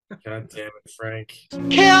God damn it, Frank.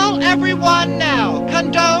 Kill everyone now.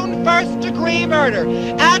 Condone first-degree murder.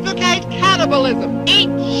 Advocate cannibalism. Eat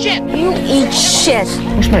shit. You eat shit.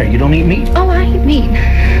 What's the matter? You don't eat meat? Oh, I eat meat.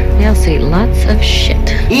 I also eat lots of shit.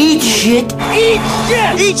 Eat shit. Eat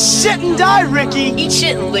shit. Eat shit and die, Ricky. Eat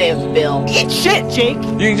shit and live, Bill. Eat shit, Jake.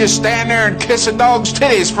 You can just stand there and kiss a dog's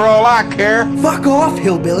titties for all I care. Fuck off,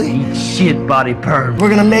 hillbilly. Eat shit, body perm. We're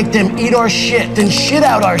gonna make them eat our shit, then shit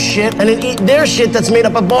out our shit, and then eat their shit that's made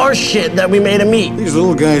up of our shit that we made them eat. These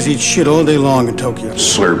little guys eat shit all day long in Tokyo.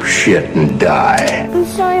 Slurp shit and die. I'm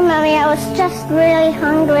sorry, Mommy. I was just really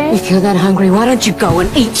hungry. If you're that hungry, why don't you go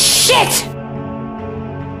and eat shit?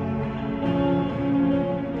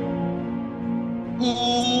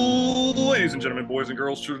 Ladies and gentlemen, boys and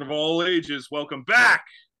girls, children of all ages, welcome back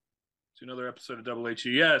to another episode of Double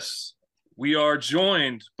HES. We are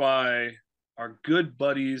joined by our good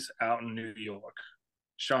buddies out in New York,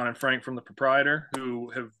 Sean and Frank from The Proprietor, who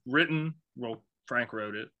have written, well, Frank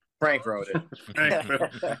wrote it. Frank wrote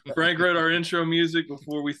it. Frank wrote our intro music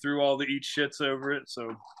before we threw all the eat shits over it,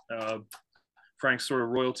 so Frank's sort of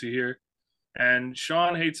royalty here. And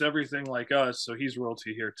Sean hates everything like us, so he's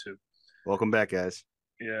royalty here too. Welcome back, guys.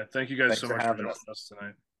 Yeah, thank you guys Thanks so for much for having joining us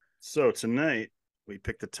tonight. So tonight we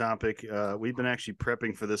picked a topic. We've been actually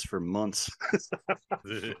prepping for this for months,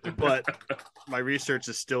 but my research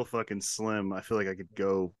is still fucking slim. I feel like I could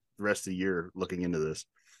go the rest of the year looking into this.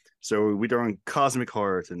 So we're doing cosmic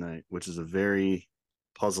horror tonight, which is a very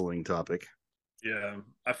puzzling topic. Yeah,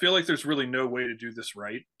 I feel like there's really no way to do this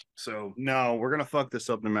right. So No, we're gonna fuck this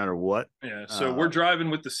up no matter what. yeah, so we're driving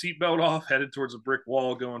with the seatbelt off, headed towards a brick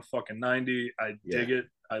wall, going fucking 90. I dig it.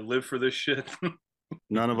 I live for this shit.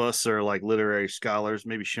 None of us are like literary scholars,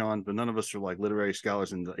 maybe Sean, but none of us are like literary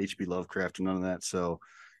scholars in the H.P. Lovecraft or none of that. So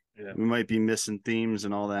Yeah. we might be missing themes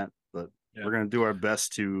and all that, but Yeah. we're gonna do our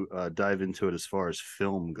best to dive into it as far as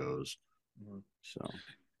film goes. Mhm. So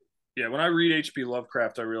Yeah, when I read H.P.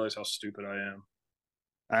 Lovecraft, I realize how stupid I am.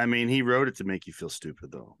 I mean, he wrote it to make you feel stupid,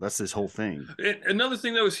 though. That's his whole thing. Another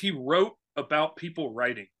thing, though, is he wrote about people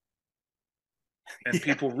writing and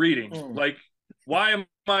people reading. Like, why am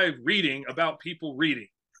I reading about people reading?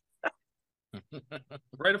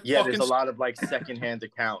 Write a Yeah, fucking there's a lot of like secondhand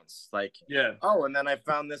accounts. Like, yeah, oh, and then I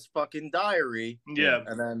found this fucking diary. yeah.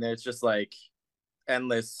 And then there's just like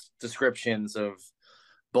endless descriptions of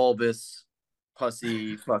bulbous,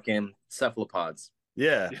 pussy fucking cephalopods.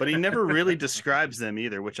 Yeah, but he never really describes them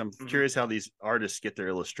either, which I'm Mhm. curious how these artists get their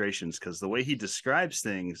illustrations, because the way he describes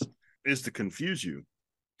things is to confuse you.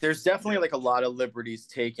 There's definitely like a lot of liberties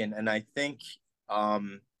taken, and I think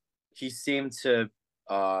he seemed to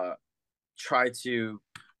try to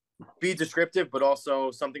be descriptive, but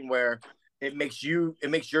also something where it makes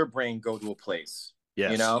your brain go to a place.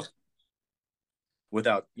 Yes. You know,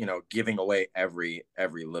 without giving away every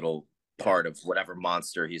little part of whatever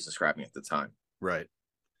monster he's describing at the time. Right.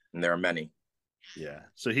 And there are many. Yeah.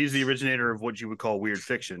 So he's the originator of what you would call weird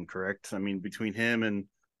fiction, correct? I mean, between him and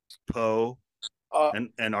Poe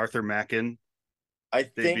and Arthur Machen, I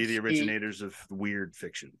they'd think be the originators of weird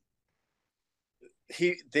fiction.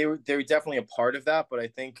 they were definitely a part of that, but I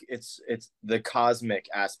think it's the cosmic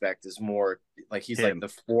aspect is more like he's Him. like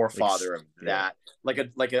the forefather of Yeah.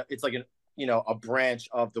 that. It's like a branch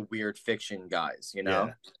of the weird fiction guys.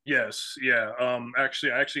 Yeah. Yes, yeah.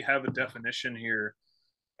 Actually, I actually have a definition here.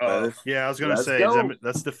 Yeah, I was going to Let's say, go.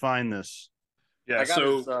 let's define this. Yeah, I got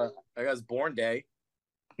so his born day.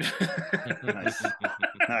 Nice.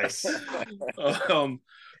 Nice.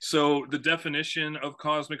 So the definition of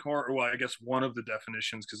cosmic horror, well, I guess one of the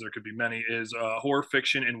definitions, because there could be many, is horror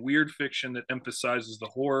fiction and weird fiction that emphasizes the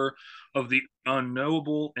horror of the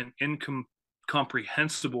unknowable and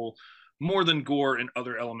incomprehensible more than gore and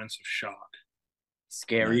other elements of shock.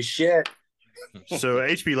 Scary shit. So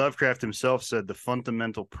H.P. Lovecraft himself said the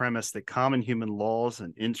fundamental premise that common human laws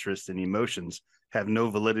and interests and emotions have no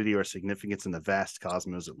validity or significance in the vast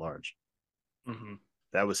cosmos at large. Mm-hmm.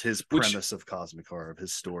 That was his premise of cosmic horror, of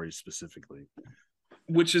his stories specifically.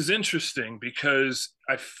 Which is interesting because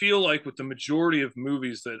I feel like with the majority of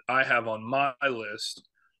movies that I have on my list,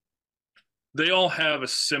 they all have a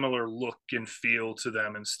similar look and feel to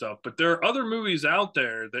them and stuff. But there are other movies out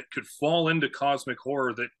there that could fall into cosmic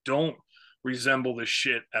horror that don't resemble this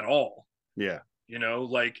shit at all. Yeah.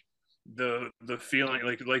 Like the feeling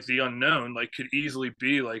like the unknown like could easily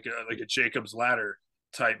be like a Jacob's Ladder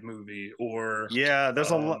type movie, or there's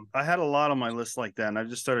a lot. I had a lot on my list like that, and I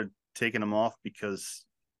just started taking them off because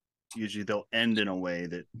usually they'll end in a way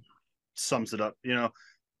that sums it up.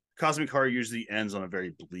 Cosmic horror usually ends on a very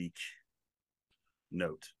bleak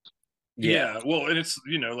note. Well, and it's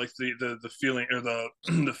like the feeling or the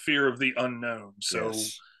the fear of the unknown. So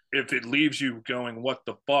Yes. if it leaves you going, what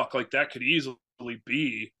the fuck, like that could easily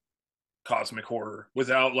be cosmic horror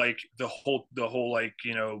without like the whole like,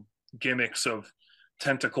 you know, gimmicks of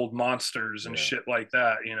tentacled monsters and shit like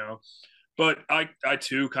that, you know. But I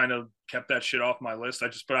too kind of kept that shit off my list.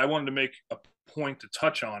 But I wanted to make a point to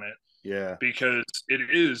touch on it. Yeah. Because it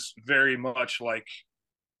is very much like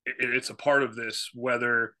it's a part of this,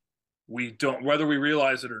 whether we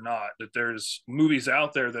realize it or not, that there's movies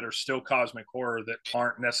out there that are still cosmic horror that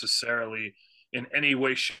aren't necessarily in any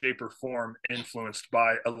way, shape, or form influenced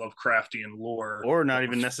by a Lovecraftian lore, or not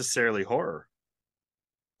even necessarily horror.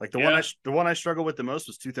 Like the one I struggled with the most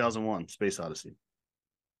was 2001: Space Odyssey,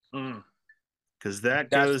 because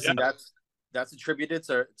that's attributed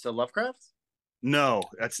to Lovecraft. No,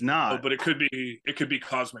 that's not. Oh, but it could be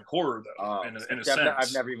cosmic horror though. In a sense,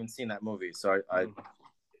 I've never even seen that movie, so I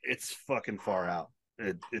it's fucking far out.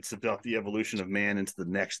 It's about the evolution of man into the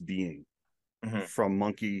next being, from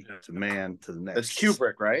monkey to man to the next. It's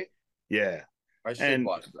Kubrick, right? Yeah, I should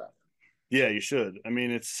watch that. Yeah, you should. I mean,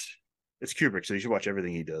 it's Kubrick, so you should watch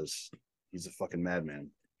everything he does. He's a fucking madman.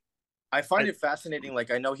 I find it fascinating. Like,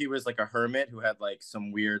 I know he was like a hermit who had like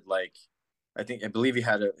some weird, like, I believe he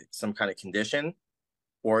had some kind of condition,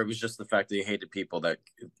 or it was just the fact that he hated people. That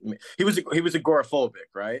he was agoraphobic,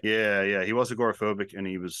 right? Yeah, he was agoraphobic, and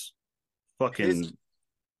he was fucking.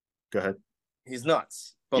 Go ahead. He's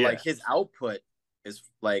nuts, but like his output is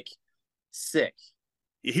like sick.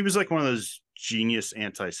 He was like one of those genius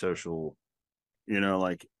antisocial, you know,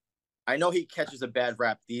 like. I know he catches a bad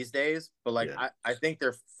rap these days, but like I think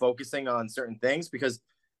they're focusing on certain things because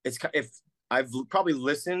if I've probably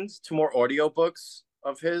listened to more audiobooks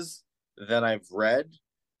of his than I've read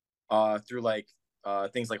through like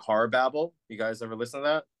things like Horror Babble. You guys ever listen to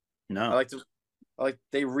that? No.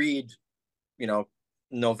 They read, you know,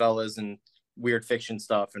 novellas and weird fiction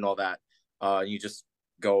stuff and all that. You just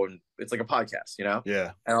go and it's like a podcast, you know?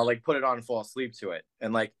 Yeah. And I'll like put it on and fall asleep to it.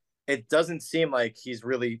 And like it doesn't seem like he's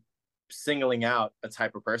really singling out a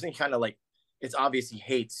type of person. He kind of like, it's obvious he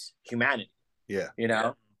hates humanity. Yeah. You know?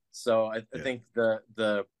 Yeah. So I think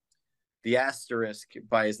the asterisk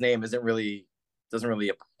by his name doesn't really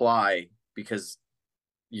apply because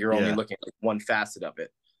you're only looking at like one facet of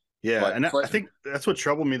it. Yeah, and I think that's what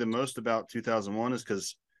troubled me the most about 2001 is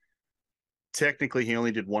because technically he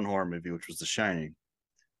only did one horror movie, which was The Shining,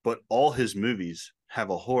 but all his movies have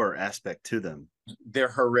a horror aspect to them. They're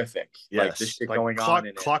horrific. Yes. Like the shit going on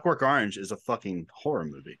in Clockwork Orange is a fucking horror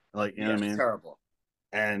movie. Like, you know what I mean? Terrible.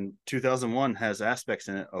 And 2001 has aspects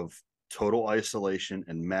in it of total isolation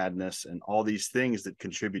and madness and all these things that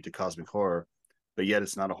contribute to cosmic horror, but yet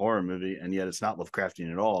it's not a horror movie, and yet it's not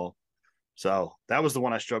Lovecraftian at all. So that was the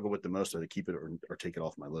one I struggled with the most, to keep it or take it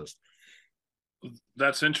off my list.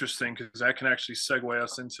 That's interesting because that can actually segue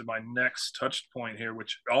us into my next touch point here,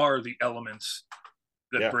 which are the elements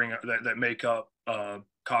that that make up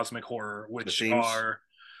cosmic horror, which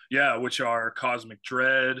are cosmic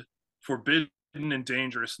dread, forbidden and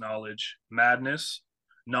dangerous knowledge, madness,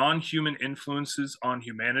 non-human influences on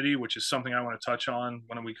humanity, which is something I want to touch on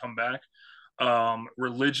when we come back,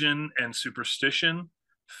 religion and superstition,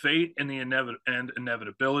 fate and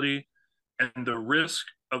inevitability, and the risks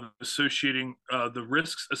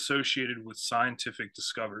associated with scientific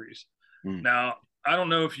discoveries. Now, I don't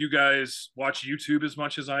know if you guys watch YouTube as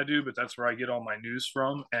much as I do, but that's where I get all my news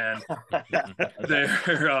from. And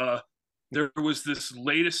there was this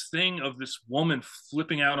latest thing of this woman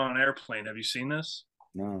flipping out on an airplane. Have you seen this?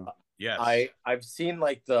 No. Yes. I've seen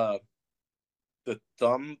like the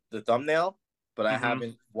thumbnail, but I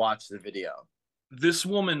haven't watched the video. This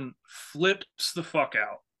woman flips the fuck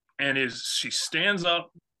out and she stands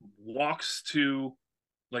up, walks to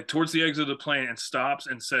like towards the exit of the plane and stops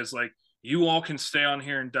and says like, you all can stay on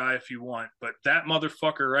here and die if you want, but that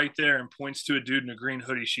motherfucker right there, and points to a dude in a green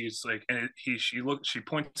hoodie. She's like, and she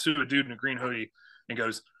points to a dude in a green hoodie and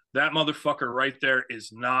goes, that motherfucker right there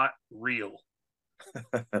is not real.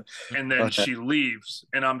 And then she leaves,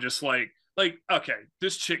 and I'm just like, okay,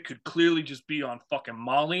 this chick could clearly just be on fucking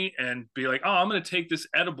Molly and be like, oh, I'm going to take this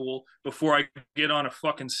edible before I get on a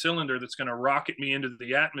fucking cylinder that's going to rocket me into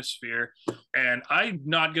the atmosphere. And I'm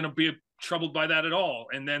not going to be troubled by that at all.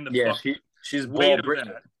 And then she's weight of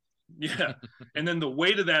that. Yeah. And then the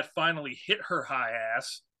weight of that finally hit her high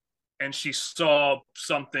ass, and she saw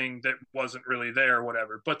something that wasn't really there or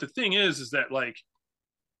whatever. But the thing is that like,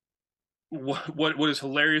 what is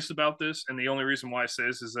hilarious about this, and the only reason why I say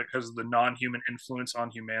this is that because of the non-human influence on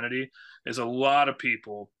humanity, is a lot of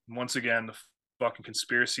people, once again, the fucking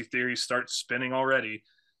conspiracy theories start spinning already,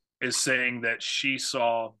 is saying that she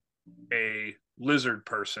saw a lizard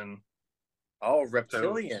person. Oh,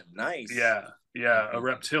 reptilian. Nice. Yeah. Yeah, a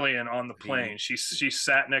reptilian on the plane. She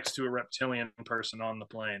sat next to a reptilian person on the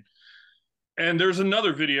plane. And there's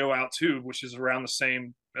another video out too, which is around the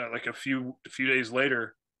same, like a few days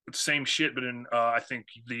later, same shit, but in I think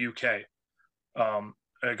the UK.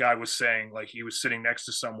 A guy was saying, like, he was sitting next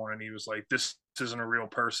to someone and he was like, "This isn't a real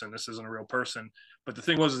person. This isn't a real person." But the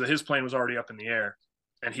thing was that his plane was already up in the air,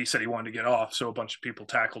 and he said he wanted to get off, so a bunch of people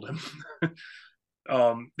tackled him.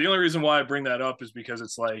 The only reason why I bring that up is because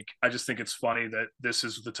it's like, I just think it's funny that this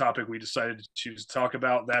is the topic we decided to choose to talk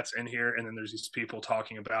about. That's in here, and then there's these people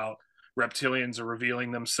talking about reptilians are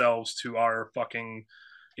revealing themselves to our fucking,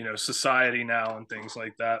 society now and things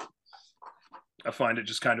like that. I find it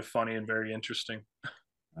just kind of funny and very interesting.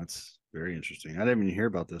 That's very interesting. I didn't even hear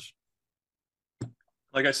about this.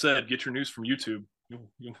 Like I said, get your news from YouTube.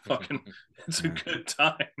 You fucking, it's a good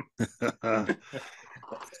time.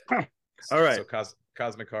 All right. So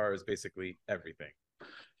Cosmic Horror is basically everything.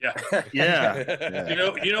 Yeah. Yeah.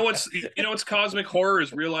 You know what's cosmic horror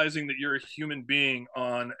is realizing that you're a human being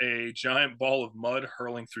on a giant ball of mud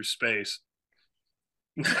hurling through space.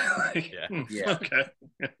 Yeah. Okay.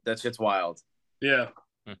 That shit's wild. Yeah.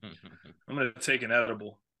 I'm gonna take an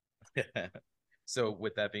edible. So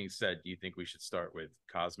with that being said, do you think we should start with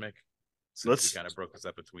cosmic? Let's we kind of broke this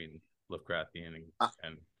up between Lovecraftian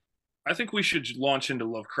and I think we should launch into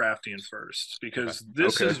Lovecraftian first, because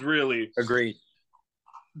this is really agreed.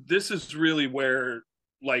 This is really where,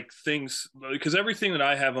 like, things, because everything that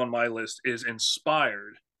I have on my list is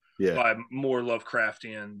inspired by more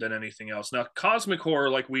Lovecraftian than anything else. Now, cosmic horror,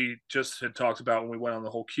 like we just had talked about when we went on the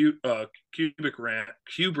whole Kubrick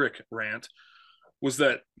rant, was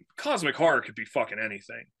that cosmic horror could be fucking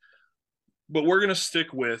anything. But we're gonna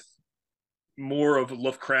stick with more of a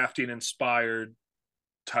Lovecraftian inspired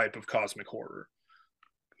type of cosmic horror.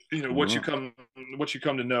 What you come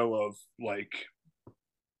to know of, like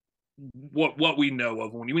what we know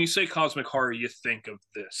of when you say cosmic horror, you think of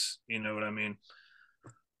this. You know what I mean?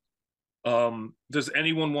 Does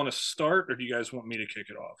anyone want to start, or do you guys want me to kick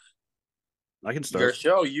it off? I can start. Your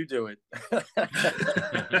show, you do it.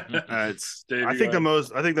 I think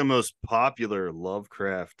the most popular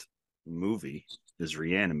Lovecraft movie is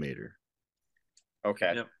Reanimator.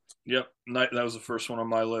 Okay. Yep. That was the first one on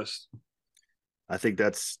my list. I think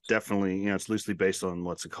that's definitely, it's loosely based on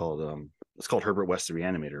what's it called? It's called Herbert West's The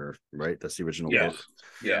Reanimator, right? That's the original book.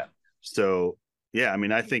 Yeah. So, yeah, I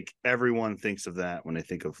mean, I think everyone thinks of that when they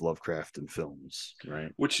think of Lovecraft in films,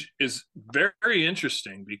 right? Which is very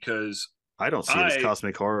interesting, because I don't see it as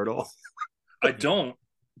cosmic horror at all. I don't,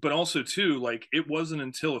 but also too, like, it wasn't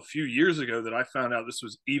until a few years ago that I found out this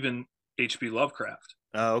was even H.P. Lovecraft.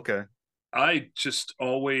 Oh, okay. I just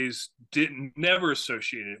always never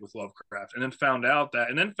associated it with Lovecraft, and then found out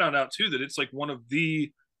too that it's like one of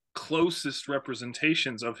the closest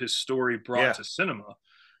representations of his story brought to cinema.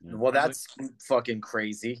 Well, that's fucking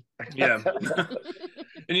crazy. Yeah.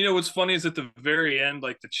 And what's funny is at the very end,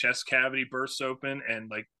 like, the chest cavity bursts open and,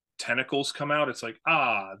 like, tentacles come out. It's like,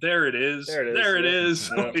 there it is. There it is.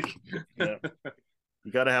 Yeah.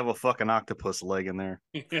 You got to have a fucking octopus leg in there.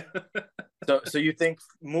 Yeah. So you think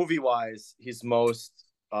movie wise he's most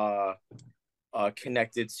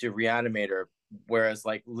connected to Reanimator, whereas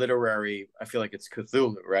like literary, I feel like it's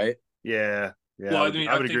Cthulhu, right? Yeah. Well,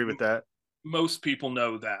 I would agree with that. Most people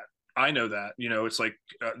know that. I know that. It's like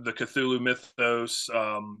the Cthulhu mythos,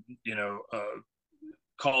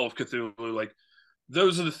 Call of Cthulhu. Like,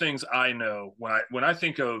 those are the things I know when I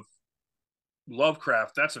think of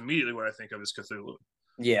Lovecraft. That's immediately what I think of as Cthulhu.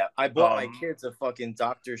 Yeah, I bought my kids a fucking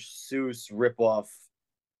Dr. Seuss ripoff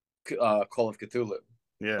Call of Cthulhu.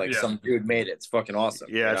 Yeah, some dude made it. It's fucking awesome.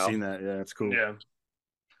 Yeah, I've seen that. Yeah, it's cool. Yeah.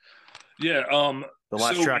 Yeah. The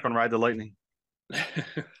last track on Ride the Lightning.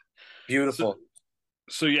 Beautiful.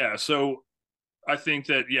 So I think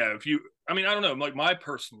that, I don't know, like, my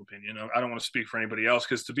personal opinion, I don't want to speak for anybody else,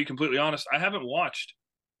 because to be completely honest, I haven't watched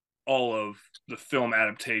all of the film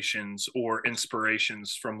adaptations or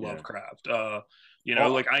inspirations from Lovecraft.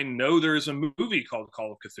 Like, I know there's a movie called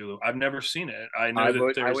Call of Cthulhu. I've never seen it. I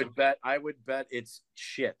would bet it's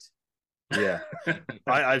shit. Yeah.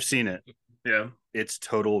 I've seen it. Yeah. It's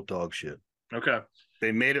total dog shit. Okay.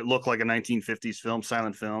 They made it look like a 1950s film,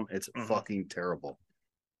 silent film. It's fucking terrible.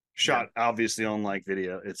 Shot obviously on like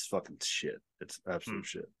video. It's fucking shit. It's absolute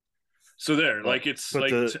shit. So it's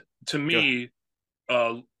like, to me,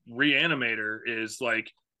 Reanimator is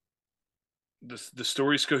like, the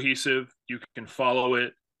story's cohesive. You can follow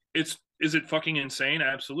it. Is it fucking insane?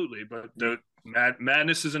 Absolutely. But the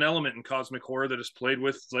madness is an element in cosmic horror that is played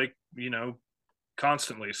with, like,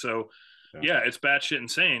 constantly. So it's batshit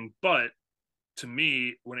insane. But to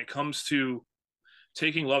me, when it comes to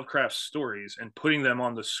taking Lovecraft's stories and putting them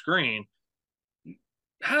on the screen.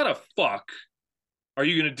 How the fuck are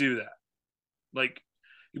you going to do that? Like,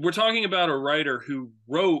 we're talking about a writer who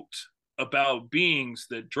wrote about beings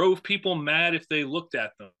that drove people mad if they looked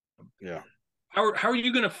at them. Yeah. How are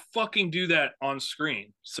you going to fucking do that on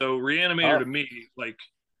screen? So Reanimator to me, like,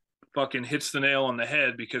 fucking hits the nail on the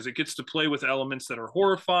head because it gets to play with elements that are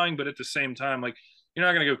horrifying, but at the same time, like, you're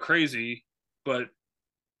not going to go crazy, but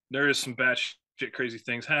there is some batshit crazy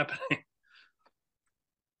things happening.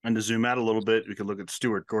 And to zoom out a little bit, we could look at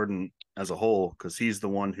Stuart Gordon as a whole, because he's the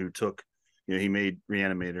one who took, he made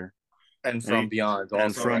Reanimator. And From Beyond.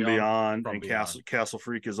 And From Beyond. From And Beyond. Castle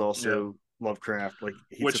Freak is also Lovecraft. Like,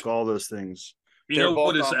 he Which, took all those things. You know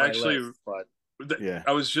what is actually... list, but...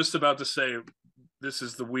 I was just about to say, this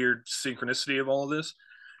is the weird synchronicity of all of this,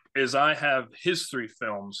 is I have his 3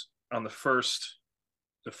 films on they're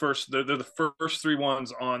the first 3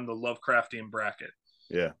 ones on the Lovecraftian bracket.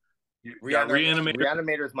 Yeah.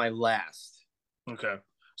 Reanimator is my last. Okay.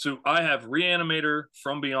 So I have Reanimator,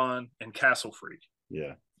 From Beyond, and Castle Freak.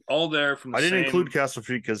 Yeah. All there from the I didn't same... include Castle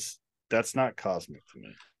Freak because that's not cosmic to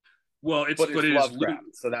me. Well, it is Lovecraft,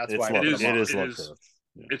 so that's why it is Lovecraft.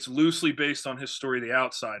 Yeah. It's loosely based on his story, The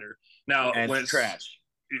Outsider. Now, and when it's trash.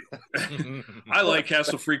 I like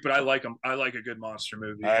Castle Freak, but I like him. I like a good monster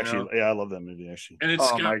movie. I love that movie actually. And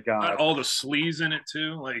it's got all the sleaze in it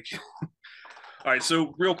too. Like, all right.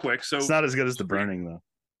 So real quick, so it's not as good as The Burning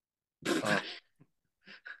though.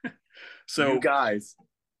 So you guys,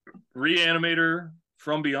 Reanimator,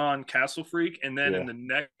 From Beyond, Castle Freak, and then in the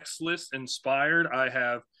next list, Inspired, I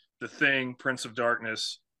have The Thing, Prince of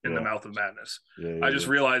Darkness, in the Mouth of Madness. I just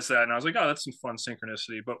realized that, and I was like, oh, that's some fun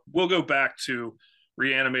synchronicity. But we'll go back to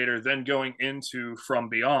Reanimator, then going into From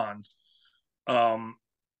Beyond. And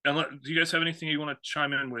do you guys have anything you want to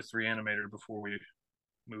chime in with Reanimator before we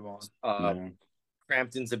move on?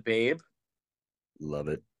 Crampton's a babe. Love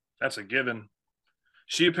it. That's a given.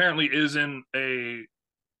 She apparently is in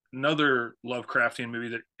another Lovecraftian movie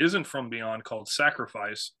that isn't From Beyond called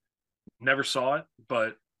Sacrifice. Never saw it,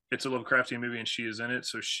 but it's a Lovecraftian movie and she is in it.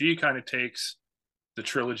 So she kind of takes the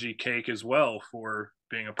trilogy cake as well for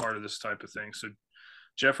being a part of this type of thing. So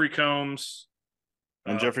Jeffrey Combs.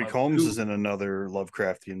 And Jeffrey Combs is in another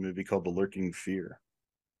Lovecraftian movie called The Lurking Fear.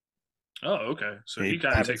 Oh, okay. So he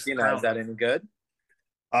kind of takes the crown. Is that any good?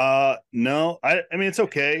 No. I mean, it's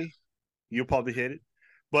okay. You'll probably hate it.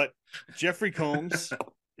 But Jeffrey Combs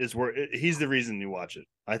he's the reason you watch it.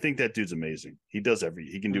 I think that dude's amazing. He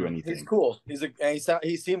can do anything. He's cool. He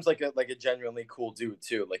seems like a genuinely cool dude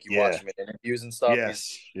too. Like you watch him in interviews and stuff.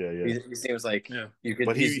 Yes. He seems like you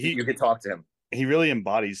could talk to him. He really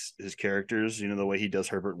embodies his characters, the way he does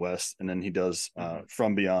Herbert West, and then he does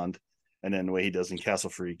From Beyond, and then the way he does in Castle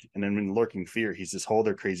Freak, and then in Lurking Fear, he's this whole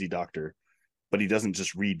other crazy doctor, but he doesn't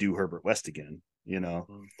just redo Herbert West again. He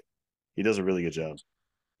does a really good job.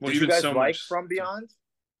 Well, did you guys like From Beyond?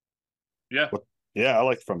 Yeah. Yeah, I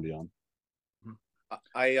like From Beyond.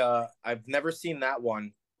 I've never seen that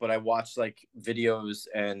one, but I watched like videos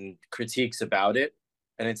and critiques about it,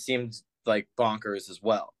 and it seemed like bonkers as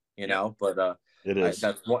well. But it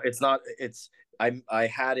is. I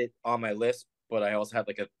had it on my list, but I also had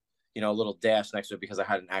like a little dash next to it because I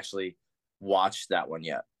hadn't actually watched that one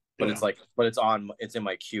yet. But it's in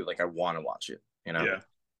my queue. Like I want to watch it. Yeah.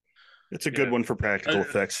 It's a good one for practical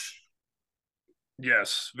effects.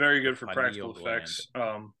 Yes, very good for practical effects.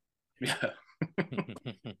 Yeah.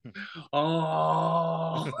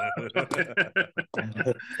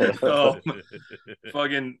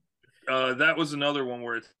 Fucking that was another one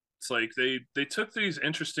where it's like they took these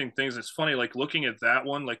interesting things. It's funny, like looking at that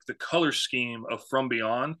one, like the color scheme of From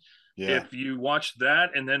Beyond. Yeah. If you watch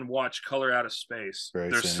that and then watch Color Out of Space,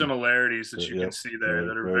 there's similarities that you can see there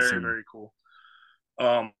that are very, very cool.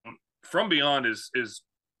 From Beyond is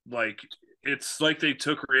like, it's like they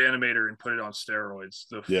took Reanimator and put it on steroids.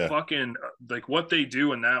 The fucking like what they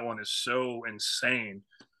do in that one is so insane.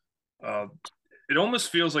 It almost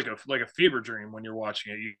feels like a fever dream when you're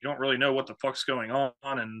watching it. You don't really know what the fuck's going on,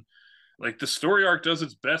 and like the story arc does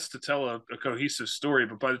its best to tell a cohesive story,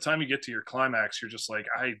 but by the time you get to your climax, you're just like,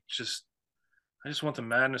 I just want the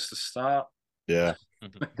madness to stop. Yeah.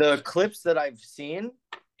 The clips that I've seen,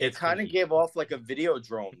 it kind of gave off like a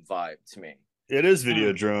Videodrome vibe to me. It is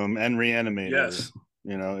Videodrome and Reanimator. Yes.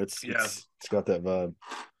 It's got that vibe.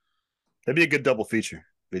 That'd be a good double feature,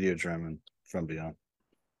 Videodrome and From Beyond.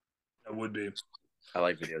 That would be. I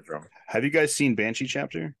like Videodrome. Have you guys seen Banshee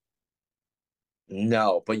Chapter?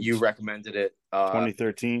 No, but you recommended it.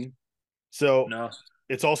 2013. So no.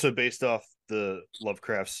 It's also based off the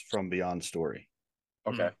Lovecraft's From Beyond story.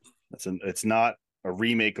 Okay. It's not a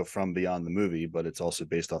remake of From Beyond the movie, but it's also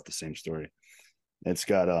based off the same story. It's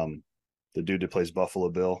got the dude that plays Buffalo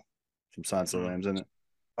Bill from Silence of the Lambs in it.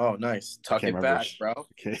 Oh, nice. Tuck it back, bro.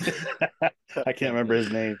 I can't remember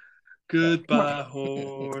his name. Goodbye,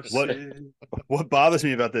 horses. What bothers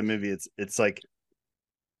me about that movie, it's like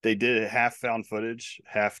they did half found footage,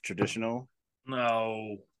 half traditional.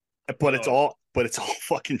 No. But it's all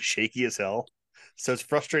fucking shaky as hell. So it's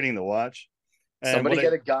frustrating to watch. And somebody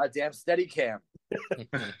get a goddamn steady cam.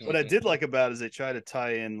 What I did like about it is they try to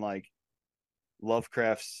tie in like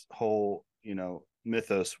Lovecraft's whole,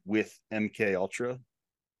 mythos with MK Ultra.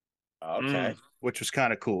 Okay. Which was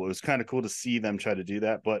kind of cool. It was kind of cool to see them try to do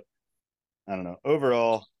that, but I don't know.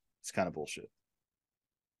 Overall, it's kind of bullshit.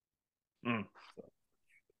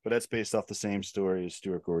 But that's based off the same story as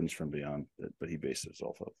Stuart Gordon's From Beyond, but he based it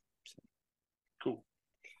off of. So. Cool.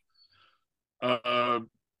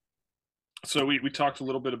 So we talked a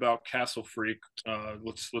little bit about Castle Freak.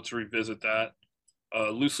 Let's revisit that.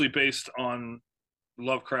 Loosely based on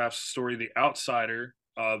Lovecraft's story, The Outsider.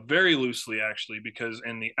 Very loosely, actually, because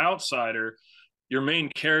in The Outsider, your main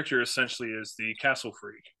character essentially is the Castle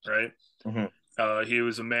Freak, right? Mm-hmm. He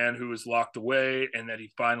was a man who was locked away, and that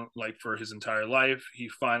he finally, like for his entire life, he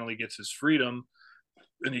finally gets his freedom,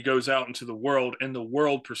 and he goes out into the world, and the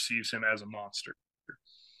world perceives him as a monster.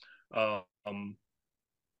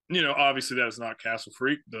 Obviously that is not Castle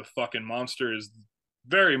Freak. The fucking monster is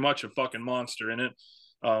very much a fucking monster in it,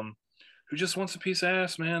 who just wants a piece of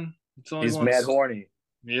ass, man. That's all He's he wants. mad horny.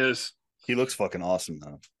 He is. He looks fucking awesome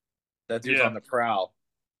though. That dude's on the prowl.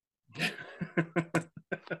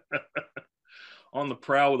 On the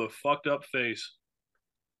prowl with a fucked up face.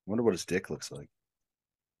 Wonder what his dick looks like.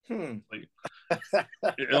 It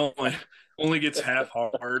only gets half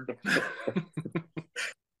hard.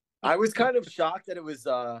 I was kind of shocked that it was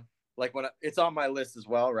like it's on my list as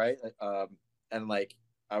well, right? And like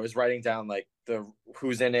I was writing down like the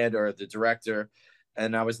who's in it or the director,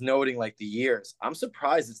 and I was noting like the years. I'm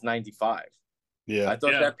surprised it's 95. Yeah, I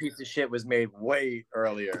thought that piece of shit was made way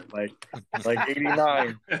earlier, like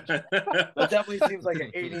 89. That definitely seems like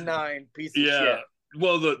an 89 piece of shit.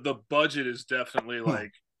 Well, the budget is definitely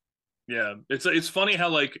like, it's funny how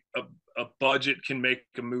like a budget can make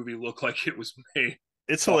a movie look like it was made.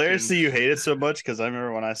 It's hilarious that you hate it so much, because I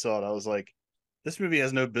remember when I saw it, I was like, this movie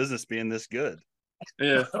has no business being this good.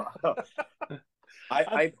 Yeah.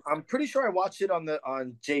 I'm pretty sure I watched it on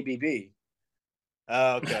JBB.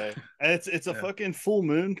 Oh, okay. And it's a fucking Full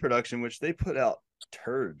Moon production, which they put out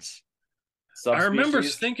turds. I remember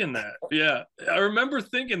thinking that. Yeah. I remember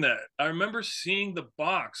thinking that. I remember seeing the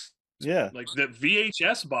box. Yeah. Like the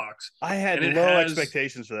VHS box. I had no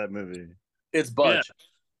expectations for that movie. It's Budge. Yeah.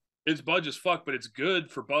 It's Budge as fuck, but it's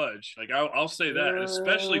good for Budge. Like I'll say that,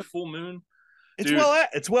 especially Full Moon.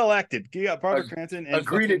 It's well acted. You got Barbara Crampton. And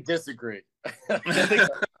agree to disagree. You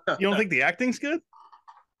don't think the acting's good?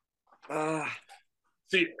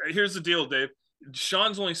 See, here's the deal, Dave.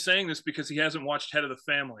 Sean's only saying this because he hasn't watched Head of the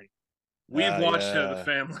Family. We've watched Head of the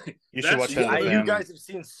Family. You should watch Head of the Family. You guys have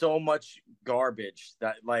seen so much garbage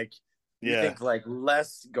that like you think like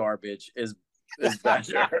less garbage is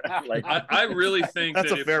better. Like I really think that's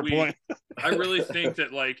that a fair point. I really think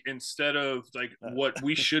that like instead of like what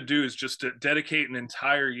we should do is just to dedicate an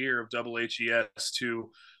entire year of Double HES to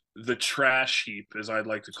the trash heap, as I'd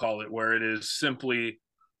like to call it, where it is simply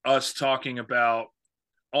us talking about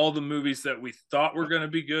all the movies that we thought were going to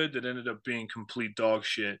be good that ended up being complete dog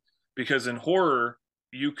shit. Because in horror,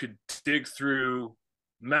 you could dig through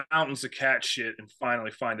mountains of cat shit and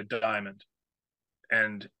finally find a diamond.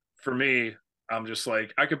 And for me, I'm just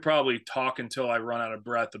like, I could probably talk until I run out of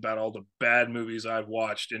breath about all the bad movies I've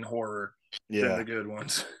watched in horror than the good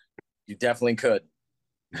ones. You definitely could.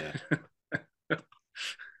 Yeah.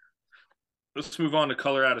 Let's move on to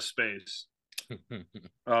Color Out of Space.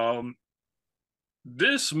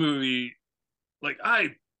 This movie, like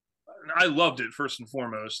I loved it first and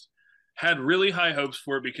foremost. Had really high hopes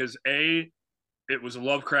for it because A, it was a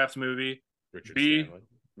Lovecraft movie.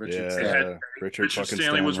 Richard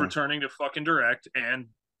Stanley was returning to fucking direct, and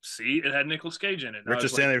C, it had Nicolas Cage in it. Richard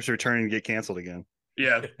Stanley was returning to get canceled again.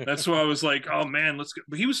 Yeah, that's why I was like, oh man, let's go.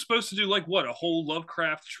 But he was supposed to do like what, a whole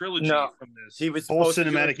Lovecraft trilogy from this. He was whole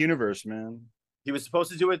cinematic universe, man. He was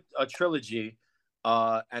supposed to do a trilogy,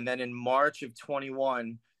 and then in March of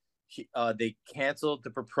 21, they canceled the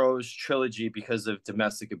proposed trilogy because of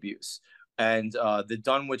domestic abuse, and the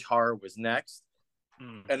Dunwich Horror was next.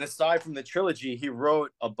 And aside from the trilogy, he wrote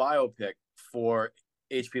a biopic for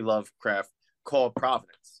H.P. Lovecraft called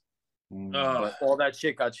Providence. But all that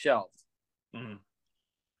shit got shelved.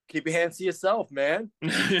 Keep your hands to yourself, man.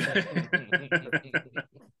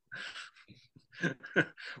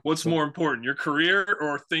 What's more important, your career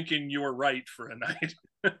or thinking you're right for a night?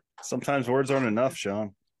 Sometimes words aren't enough,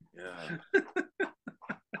 Sean. Yeah.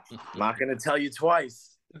 I'm not gonna tell you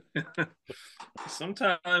twice.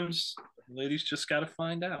 Sometimes ladies just got to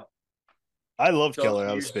find out. I love So Killer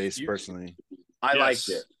Out of you- Space you- personally. I Yes. liked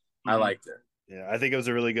it. I Mhm. liked it. Yeah, I think it was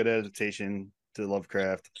a really good adaptation to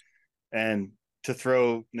Lovecraft, and to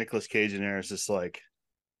throw Nicolas Cage in there is just like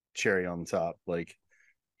cherry on the top. Like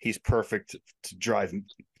he's perfect to drive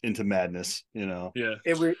into madness. You know. Yeah.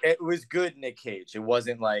 It was good, Nick Cage. It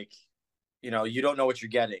wasn't like, you don't know what you're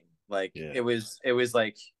getting. Like Yeah. it was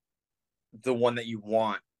like the one that you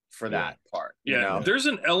want for that part. Yeah, You know? there's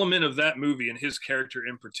an element of that movie and his character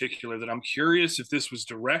in particular that I'm curious if this was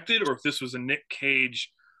directed or if this was a Nick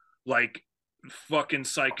Cage like fucking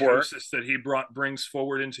psychosis that he brings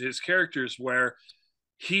forward into his characters, where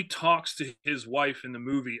he talks to his wife in the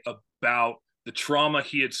movie about the trauma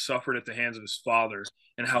he had suffered at the hands of his father,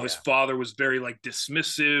 and how his father was very like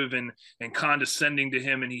dismissive and condescending to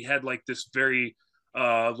him, and he had like this very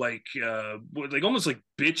like almost like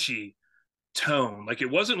bitchy tone. Like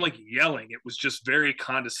it wasn't like yelling, it was just very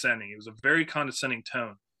condescending. It was a very condescending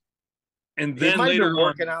tone. And He then might later be on,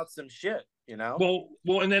 working out some shit, well,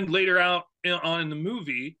 and then later out on in the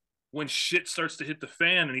movie, when shit starts to hit the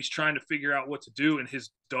fan and he's trying to figure out what to do, and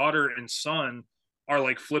his daughter and son are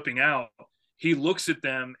like flipping out, he looks at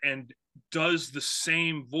them and does the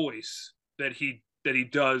same voice that he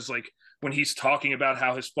does like when he's talking about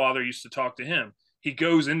how his father used to talk to him. He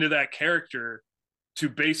goes into that character to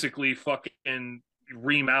basically fucking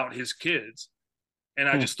ream out his kids. And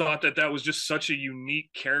I just thought that was just such a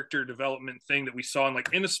unique character development thing that we saw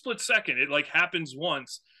in a split second. It like happens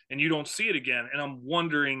once and you don't see it again. And I'm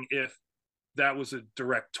wondering if that was a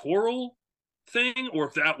directorial thing or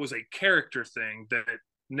if that was a character thing that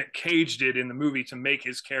Nick Cage did in the movie to make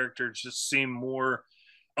his character just seem more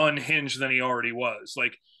unhinged than he already was.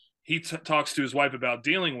 Like he talks to his wife about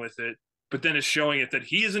dealing with it, but then is showing it that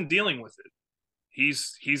he isn't dealing with it.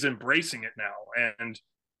 He's embracing it now. And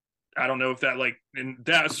I don't know if that and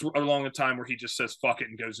that's along the time where he just says fuck it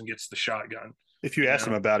and goes and gets the shotgun. If you ask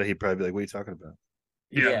him about it, he'd probably be like, "What are you talking about?"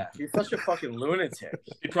 Yeah, he's such a fucking lunatic.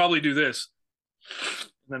 He'd probably do this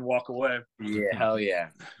and then walk away. Yeah, hell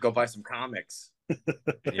yeah. Go buy some comics.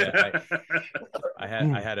 Yeah, I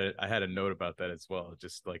had a note about that as well.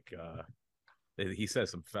 Just like he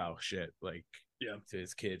says some foul shit like to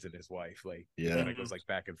his kids and his wife, like kind of goes like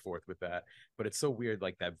back and forth with that. But it's so weird,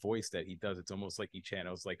 like that voice that he does. It's almost like he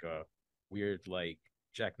channels like a weird like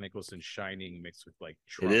Jack Nicholson Shining mixed with like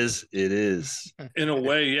trauma. It is in a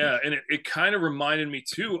way, yeah. And it kind of reminded me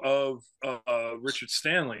too of Richard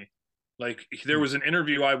Stanley. Like there was an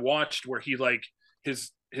interview I watched where he like he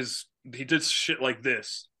did shit like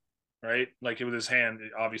this, right? Like with his hand.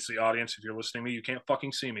 Obviously, audience, if you're listening to me, you can't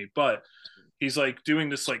fucking see me, but he's like doing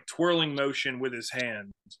this like twirling motion with his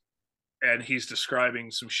hand, and he's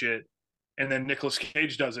describing some shit. And then Nicolas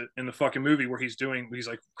Cage does it in the fucking movie where he's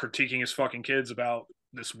like critiquing his fucking kids about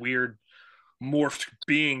this weird morphed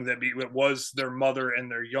being that was their mother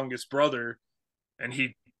and their youngest brother, and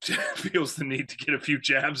he feels the need to get a few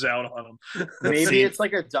jabs out on him. Maybe it's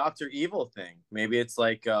like a Dr. Evil thing. Maybe it's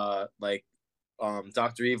like Dr.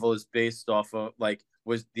 Evil is based off of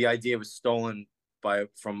the idea was stolen by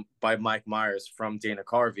Mike Myers from Dana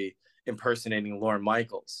Carvey impersonating Lorne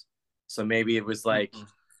Michaels. So maybe it was like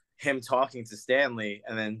him talking to Stanley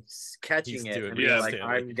and then catching it and being like,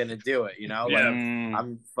 Stanley. I'm gonna do it,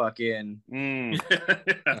 I'm fucking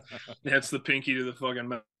yeah, it's the pinky to the fucking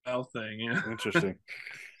mouth thing. Yeah, interesting.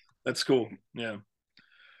 That's cool. Yeah.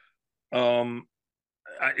 I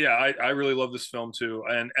really love this film too.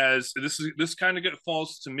 And as this kind of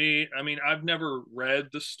falls to me. I mean, I've never read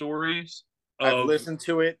the stories. I've listened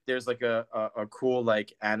to it. There's like a cool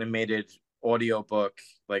like animated audiobook,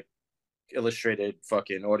 like illustrated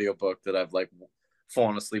fucking audiobook that I've like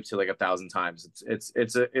fallen asleep to like 1,000 times.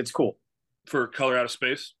 It's cool. For Color Out of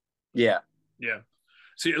Space. Yeah.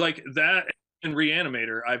 See, like that and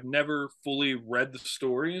Reanimator, I've never fully read the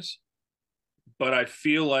stories, but I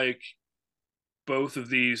feel like both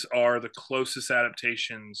of these are the closest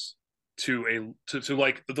adaptations to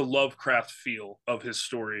like the Lovecraft feel of his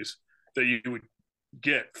stories that you would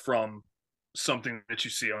get from something that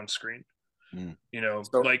you see on screen.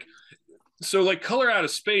 So like Color Out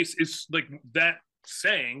of Space is like that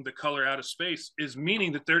saying, the color out of space, is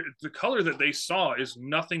meaning that the color that they saw is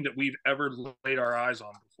nothing that we've ever laid our eyes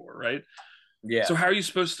on before, right? Yeah. So how are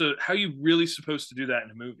you really supposed to do that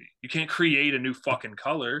in a movie? You can't create a new fucking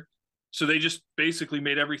color. So they just basically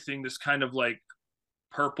made everything this kind of like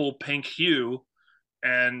purple pink hue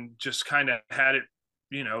and just kind of had it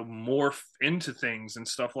morph into things and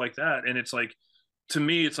stuff like that. And it's like, to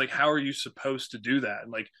me, it's like, how are you supposed to do that?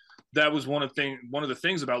 And like, that was one of the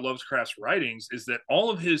things about Lovecraft's writings, is that all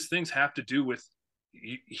of his things have to do with,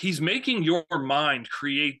 he's making your mind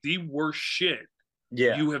create the worst shit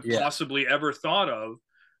you have possibly ever thought of,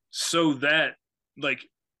 so that, like,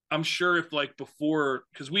 I'm sure if, like, before,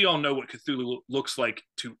 because we all know what Cthulhu looks like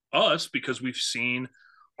to us because we've seen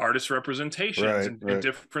artist representations and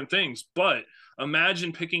different things. But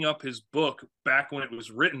imagine picking up his book back when it was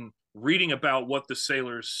written, reading about what the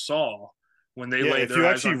sailors saw when they laid their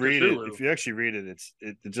eyes on Cthulhu. If you actually read it,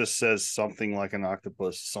 it just says something like an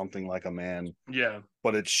octopus, something like a man. Yeah.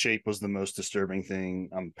 But its shape was the most disturbing thing.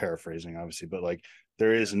 I'm paraphrasing, obviously, but like,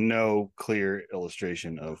 there is no clear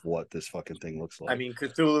illustration of what this fucking thing looks like. I mean,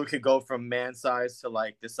 Cthulhu could go from man size to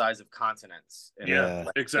like the size of continents. Yeah,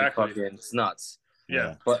 exactly. It's nuts.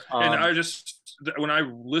 Yeah. But and I just, when I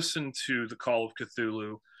listened to the Call of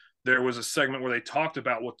Cthulhu, there was a segment where they talked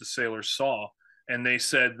about what the sailors saw, and they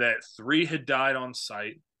said that 3 had died on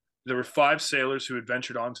site. There were 5 sailors who had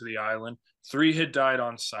ventured onto the island. 3 had died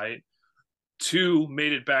on site. 2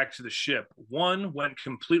 made it back to the ship. 1 went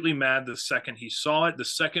completely mad the second he saw it. The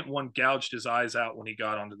second one gouged his eyes out when he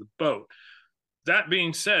got onto the boat. That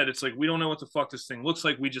being said, it's like, we don't know what the fuck this thing looks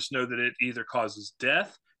like. We just know that it either causes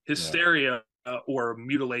death, hysteria, or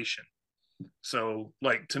mutilation. So,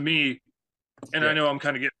 like, to me, and I know I'm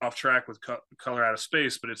kind of getting off track with Color Out of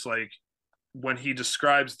Space, but it's like, when he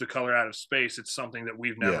describes the color out of space, it's something that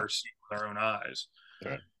we've never seen with our own eyes.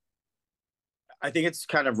 Right. I think it's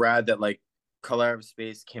kind of rad that, like, Color Out of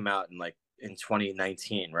Space came out in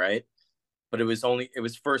 2019, right? But it was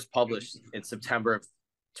first published in September of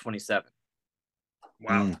 27.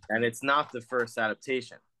 Wow. And it's not the first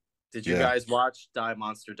adaptation. Did you guys watch Die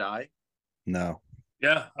Monster Die? No.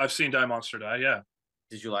 Yeah, I've seen Die Monster Die, yeah.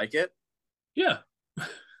 Did you like it? Yeah.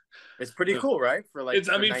 It's pretty cool, right? For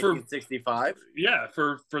 1965.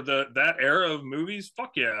 For that era of movies,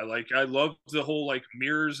 fuck yeah. Like, I love the whole, like,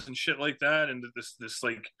 mirrors and shit like that, and this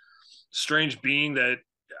like strange being that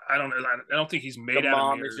I don't think he's made out of mirrors. The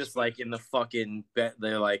mom is just like in the fucking bed.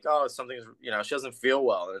 They're like, oh, something's, she doesn't feel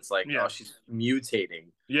well, and it's like, oh, she's mutating.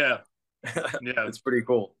 Yeah. Yeah. It's pretty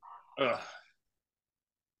cool. No,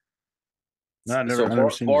 I've never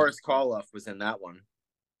seen Boris Karloff was in that one.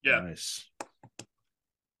 Yeah. Nice.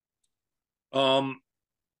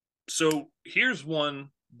 So here's one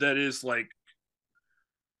that is like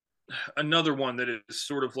another one that is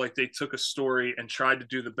sort of like they took a story and tried to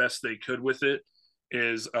do the best they could with it,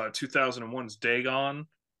 is 2001's Dagon.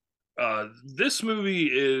 This movie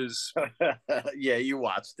is yeah, you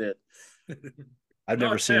watched it. I've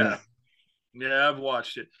never seen it. Yeah, I've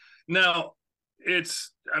watched it. Now,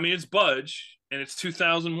 it's Budge, and it's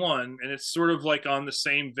 2001, and it's sort of like on the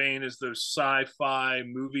same vein as those sci-fi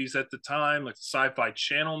movies at the time, like the Sci-Fi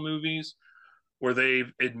Channel movies, where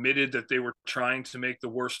they've admitted that they were trying to make the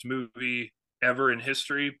worst movie ever in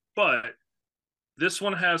history. But this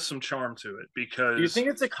one has some charm to it, because... Do you think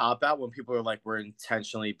it's a cop-out when people are like, we're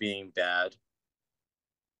intentionally being bad?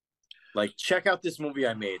 Like, check out this movie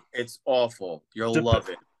I made. It's awful. You'll love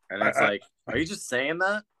it. And it's like, are you just saying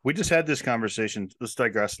that? We just had this conversation. Let's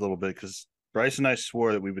digress a little bit, because Bryce and I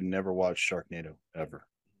swore that we would never watch Sharknado ever.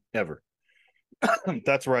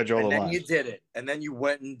 That's where I draw the line. And then you did it, and then you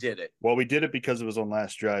went and did it. Well, we did it because it was on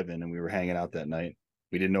Last Drive-In, and we were hanging out that night.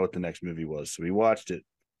 We didn't know what the next movie was, so we watched it,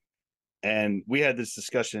 and we had this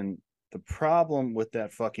discussion. The problem with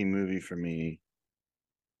that fucking movie for me,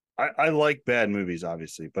 I like bad movies,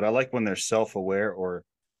 obviously, but I like when they're self-aware or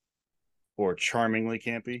charmingly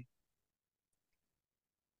campy.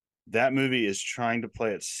 That movie is trying to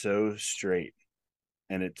play it so straight,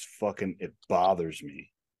 and it bothers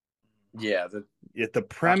me. Yeah, the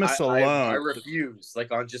premise alone, I refuse.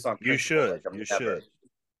 Like, on you should,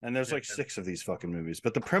 And there's like 6 of these fucking movies,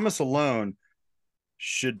 but the premise alone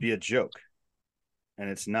should be a joke, and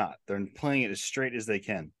it's not. They're playing it as straight as they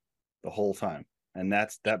can the whole time, and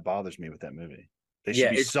that bothers me with that movie. They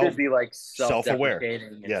should be like self-aware.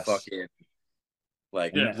 Yes. Fucking,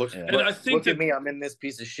 like, look at me, I'm in this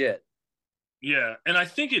piece of shit. Yeah, and I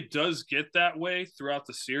think it does get that way throughout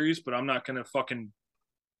the series, but I'm not gonna fucking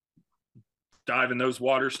dive in those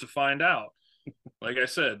waters to find out. Like I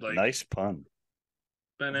said, like, nice pun.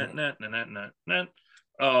 I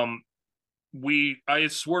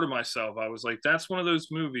swore to myself, I was like, that's one of those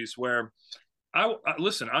movies where I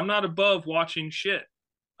listen, I'm not above watching shit.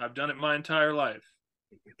 I've done it my entire life.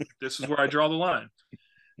 This is where I draw the line.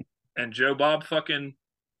 And Joe Bob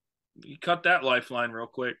he cut that lifeline real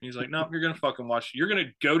quick. He's like, no, you're gonna fucking watch. You're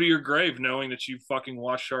gonna go to your grave knowing that you fucking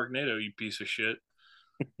watched Sharknado, you piece of shit.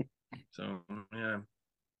 So yeah.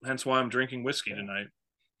 hence why I'm drinking whiskey tonight.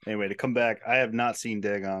 Anyway, to come back, I have not seen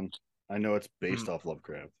Dagon. I know it's based off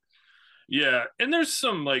Lovecraft. Yeah, and there's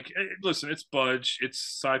some like, listen, it's Budge,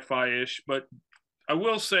 it's sci-fi-ish, but I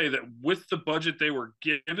will say that with the budget they were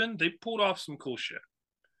given, they pulled off some cool shit.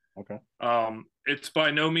 Okay. It's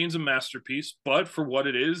by no means a masterpiece, but for what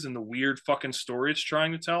it is and the weird fucking story it's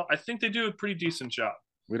trying to tell, I think they do a pretty decent job.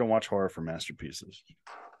 We don't watch horror for masterpieces.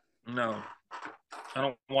 No, I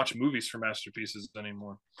don't watch movies for masterpieces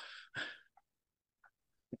anymore.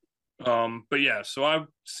 But yeah, so I've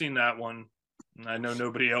seen that one. I know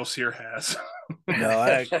nobody else here has. No,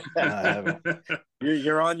 I haven't.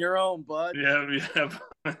 You're on your own, bud. Yeah.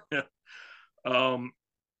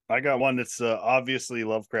 I got one that's obviously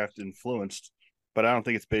Lovecraft influenced, but I don't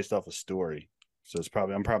think it's based off a story. So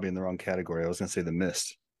I'm probably in the wrong category. I was gonna say The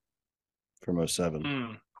Mist from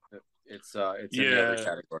 07. It's in the other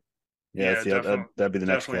category. That'd be the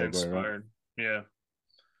next category. Inspired. Right?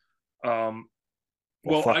 Yeah.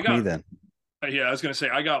 Well, fuck I got me then. Yeah, I was gonna say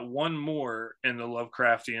I got one more in the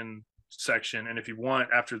Lovecraftian section, and if you want,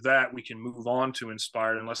 after that, we can move on to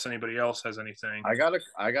inspired, unless anybody else has anything. I got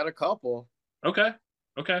a couple. Okay.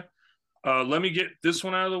 Let me get this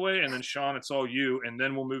one out of the way, and then Sean, it's all you, and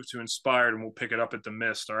then we'll move to inspired, and we'll pick it up at the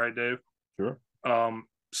Mist. All right, Dave? Sure.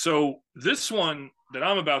 So this one that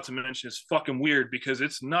I'm about to mention is fucking weird because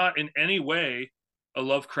it's not in any way a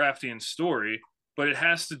Lovecraftian story, but it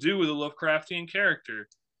has to do with a Lovecraftian character,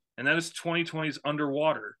 and that is 2020's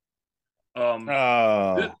Underwater.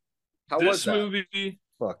 How was that? Movie?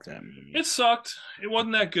 Fuck that movie. It sucked. It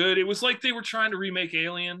wasn't that good. It was like they were trying to remake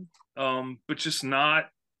Alien, but just not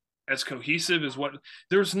as cohesive as what.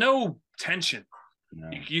 There's no tension. No.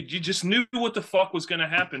 You just knew what the fuck was going to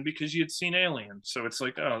happen because you had seen Alien. So it's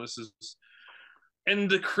like, oh, this is. And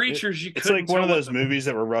the creatures it's like one of those movies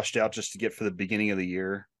that were rushed out just to get for the beginning of the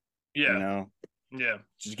year. Yeah. You know? Yeah.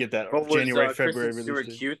 Just get that but January, was, February. Kristen Stewart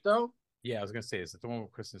cute though? Yeah, I was gonna say, is it the one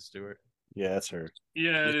with Kristen Stewart? Yeah, that's her.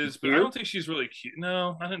 Yeah, it is, but I don't think she's really cute.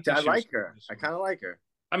 No, I didn't think I like her. I kind of like her.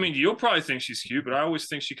 I mean, you'll probably think she's cute, but I always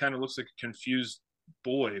think she kind of looks like a confused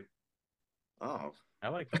boy. Oh, I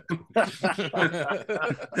like that.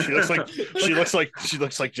 she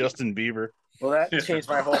looks like Justin Bieber. Well, that changed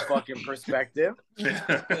my whole fucking perspective.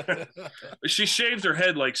 She shaved her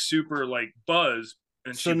head like super like Buzz,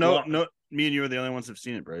 and so no, me and you are the only ones who've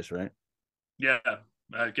seen it, Bryce, right? Yeah,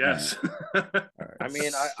 I guess. All right. I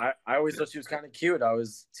mean, I always thought she was kind of cute. I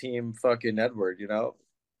was team fucking Edward, you know.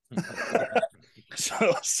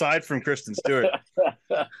 So aside from Kristen Stewart,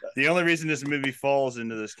 the only reason this movie falls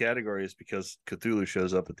into this category is because Cthulhu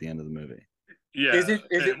shows up at the end of the movie. Yeah. Is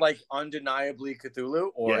it like undeniably Cthulhu,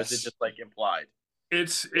 or Yes. is it just like implied?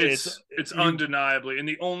 It's undeniably, and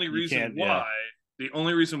the only reason why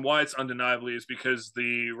it's undeniably is because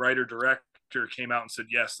the writer director came out and said,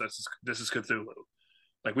 yes, this is Cthulhu.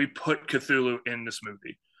 Like, we put Cthulhu in this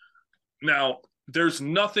movie. Now, there's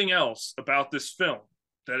nothing else about this film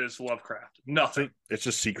that is Lovecraft. Nothing. It's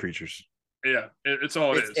just sea creatures. Yeah, it's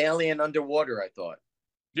all it is. It's alien underwater, I thought.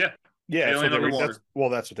 Yeah. Yeah, Alien underwater.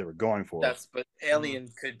 That's what they were going for. But alien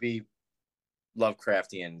could be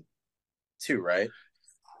Lovecraftian too, right?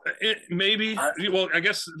 Maybe. Well, I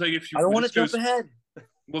guess like if you. I don't want to jump ahead.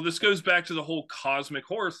 Well, this goes back to the whole cosmic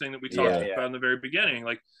horror thing that we talked about in the very beginning.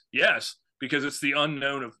 Like, yes, because it's the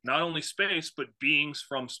unknown of not only space, but beings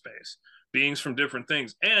from space, beings from different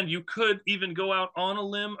things. And you could even go out on a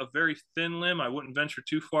limb, a very thin limb. I wouldn't venture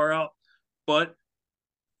too far out, but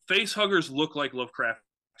face huggers look like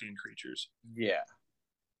Lovecraftian creatures. Yeah.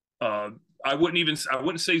 I wouldn't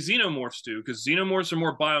say xenomorphs do, because xenomorphs are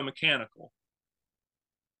more biomechanical.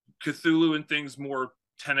 Cthulhu and things more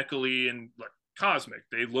tentacly and like cosmic.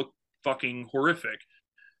 They look fucking horrific.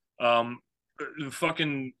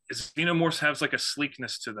 Fucking xenomorphs has like a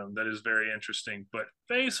sleekness to them that is very interesting, but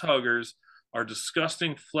face huggers are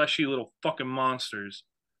disgusting, fleshy little fucking monsters,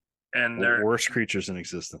 and they're worst creatures in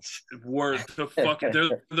existence. They're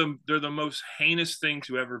the most heinous thing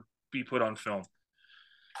to ever be put on film.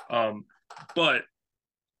 But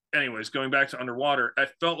anyways, going back to Underwater, I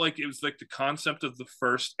felt like it was like the concept of the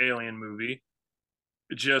first Alien movie,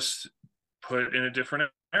 just put in a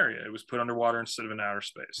different area. It was put underwater instead of in outer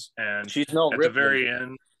space. And she's no at Ripley. The very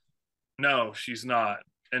end, no, she's not.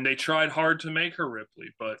 And they tried hard to make her Ripley,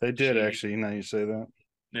 but they did actually. Now you say that,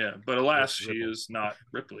 yeah. But alas, she is not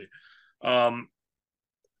Ripley.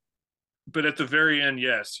 But at the very end,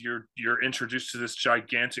 yes, you're introduced to this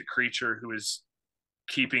gigantic creature who is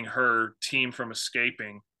keeping her team from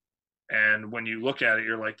escaping. And when you look at it,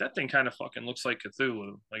 you're like, that thing kind of fucking looks like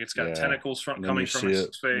Cthulhu. Like, it's got tentacles coming from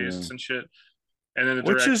its face and shit. And then the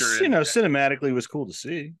director, which is, cinematically was cool to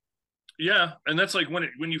see. Yeah, and that's like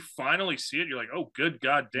when you finally see it, you're like, oh, good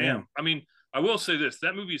goddamn. Yeah. I mean, I will say this: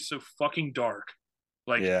 that movie is so fucking dark.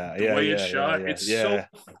 Like Yeah, the yeah, way yeah, it's shot, yeah, it's yeah. so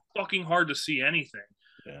fucking hard to see anything.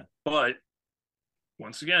 Yeah. But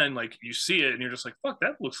once again, like you see it and you're just like, fuck,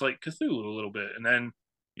 that looks like Cthulhu a little bit. And then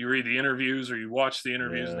you read the interviews or you watch the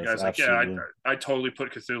interviews, and the guy's like, yeah, I totally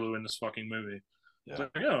put Cthulhu in this fucking movie. Yeah. It's like,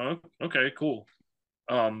 yeah, okay, cool.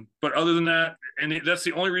 But other than that, and that's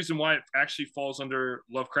the only reason why it actually falls under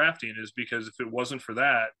Lovecraftian is because if it wasn't for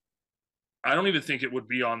that, I don't even think it would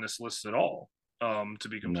be on this list at all. To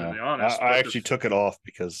be completely honest, I actually took it off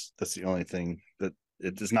because that's the only thing that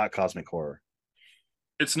it is not cosmic horror.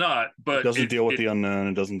 It's not, but it doesn't deal with the unknown.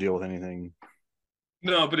 It doesn't deal with anything.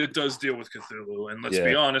 No, but it does deal with Cthulhu, and let's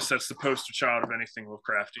be honest, that's the poster child of anything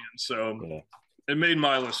Lovecraftian. So it made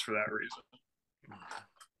my list for that reason.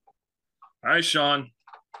 All right, Sean,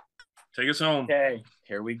 take us home. Okay,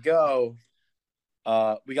 here we go.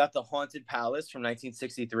 We got The Haunted Palace from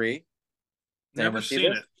 1963. Never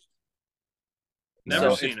seen it.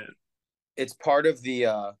 Never seen it. It's part of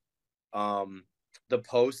the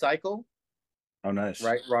Poe cycle. Oh, nice.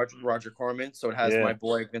 Right, Roger Corman. So it has my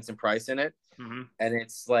boy Vincent Price in it, and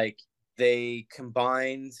it's like they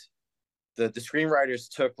combined the screenwriters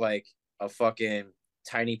took like a fucking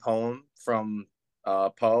tiny poem from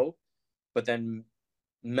Poe, but then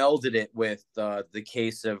melded it with the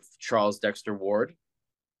case of Charles Dexter Ward,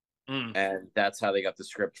 and that's how they got the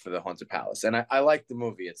script for The Haunted Palace. And I like the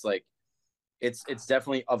movie. It's like it's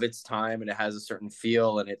definitely of its time, and it has a certain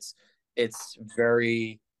feel, and it's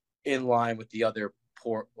very in line with the other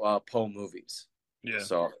Poe movies. Yeah.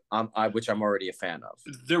 So which I'm already a fan of.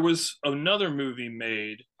 There was another movie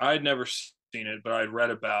made. I'd never seen it, but I'd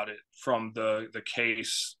read about it from the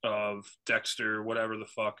case of Dexter, whatever the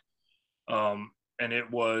fuck. And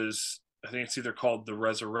it was, I think it's either called The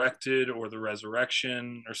Resurrected or The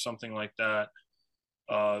Resurrection or something like that.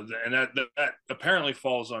 And that apparently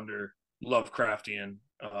falls under Lovecraftian.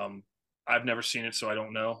 I've never seen it, so I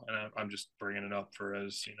don't know, and I'm just bringing it up for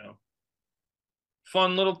as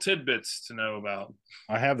fun little tidbits to know about.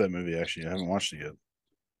 I have that movie actually. I haven't watched it yet.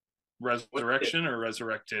 Resurrection or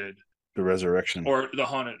Resurrected? The Resurrection or the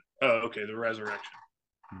Haunted. Oh, okay, The Resurrection.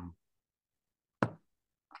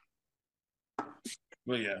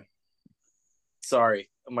 Well, yeah. Sorry,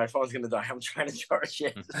 my phone's gonna die. I'm trying to charge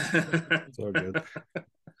it. It's all good.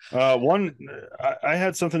 I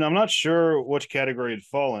had something. I'm not sure which category it'd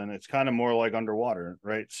fall in. It's kind of more like underwater,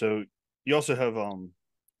 right? So you also have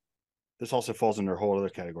this also falls under a whole other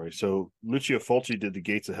category. So Lucio Fulci did the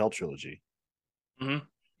Gates of Hell trilogy.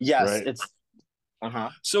 Yes, right? It's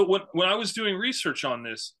So when I was doing research on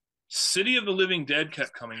this, City of the Living Dead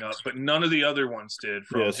kept coming up, but none of the other ones did.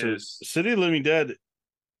 So City of the Living Dead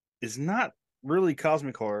is not really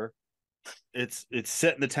cosmic horror. It's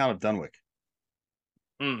set in the town of Dunwich.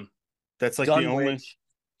 That's like Dunwich. the only.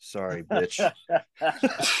 Sorry, bitch.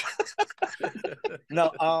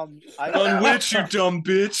 No, Dunwich, you dumb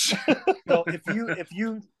bitch. So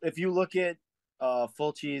if you look at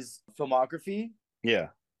Fulci's filmography,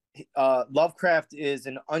 Lovecraft is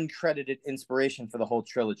an uncredited inspiration for the whole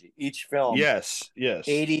trilogy. Each film, yes,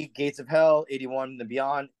 80 Gates of Hell, 81 The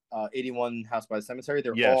Beyond, 81 House by the Cemetery.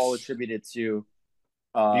 They're all attributed to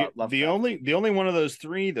the only one of those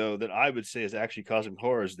three though that I would say is actually cosmic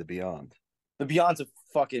horror is The Beyond. The Beyond's a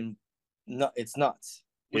fucking it's nuts.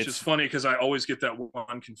 Which is funny because I always get that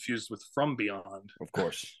one confused with From Beyond. Of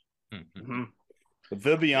course. Mm-hmm.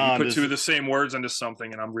 The Beyond. You put two of the same words into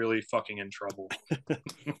something, and I'm really fucking in trouble.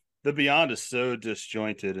 The Beyond is so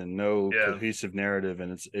disjointed and no cohesive narrative,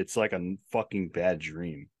 and it's like a fucking bad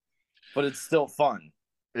dream. But it's still fun.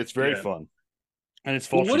 It's very fun, and it's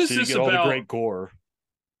Fulci, so you get all the great gore.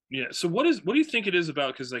 Yeah. So what do you think it is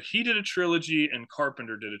about? Because like he did a trilogy and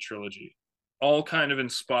Carpenter did a trilogy, all kind of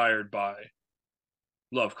inspired by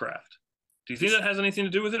Lovecraft. Do you think that has anything to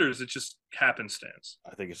do with it, or is it just happenstance?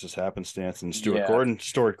 I think it's just happenstance. And Stuart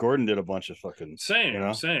Gordon did a bunch of fucking same.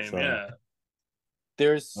 Yeah.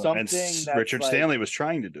 There's something. And that's Richard Stanley was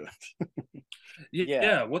trying to do it.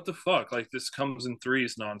 Yeah. What the fuck? Like this comes in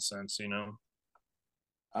threes nonsense,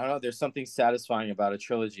 I don't know. There's something satisfying about a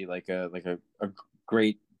trilogy, like a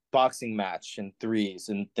great boxing match in threes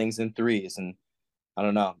and things in threes, and I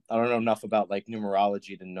don't know enough about like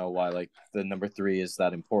numerology to know why like the number 3 is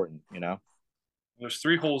that important. There's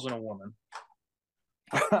 3 holes in a woman.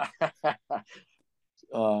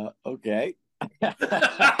 Okay.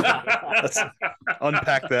 Let's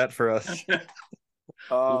unpack that for us.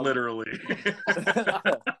 Literally.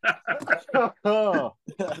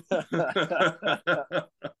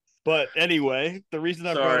 But anyway, the reason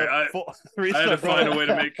I Sorry, brought up, the reason I had to brought find a up- way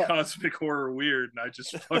to make cosmic horror weird, and I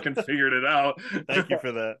just fucking figured it out. Thank you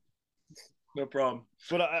for that. No problem.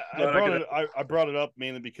 But I brought it up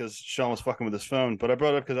mainly because Sean was fucking with his phone. But I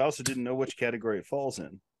brought it up because I also didn't know which category it falls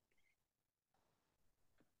in.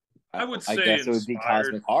 I would say I guess it would be inspired.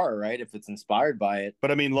 cosmic horror, right? If it's inspired by it.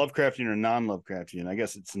 But I mean, Lovecraftian or non-Lovecraftian, I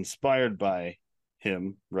guess it's inspired by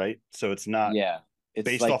him, right? So it's not It's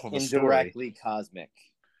based like off of a story. indirectly cosmic.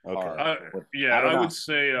 Okay. horror.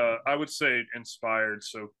 I would say inspired,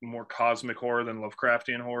 so more cosmic horror than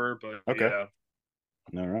Lovecraftian horror. But Okay.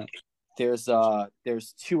 yeah, All right.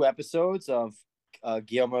 There's 2 episodes of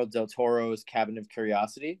Guillermo del Toro's Cabinet of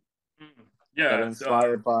Curiosity that are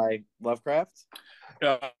inspired by Lovecraft.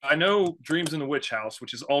 I know Dreams in the Witch House,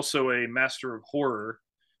 which is also a master of horror.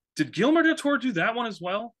 Did Guillermo del Toro do that one as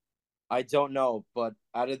well? I don't know, but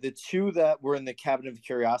out of the 2 that were in the Cabinet of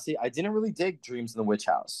Curiosity, I didn't really dig Dreams in the Witch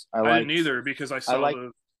House. I didn't either because I saw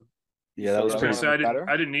the. Yeah, that was pretty. I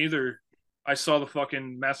didn't either. I saw the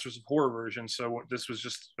fucking Masters of Horror version, so this was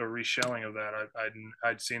just a reshelling of that.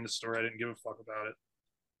 I'd seen the story. I didn't give a fuck about it.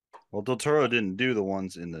 Well, Del Toro didn't do the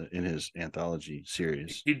ones in his anthology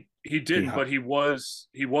series. He didn't, but he was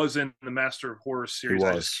in the Master of Horror series.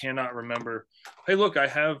 I just cannot remember. Hey, look, I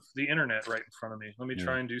have the internet right in front of me. Let me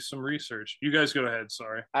try and do some research. You guys go ahead.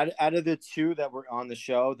 Sorry. Out of the 2 that were on the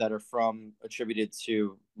show that are attributed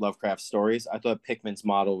to Lovecraft stories, I thought Pickman's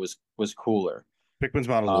model was cooler. Pickman's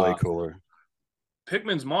model is way cooler.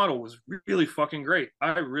 Pickman's model was really fucking great.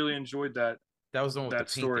 I really enjoyed that. That was the one with that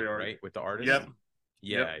the story painting, art, right? With the artist. Yep.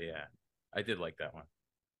 Yeah. I did like that one.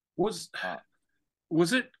 Was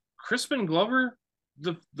it Crispin Glover,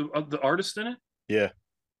 the artist in it? Yeah.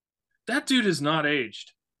 That dude is not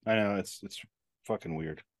aged. I know, it's fucking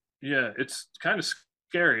weird. Yeah, it's kind of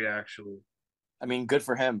scary actually. I mean, good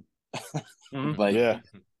for him. Mhm. Like, Yeah.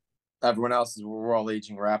 everyone else we're all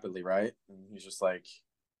aging rapidly, right? And he's just like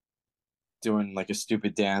doing like a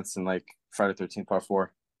stupid dance in like Friday the 13th Part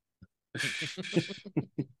 4.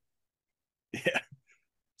 Yeah.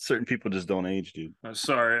 Certain people just don't age, dude.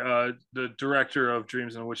 Sorry, the director of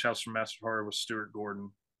Dreams in the Witch House from Master of Horror was Stuart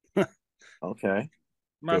Gordon. Okay.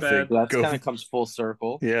 My bad. That kind of comes full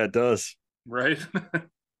circle. Yeah, it does. Right?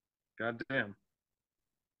 God damn.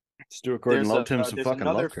 Stuart Gordon loved him some fucking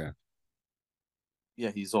Lovecraft. Yeah,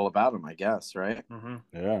 he's all about him, I guess, right? Mm-hmm.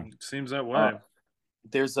 Yeah. It seems that way.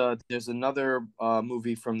 There's another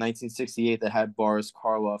movie from 1968 that had Boris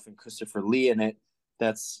Karloff and Christopher Lee in it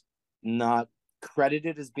that's not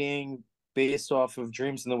credited as being based off of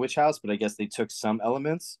Dreams in the Witch House, but I guess they took some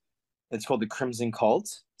elements. It's called The Crimson Cult.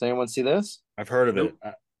 Does anyone see this? I've heard of it.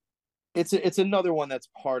 It's another one that's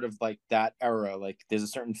part of like that era. Like there's a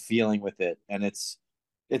certain feeling with it, and it's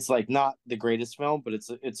like not the greatest film, but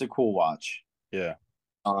it's a cool watch. Yeah.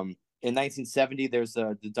 In 1970, there's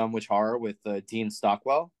the Dumb Witch Horror with Dean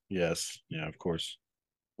Stockwell. Yes. Yeah, of course.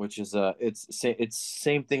 Which is it's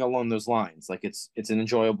same thing along those lines. Like it's an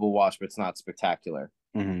enjoyable watch, but it's not spectacular.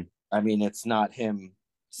 Mm-hmm. I mean, it's not him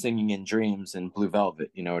singing in Dreams and Blue Velvet.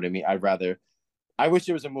 You know what I mean? I wish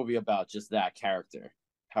it was a movie about just that character.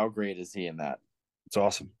 How great is he in that? It's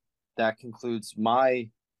awesome. That concludes my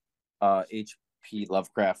H.P.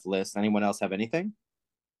 Lovecraft list. Anyone else have anything?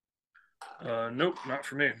 Nope, not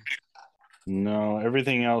for me. No,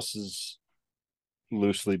 everything else is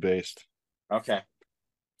loosely based. Okay.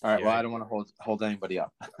 All right. Well, I don't want to hold anybody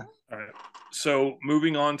up. All right. So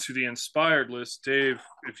moving on to the inspired list, Dave,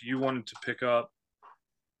 if you wanted to pick up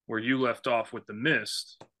where you left off with The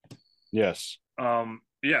Mist. Yes.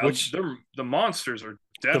 Yeah. Which the monsters are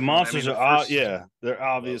definitely. The monsters are they're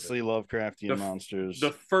obviously Lovecraftian monsters.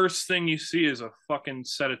 The first thing you see is a fucking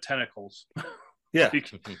set of tentacles. Yeah.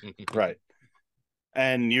 Right.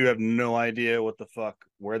 And you have no idea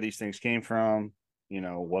where these things came from,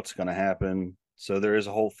 what's going to happen. So there is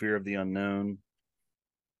a whole fear of the unknown.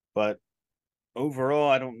 But overall,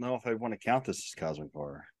 I don't know if I want to count this as cosmic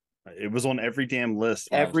horror. It was on every damn list.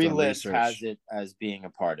 Every list has it as being a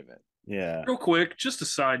part of it. Yeah. Real quick, just a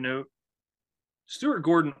side note. Stuart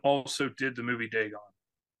Gordon also did the movie Dagon.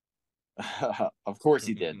 Of course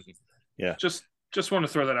he did. Yeah. Just want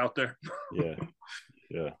to throw that out there. Yeah.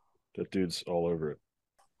 Yeah. That dude's all over it.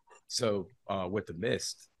 So with The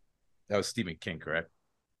Mist, that was Stephen King, correct?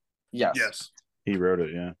 Yes. He wrote it,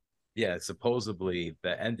 yeah. Yeah, supposedly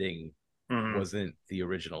the ending wasn't the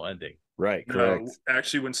original ending. Right, correct. No,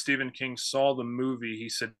 actually, when Stephen King saw the movie, he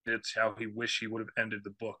said it's how he wished he would have ended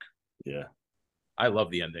the book. Yeah. I love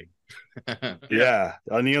the ending. Yeah.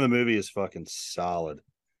 The ending of the movie is fucking solid.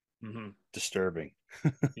 Mm-hmm. Disturbing.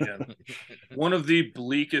 Yeah. One of the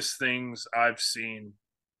bleakest things I've seen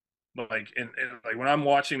Like, and like when I'm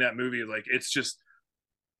watching that movie, like it's just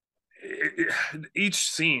each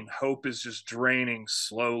scene, hope is just draining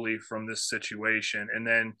slowly from this situation, and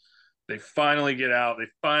then they finally get out. They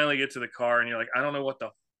finally get to the car, and you're like, I don't know what the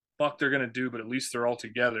fuck they're gonna do, but at least they're all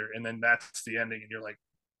together. And then that's the ending, and you're like,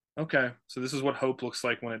 okay, so this is what hope looks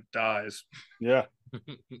like when it dies. Yeah.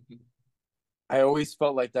 I always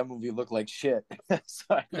felt like that movie looked like shit, so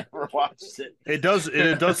I never watched it. It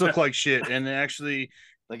does look like shit, and actually,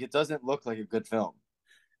 like, it doesn't look like a good film.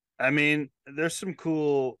 I mean, there's some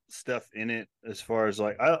cool stuff in it as far as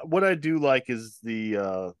like what I do like is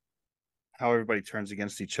the how everybody turns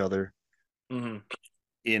against each other in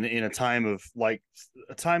a time of like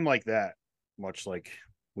that, much like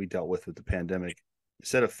we dealt with the pandemic.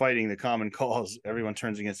 Instead of fighting the common cause, everyone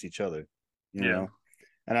turns against each other. You know,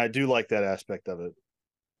 and I do like that aspect of it.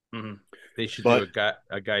 They should do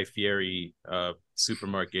a Guy Fieri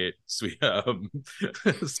supermarket spin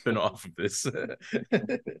off of this.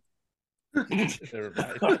 Never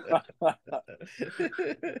mind.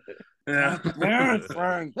 Yeah.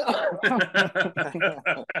 Frank. I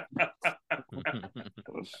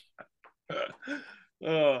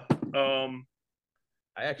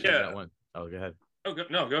actually got one. Oh, go ahead. Oh,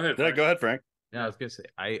 no, go ahead. Yeah, go ahead, Frank. Yeah, I was gonna say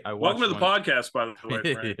I welcome to the podcast, by the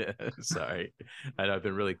way, Frank. Yeah, sorry, I know I've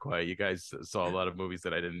been really quiet. You guys saw a lot of movies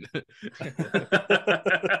that I didn't.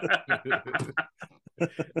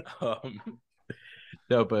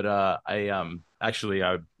 No, but I actually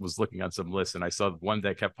I was looking on some lists and I saw one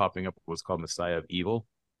that kept popping up was called Messiah of Evil.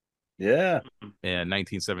 Yeah, in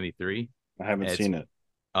 1973. I haven't seen it.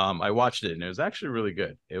 I watched it and it was actually really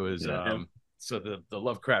good. It was so the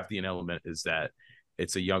Lovecraftian element is that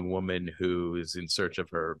it's a young woman who is in search of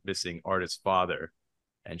her missing artist father,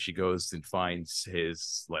 and she goes and finds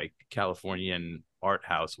his like Californian art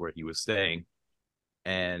house where he was staying,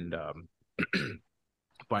 and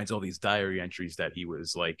finds all these diary entries that he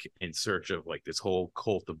was like in search of like this whole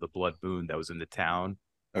cult of the blood moon that was in the town.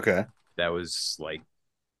 Okay. That was like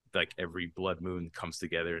every blood moon comes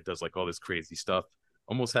together. It does like all this crazy stuff.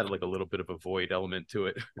 Almost had like a little bit of a void element to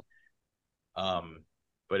it.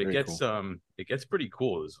 But it gets pretty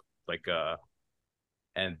cool. It was like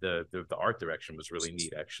and the art direction was really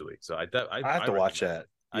neat actually. So I have to watch that.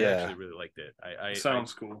 I actually really liked it.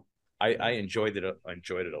 Sounds cool. I enjoyed it. I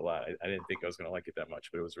enjoyed it a lot. I didn't think I was gonna like it that much,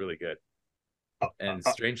 but it was really good. And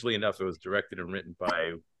strangely enough, it was directed and written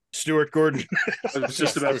by Stuart Gordon. I was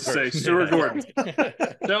just about to say Stuart Gordon.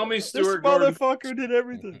 Tell me Stuart Gordon. This motherfucker did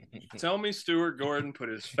everything. Tell me Stuart Gordon put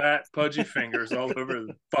his fat, pudgy fingers all over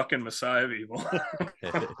the fucking Messiah of Evil.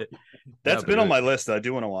 That's been on my list. I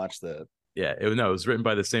do want to watch that. Yeah, it was written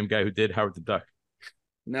by the same guy who did Howard the Duck.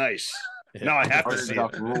 Nice. No, I have to see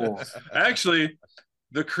it. Rules. Actually,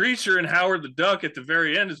 the creature in Howard the Duck at the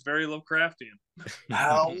very end is very Lovecraftian.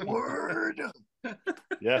 Howard.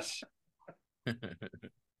 Yes.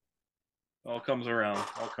 All comes around.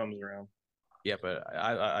 Yeah, but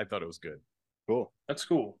I thought it was good. Cool. That's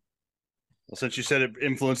cool. Well, since you said it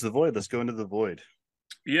influenced The Void, let's go into The Void.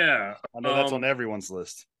 Yeah. I know that's on everyone's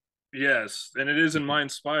list. Yes, and it is in my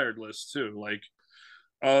inspired list too. Like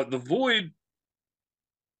The Void,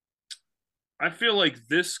 I feel like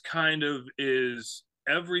this kind of is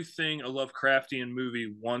everything a Lovecraftian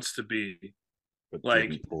movie wants to be. But like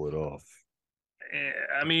didn't pull it off.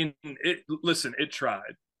 I mean, it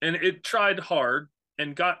tried. And it tried hard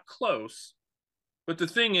and got close. But the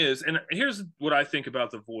thing is, and here's what I think about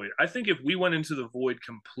The Void. I think if we went into The Void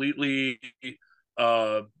completely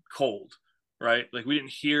cold, right? Like we didn't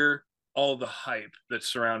hear all the hype that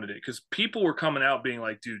surrounded it. Because people were coming out being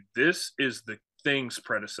like, dude, this is The Thing's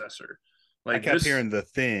predecessor. Like I kept hearing The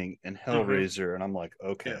Thing and Hellraiser, and I'm like,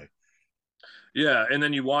 okay. Yeah, and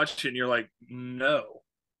then you watch it and you're like, no.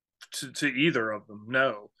 To either of them,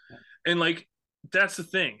 no. And like, that's the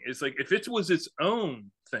thing. It's like if it was its own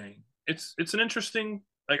thing, it's an interesting.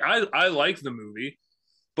 Like I like the movie,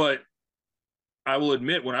 but I will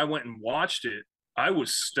admit when I went and watched it, I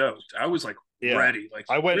was stoked. I was like ready. Like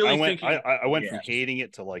I went thinking, from hating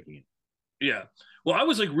it to liking it. Yeah. Well, I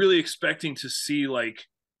was like really expecting to see like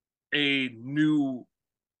a new,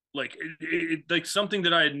 like like something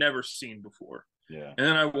that I had never seen before. Yeah. And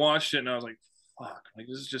then I watched it and I was like, fuck, like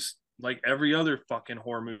this is just like every other fucking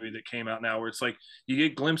horror movie that came out now, where it's like you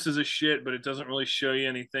get glimpses of shit, but it doesn't really show you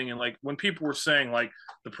anything. And like when people were saying like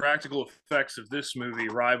the practical effects of this movie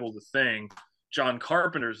rival The Thing, John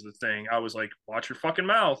Carpenter's The Thing, I was like, watch your fucking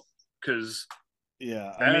mouth, because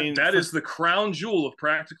that is the crown jewel of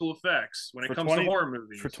practical effects when it comes to horror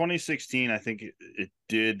movies. For 2016, I think it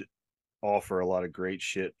did offer a lot of great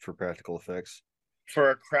shit for practical effects. For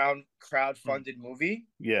a crowd-funded movie?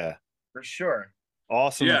 Yeah. For sure.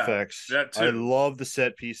 Awesome effects. That too. I love the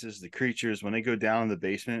set pieces, the creatures when they go down in the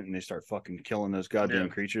basement and they start fucking killing those goddamn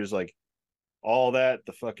creatures. Like all that,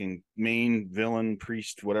 the fucking main villain,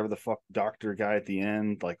 priest, whatever the fuck, doctor guy at the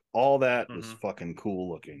end, like all that was fucking cool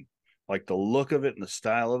looking. Like the look of it and the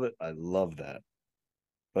style of it, I love that.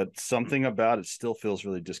 But something about it still feels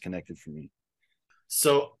really disconnected for me.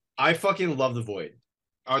 So I fucking love The Void.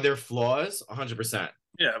 Are there flaws? 100%.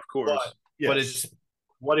 Yeah, of course. But it's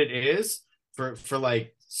what it is for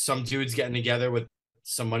like some dudes getting together with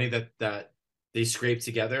some money that they scraped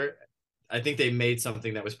together. I think they made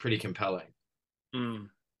something that was pretty compelling.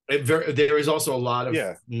 There was also a lot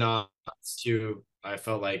of nods to, I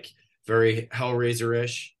felt like, very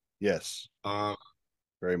Hellraiser-ish. Yes.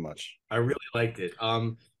 Very much. I really liked it.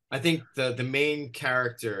 I think the main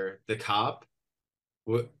character, the cop,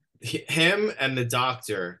 him and the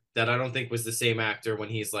doctor, that I don't think was the same actor when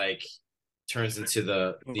he's like turns into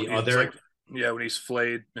the other. Like, when he's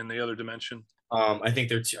flayed in the other dimension. I think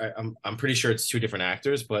they're. I'm pretty sure it's two different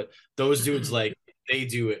actors, but those dudes, like, they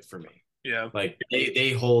do it for me. Yeah, like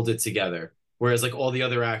they hold it together. Whereas like all the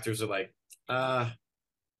other actors are like,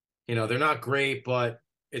 they're not great, but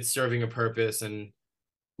it's serving a purpose. And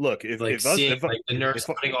look, if the nurse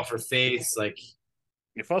cutting off her face, like,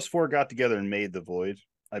 if us four got together and made The Void,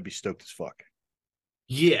 I'd be stoked as fuck.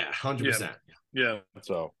 Yeah, 100%. Yeah.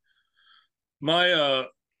 So my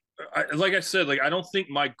like I said, like, I don't think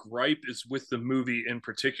my gripe is with the movie in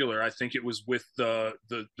particular. I think it was with the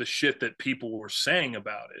shit that people were saying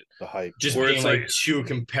about it. The hype. Just being like too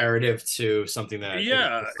comparative to something that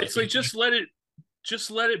it's like just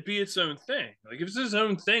let it be its own thing. Like, if it's its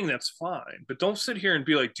own thing, that's fine. But don't sit here and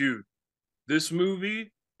be like, dude, this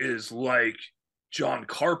movie is like John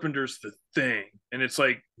Carpenter's The Thing. And it's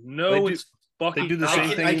like, no, it's fucking. They do the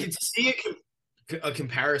same thing. I can see a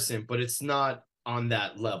comparison, but it's not on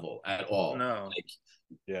that level at all. No.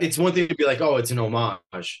 Like, it's one thing to be like, oh, it's an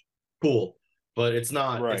homage. Cool. But it's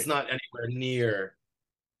not it's not anywhere near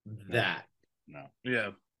that. No. Yeah.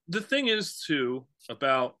 The thing is too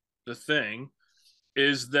about The Thing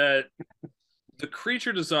is that the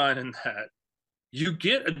creature design in that, you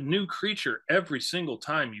get a new creature every single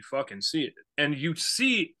time you fucking see it. And you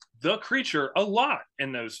see the creature a lot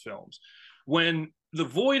in those films. When The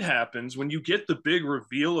Void happens, when you get the big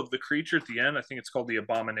reveal of the creature at the end, I think it's called the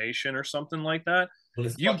Abomination or something like that. When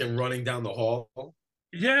it's fucking running down the hall.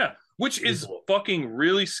 Yeah, which is fucking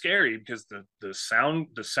really scary because the sound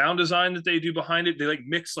design that they do behind it, they like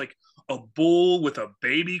mix like a bull with a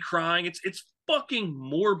baby crying. It's fucking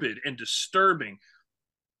morbid and disturbing.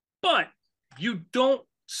 But you don't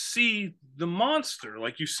see the monster.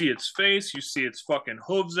 Like, you see its face, you see its fucking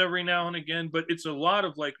hooves every now and again, but it's a lot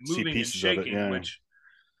of like moving and shaking, which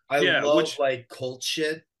I love like cult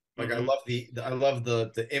shit. Like, I love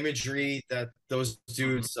the imagery that those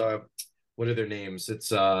dudes what are their names? It's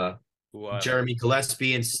Jeremy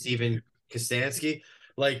Gillespie and Steven Kostanski.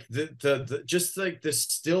 Like the just like the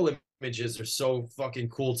still images are so fucking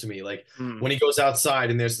cool to me. Like when he goes outside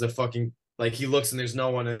and there's the fucking, like, he looks and there's no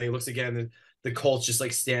one, and he looks again and the cult's just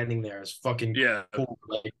like standing there. It's fucking cool.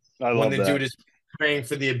 Like, I love when the that. dude is praying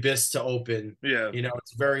for the abyss to open. Yeah.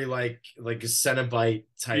 It's very like a Cenobite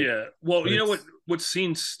type. Yeah. Well, you know what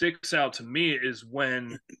scene sticks out to me is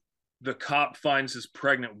when the cop finds his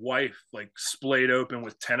pregnant wife like splayed open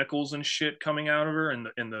with tentacles and shit coming out of her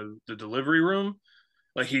in the delivery room.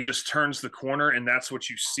 Like, he just turns the corner and that's what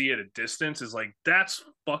you see at a distance. Is like, that's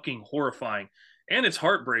fucking horrifying. And it's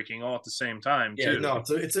heartbreaking all at the same time, too. Yeah, no,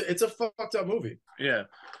 it's a fucked up movie. Yeah.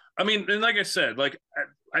 I mean, and like I said, like,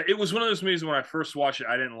 it was one of those movies when I first watched it,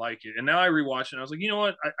 I didn't like it. And now I rewatch it and I was like, you know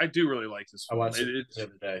what? I do really like this film. I watched it the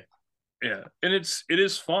other day. Yeah. And it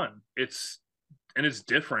is fun. It's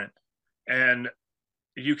different. And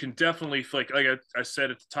you can definitely, like I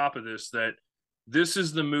said at the top of this, that this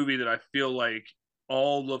is the movie that I feel like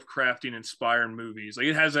all Lovecraftian inspired movies, like,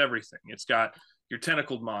 it has everything. It's got your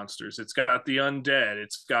tentacled monsters, it's got the undead,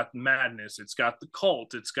 it's got madness, it's got the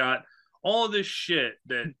cult, it's got all of this shit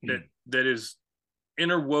that is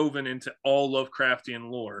interwoven into all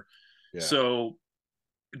Lovecraftian lore. Yeah. So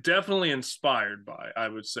definitely inspired by, I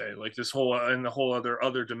would say, like, this whole and the whole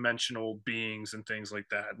other dimensional beings and things like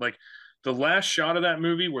that. Like, the last shot of that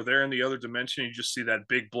movie where they're in the other dimension, you just see that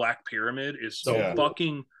big black pyramid is so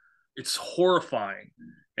fucking, it's horrifying.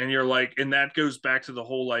 And you're like, and that goes back to the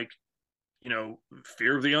whole, like,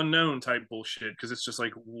 fear of the unknown type bullshit, because it's just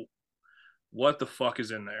like, what the fuck is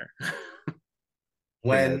in there?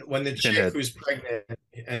 when the chick who's pregnant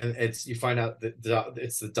and you find out that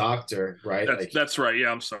it's the doctor, right? That's right. Yeah,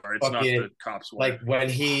 I'm sorry, it's not the cop's wife. Like, when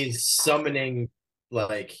he's summoning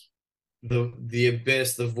like the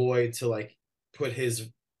abyss, the void, to like put his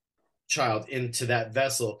child into that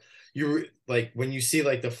vessel, you like when you see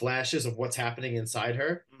like the flashes of what's happening inside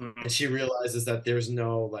her, and she realizes that there's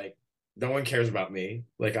no one cares about me.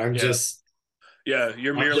 Like I'm just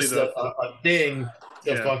you're merely a thing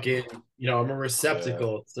to fucking, I'm a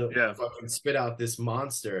receptacle to fucking spit out this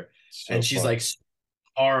monster. So and she's fun. Like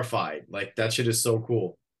horrified. Like that shit is so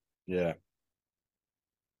cool. Yeah.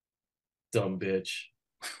 Dumb bitch.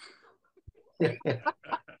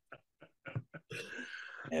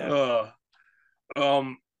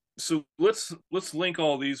 So let's link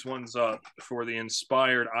all these ones up for the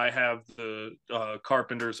inspired. I have the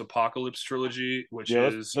Carpenter's Apocalypse trilogy, which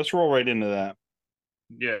is let's roll right into that.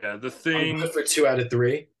 Yeah, The Thing. I'm good for 2 out of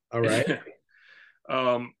 3. All right.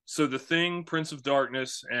 So The Thing, Prince of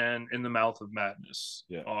Darkness, and In the Mouth of Madness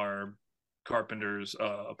are Carpenter's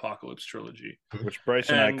Apocalypse trilogy, which Bryce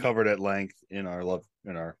and I covered at length in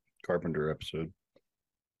our Carpenter episode.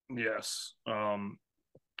 Yes.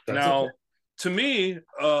 Now, to me,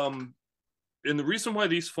 and the reason why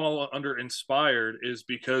these fall under inspired is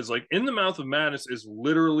because, like, In the Mouth of Madness is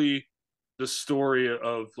literally the story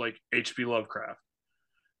of like H.P. Lovecraft,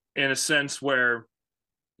 in a sense where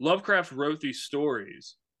Lovecraft wrote these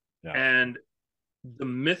stories, and the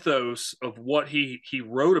mythos of what he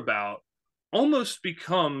wrote about almost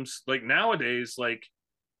becomes, like, nowadays, like,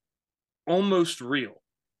 almost real.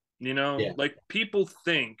 Like, people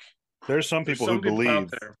think there's some people who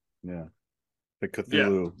believe the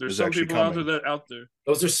Cthulhu there's is some actually people coming. out there.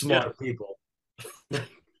 Those are smart people.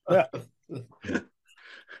 Yeah.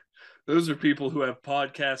 Those are people who have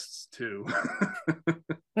podcasts too.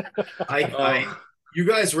 You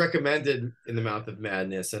guys recommended In the Mouth of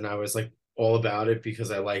Madness, and I was like all about it because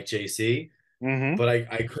I like JC. But I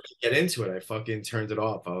couldn't get into it. I fucking turned it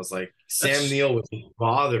off. I was like, Sam Neill was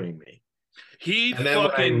bothering me.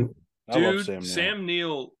 Sam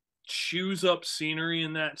Neill chews up scenery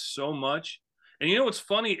in that so much. And you know what's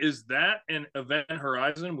funny is that and Event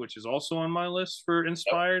Horizon, which is also on my list for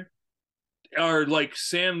inspired, are like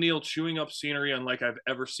Sam Neill chewing up scenery unlike I've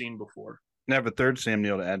ever seen before. I have a third Sam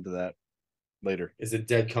Neill to add to that later. Is it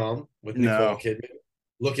Dead Calm with Nicole Kidman?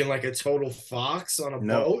 Looking like a total fox on a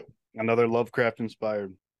boat? Another Lovecraft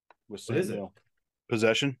inspired with Sam Neill.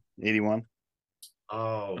 Possession, 81.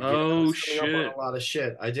 Oh shit! Up on a lot of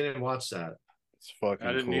shit. I didn't watch that. It's fucking.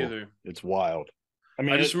 I didn't either. It's wild. I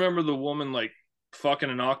mean, I just remember the woman like fucking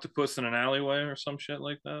an octopus in an alleyway or some shit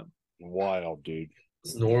like that. Wild, dude.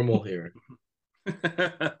 It's normal here.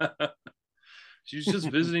 She's just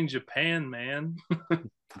visiting Japan, man.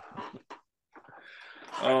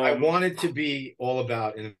 I wanted to be all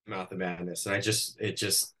about In the Mouth of Madness, and it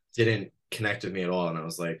just didn't connect with me at all. And I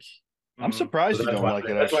was like, I'm surprised you don't like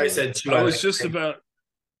it. That's why I said 2 I was just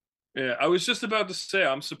about to say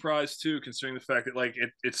I'm surprised too, considering the fact that like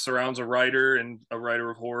it surrounds a writer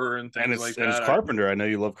of horror and things like that. And it's Carpenter. I know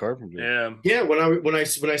you love Carpenter. Yeah. When I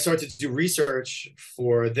started to do research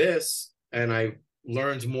for this, and I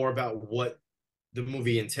learned more about what the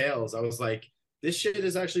movie entails, I was like, this shit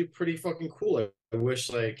is actually pretty fucking cool. I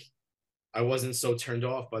wish like I wasn't so turned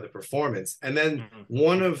off by the performance. And then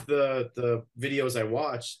one of the videos I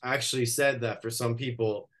watched actually said that for some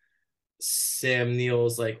people, Sam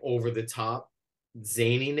Neill's like over the top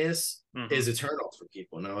zaniness is a turn off for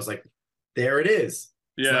people. And I was like, there it is.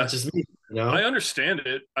 It's not just me. I understand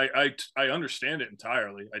it. I understand it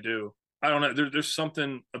entirely. I do. I don't know. There's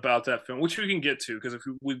something about that film, which we can get to, because if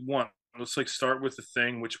we want, let's like start with The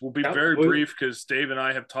Thing, which will be very brief because Dave and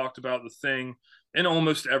I have talked about The Thing in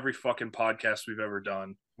almost every fucking podcast we've ever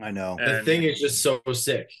done. I know. And The Thing is just so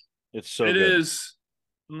sick. It's so good. It is.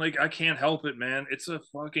 Like, I can't help it, man. It's a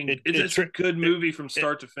fucking it's a good movie from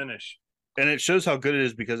start to finish. And it shows how good it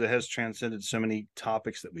is because it has transcended so many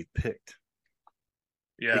topics that we've picked.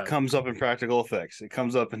 Yeah. It comes up in practical effects. It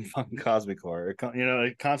comes up in fucking cosmic horror.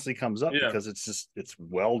 It constantly comes up because it's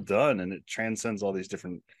well done and it transcends all these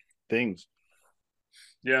different things.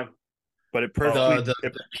 Yeah. But it perfectly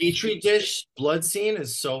the Petri dish blood scene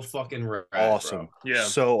is so fucking rad, awesome. Bro. Yeah.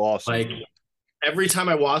 So awesome. Like every time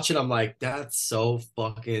I watch it, I'm like, that's so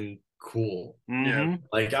fucking cool. Yeah.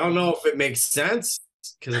 Like, I don't know if it makes sense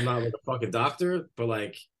because I'm not like a fucking doctor, but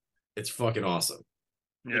like, it's fucking awesome.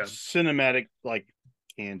 Yeah. It's cinematic, like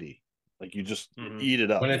candy. Like you just eat it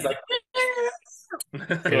up. When it's like,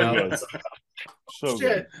 so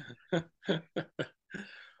good.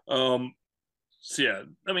 So yeah,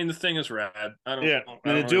 I mean, The Thing is rad. I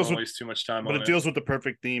don't waste too much time on it. But it deals with the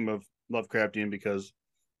perfect theme of Lovecraftian because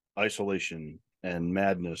isolation and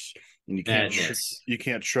madness, and you can't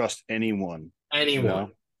trust anyone. You know?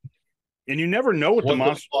 And you never know what the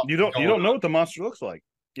monster. You don't know what the monster looks like.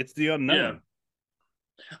 It's the unknown.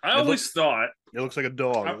 I always thought it looks like a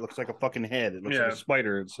dog. It looks like a fucking head. It looks like a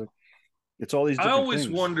spider. It's all these different I always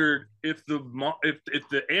things. wondered if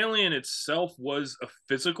the alien itself was a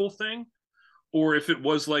physical thing, or if it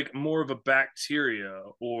was like more of a bacteria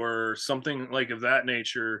or something like of that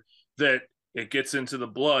nature, that it gets into the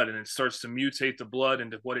blood and it starts to mutate the blood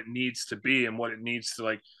into what it needs to be and what it needs to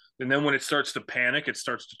like. And then when it starts to panic, it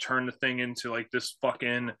starts to turn the thing into like this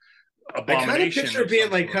fucking abomination. I kind of picture it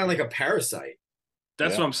being like kind of like a parasite.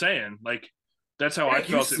 That's what I'm saying. Like that's how I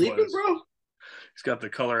felt it was. Bro? He's got the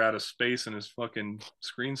color out of space in his fucking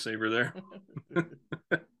screensaver there.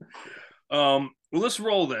 Well, let's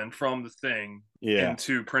roll then from the Thing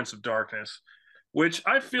into Prince of Darkness, which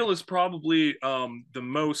I feel is probably the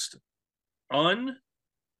most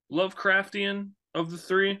un-Lovecraftian of the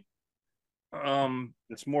three.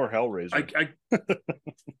 It's more Hellraiser.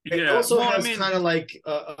 It also has kind of like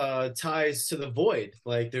ties to the Void.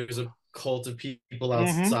 Like there's a cult of people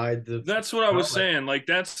outside that's what I was saying. Like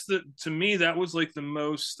that's to me that was like the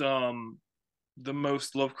most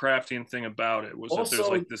Lovecraftian thing about it was also, that there's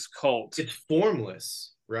like this cult. It's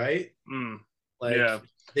formless, right? Like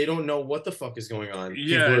they don't know what the fuck is going on.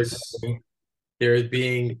 They're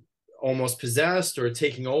being almost possessed or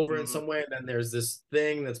taking over in some way, and then there's this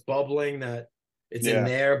thing that's bubbling that it's in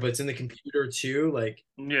there, but it's in the computer too. Like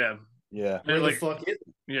where the fuck is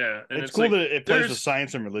it? And it's cool that it plays with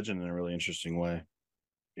science and religion in a really interesting way.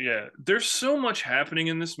 There's so much happening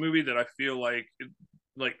in this movie that I feel like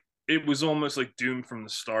it was almost like doomed from the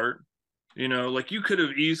start. You know, like you could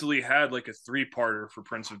have easily had like a 3-parter for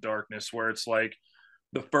Prince of Darkness where it's like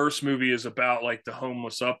the first movie is about like the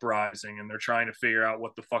homeless uprising and they're trying to figure out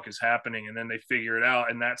what the fuck is happening, and then they figure it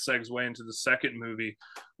out, and that segues into the second movie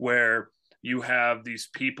where you have these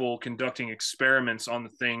people conducting experiments on the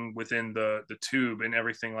Thing within the tube and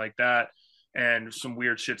everything like that, and some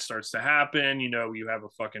weird shit starts to happen. You know, you have a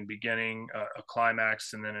fucking beginning, a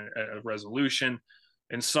climax, and then a resolution,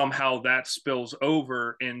 and somehow that spills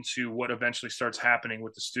over into what eventually starts happening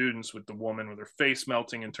with the students, with the woman with her face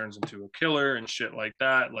melting and turns into a killer and shit like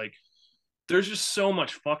that. Like there's just so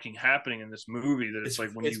much fucking happening in this movie that it's like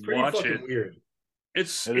when you watch it, weird.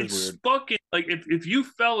 It's fucking like if you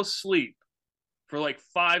fell asleep for like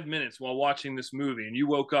 5 minutes while watching this movie and you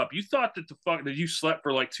woke up, you thought that that you slept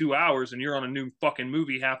for like 2 hours and you're on a new fucking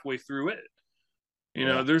movie halfway through it. You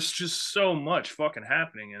know, there's just so much fucking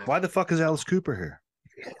happening in it. Why the fuck is Alice Cooper here?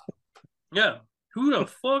 Yeah. Who the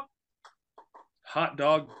fuck? Hot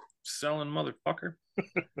dog selling motherfucker.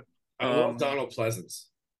 I love Donald Pleasance.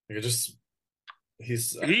 Like he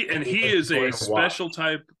is a special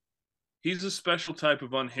type. He's a special type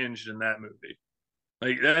of unhinged in that movie.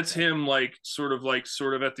 Like that's him, like sort of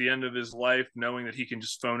at the end of his life, knowing that he can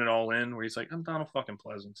just phone it all in. Where he's like, "I'm Donald fucking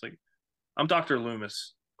Pleasance. Like, I'm Dr.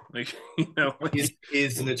 Loomis." Like, you know, like,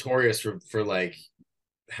 he's notorious for like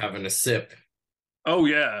having a sip. Oh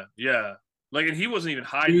yeah. Like, and he wasn't even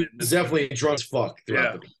hiding. He's definitely drunk as fuck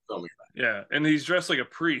throughout the film. Yeah, and he's dressed like a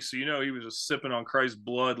priest, so you know he was just sipping on Christ's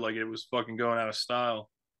blood like it was fucking going out of style.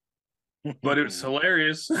 But it was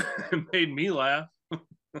hilarious. It made me laugh.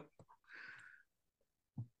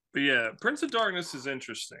 But yeah, Prince of Darkness is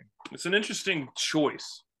interesting. It's an interesting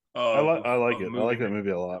choice. I like it. I like that movie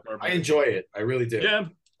a lot. I enjoy it. I really do. Yeah,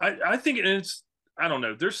 I think it's. I don't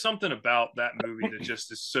know. There's something about that movie that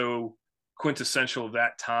just is so quintessential of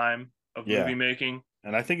that time of movie making.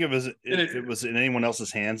 And I think if it was in anyone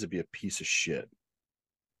else's hands, it'd be a piece of shit.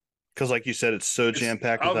 Because, like you said, it's so jam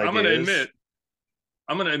packed with ideas.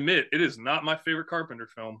 I'm gonna admit, it is not my favorite Carpenter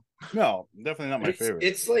film. No, definitely not my favorite.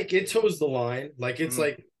 It's like it toes the line. Like it's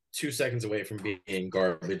like 2 seconds away from being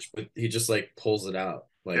garbage, but he just like pulls it out.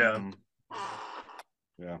 Like yeah.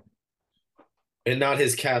 And not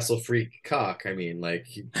his Castle Freak cock. I mean, like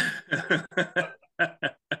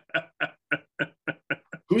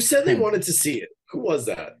who said they wanted to see it? Who was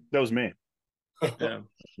that? That was me. Yeah. That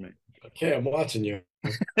was me. Okay, I'm watching you.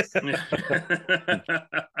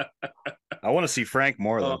 I want to see Frank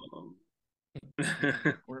more though.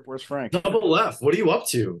 Where's Frank? Double F. What are you up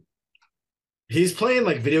to? He's playing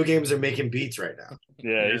like video games or making beats right now.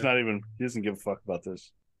 Yeah, he's not even. He doesn't give a fuck about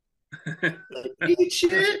this. Eat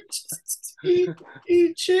shit.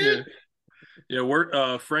 Eat shit.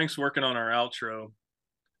 Yeah, Frank's working on our outro.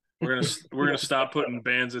 We're gonna stop putting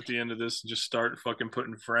bands at the end of this and just start fucking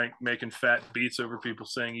putting Frank making fat beats over people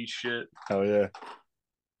saying eat shit. Oh yeah.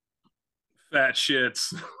 Fat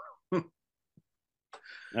shits.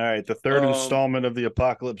 All right, the third installment of the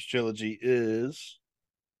Apocalypse trilogy is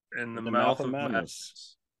In the Mouth of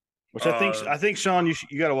Madness. Which I think Sean, you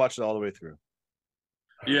got to watch it all the way through.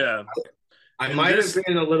 Yeah. I might have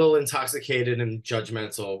been a little intoxicated and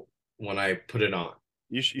judgmental when I put it on.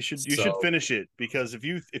 You should finish it, because if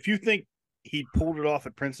you think he pulled it off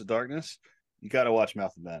at Prince of Darkness, you got to watch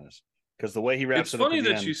Mouth of Madness, because the way he wraps it's it up. It's funny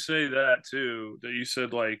that end, you say that too. That you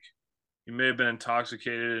said like you may have been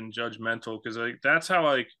intoxicated and judgmental, because like that's how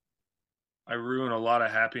I ruin a lot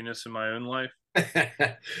of happiness in my own life.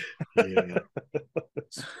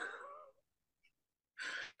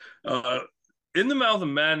 In the Mouth of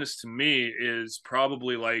Madness to me is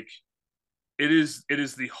probably like it is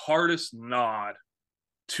the hardest nod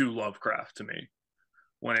to Lovecraft to me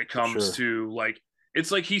when it comes to like,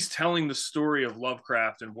 it's like he's telling the story of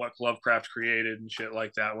Lovecraft and what Lovecraft created and shit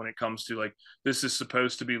like that, when it comes to like, this is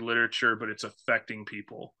supposed to be literature, but it's affecting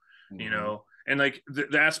people, you know? And like the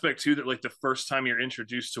aspect too, that like the first time you're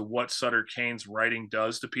introduced to what Sutter Kane's writing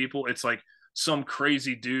does to people, it's like some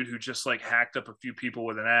crazy dude who just like hacked up a few people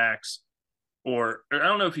with an axe, or I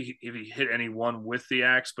don't know if he hit anyone with the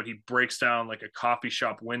axe, but he breaks down like a coffee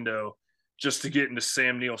shop window just to get into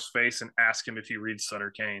Sam Neill's face and ask him if he reads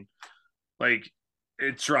Sutter Kane. Like,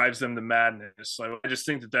 it drives them to madness. So I just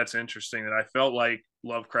think that that's interesting, that I felt like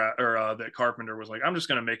Lovecraft, or that Carpenter was like, I'm just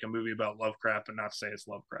going to make a movie about Lovecraft and not say it's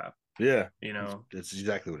Lovecraft. Yeah. You know, that's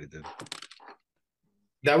exactly what he did.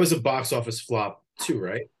 That was a box office flop too,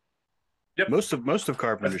 right? Yep. Most of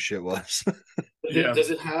Carpenter's shit was. Does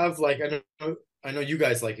it have like, I know you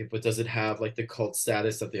guys like it, but does it have like the cult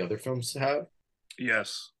status that the other films have?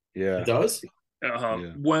 Yes. Yeah. It does?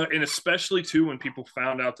 Yeah. Well, and especially too when people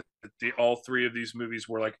found out that all three of these movies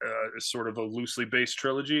were like a sort of a loosely based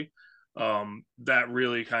trilogy, that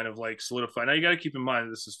really kind of like solidified. Now you got to keep in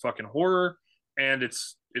mind this is fucking horror and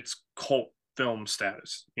it's cult film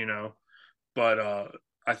status, you know. But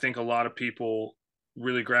I think a lot of people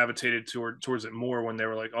really gravitated towards it more when they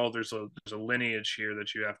were like, oh, there's a lineage here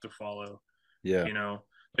that you have to follow. Yeah, you know,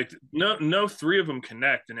 like no three of them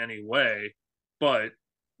connect in any way, but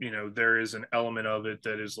you know, there is an element of it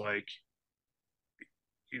that is like,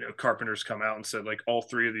 you know, Carpenter's come out and said like all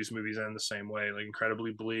three of these movies end the same way, like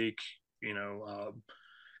incredibly bleak, you know,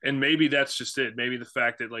 and maybe that's just it. Maybe the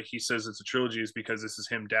fact that like he says it's a trilogy is because this is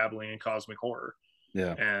him dabbling in cosmic horror.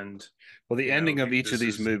 Yeah. And well, the ending of each of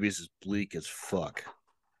these movies is bleak as fuck.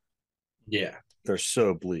 Yeah. They're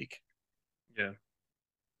so bleak. Yeah.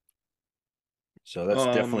 So that's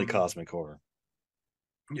definitely cosmic horror.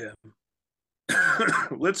 Yeah.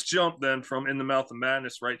 Let's jump then from In the Mouth of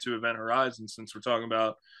Madness right to Event Horizon, since we're talking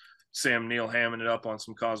about Sam Neill hamming it up on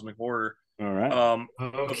some cosmic horror. All right.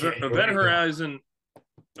 Okay. Event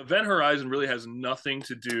Horizon really has nothing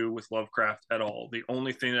to do with Lovecraft at all. The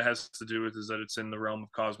only thing that has to do with is that it's in the realm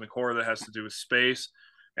of cosmic horror that has to do with space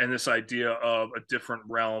and this idea of a different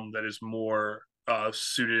realm that is more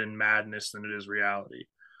suited in madness than it is reality.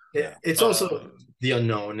 It's also the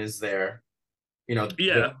unknown is there. You know,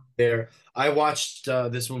 yeah. There. I watched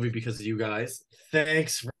this movie because of you guys.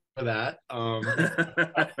 Thanks for that. Was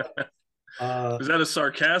that a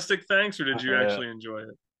sarcastic thanks, or did you actually enjoy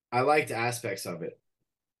it? I liked aspects of it,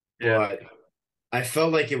 yeah. But I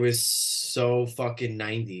felt like it was so fucking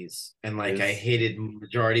 90s, and like I hated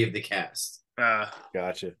majority of the cast.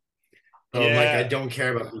 Gotcha. So like I don't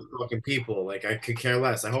care about these fucking people. Like I could care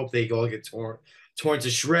less. I hope they all get torn to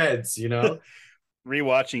shreds. You know.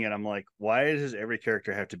 Rewatching it, I'm like, why does every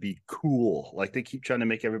character have to be cool? Like they keep trying to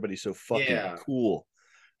make everybody so fucking cool,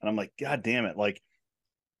 and I'm like, God damn it! Like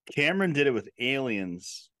Cameron did it with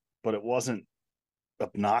Aliens, but it wasn't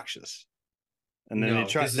obnoxious. And then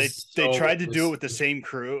they tried to do it with the same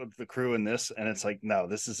crew, the crew in this, and it's like, no,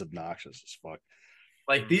 this is obnoxious as fuck.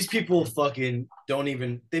 Like these people fucking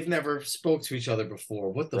they've never spoke to each other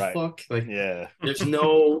before. What the fuck? Like, there's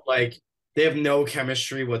no like. They have no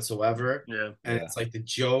chemistry whatsoever. Yeah. And it's like the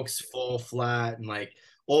jokes fall flat, and like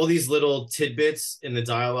all these little tidbits in the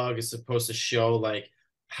dialogue is supposed to show like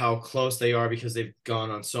how close they are because they've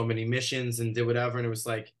gone on so many missions and did whatever. And it was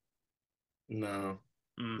like, no,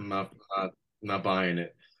 I'm not buying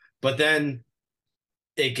it. But then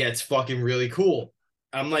it gets fucking really cool.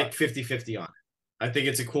 I'm like 50-50 on it. I think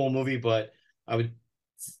it's a cool movie, but I would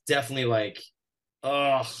definitely like,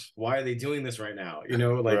 oh, why are they doing this right now? You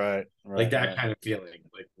know, like like that kind of feeling.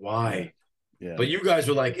 Like, why? Yeah. But you guys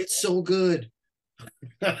were like, it's so good.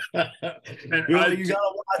 And you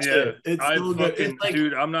gotta watch it. It's so good. It's like,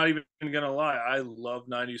 dude, I'm not even gonna lie. I love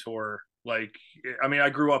 90s horror. Like, I mean,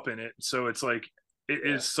 I grew up in it, so it's like it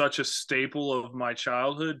is such a staple of my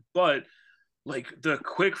childhood. But like the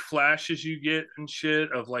quick flashes you get and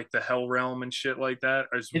shit of like the Hell Realm and shit like that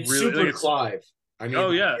is it's really super Clive. I mean,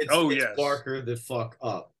 it's Barker the fuck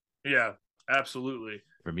up. Yeah, absolutely.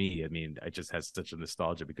 For me, I mean, I just had such a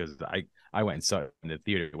nostalgia because I went and saw it in the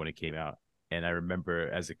theater when it came out, and I remember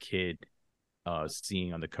as a kid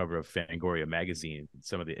seeing on the cover of Fangoria magazine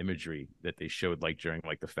some of the imagery that they showed like during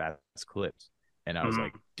like the fast clips, and I was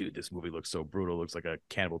like, dude, this movie looks so brutal. It looks like a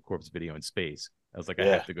Cannibal Corpse video in space. I was like, I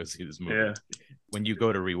have to go see this movie. Yeah. When you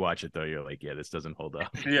go to rewatch it though, you're like, yeah, this doesn't hold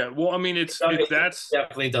up. Yeah, well, I mean, it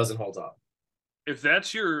definitely doesn't hold up. If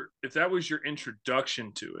that was your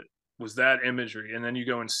introduction to it, was that imagery, and then you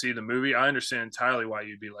go and see the movie, I understand entirely why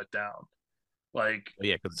you'd be let down. Like,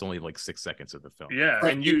 yeah, because it's only like 6 seconds of the film. Yeah,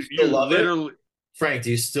 Frank, and you literally, Frank, do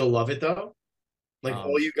you still love it though? Like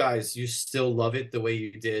all you guys, you still love it the way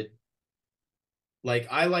you did. Like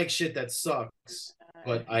I like shit that sucks,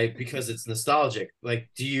 but because it's nostalgic. Like,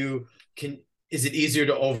 is it easier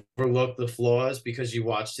to overlook the flaws because you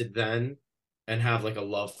watched it then and have like a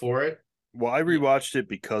love for it? Well, I rewatched it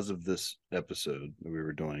because of this episode that we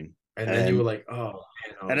were doing, and then you were like, "Oh,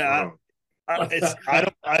 man,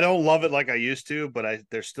 I don't love it like I used to, but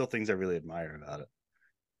there's still things I really admire about it."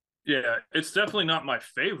 Yeah, it's definitely not my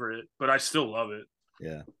favorite, but I still love it.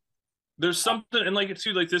 Yeah, there's something, and like it's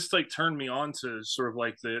too, like this like turned me on to sort of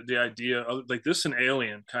like the idea of like this and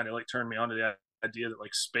Alien kind of like turned me on to the idea that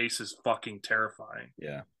like space is fucking terrifying.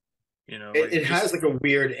 Yeah. You know, it has like a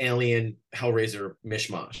weird Alien Hellraiser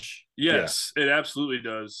mishmash. Yes, it absolutely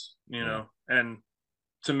does. You know, and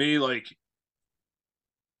to me, like,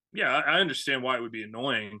 yeah, I understand why it would be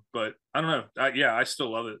annoying, but I don't know. I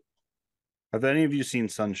still love it. Have any of you seen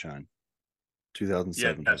Sunshine?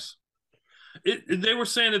 2007. Yes. They were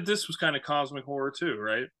saying that this was kind of cosmic horror too,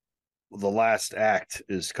 right? The last act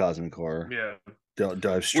is cosmic horror. Yeah.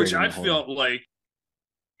 Dive straight. Which I felt like,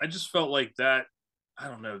 I just felt like that. I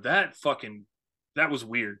don't know, that was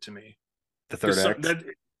weird to me. The third act?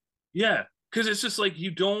 Yeah, because it's just like you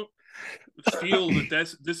don't feel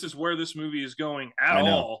that this is where this movie is going at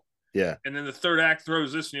all. Yeah. And then the third act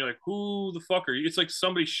throws this, and you're like, who the fuck are you? It's like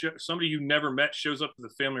somebody you never met shows up to the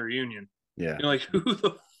family reunion. Yeah. You're like, who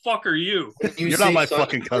the fuck are you? You're not my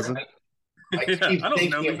fucking cousin. I keep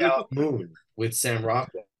thinking about Moon with Sam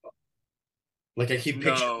Rockwell. Like I keep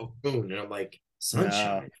picturing Moon, and I'm like,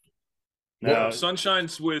 Sunshine. No,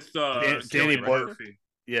 Sunshine's with Danny Boyle. Murphy.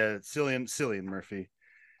 Yeah, Cillian Murphy.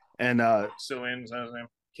 And Cillian, is that his name?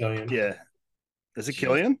 Killian. Yeah. Is it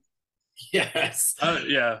Killian? Yes.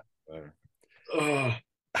 Yeah. Oh.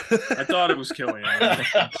 I thought it was Killian.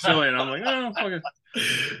 Cillian. I'm like, oh, fucking.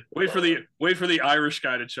 Wait for the Irish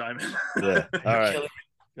guy to chime in. Yeah. All right. All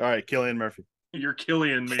right, Cillian Murphy. You're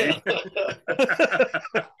Killian me.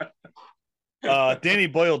 Danny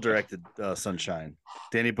Boyle directed Sunshine.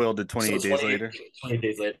 Danny Boyle did 28 Days Later. 28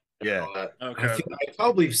 Days Later. Yeah. Okay. I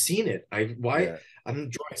probably have seen it. I'm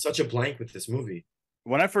drawing such a blank with this movie.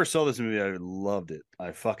 When I first saw this movie, I loved it.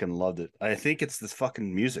 I fucking loved it. I think it's this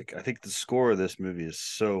fucking music. I think the score of this movie is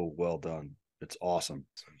so well done. It's awesome.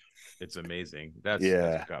 It's amazing. That's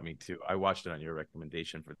what got me too. I watched it on your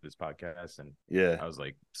recommendation for this podcast, and I was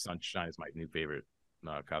like, Sunshine is my new favorite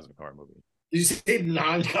cosmic horror movie. Did you say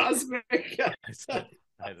non-cosmic?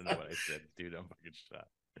 I don't know what I said, dude. I'm fucking shot.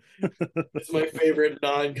 It's my favorite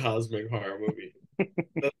non-cosmic horror movie.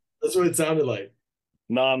 That's what it sounded like.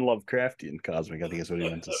 Non-Lovecraftian cosmic, I think is what he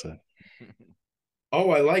meant to say. Oh,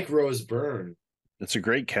 I like Rose Byrne. It's a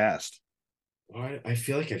great cast. Why? I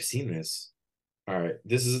feel like I've seen this. All right,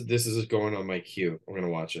 this is going on my queue. I'm gonna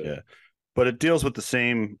watch it. Yeah, but it deals with the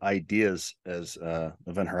same ideas as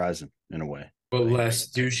Event Horizon in a way, but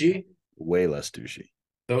less douchey. Way less douchey.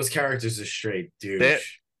 Those characters are straight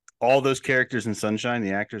douche. All those characters in Sunshine,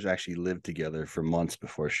 the actors actually lived together for months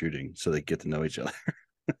before shooting, so they get to know each other.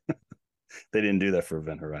 They didn't do that for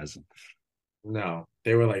Event Horizon. No,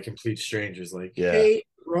 they were like complete strangers. Like, hey,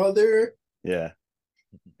 brother. Yeah,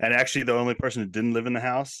 and actually, the only person who didn't live in the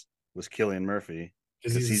house was Cillian Murphy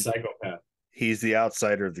because he's a psychopath. He's the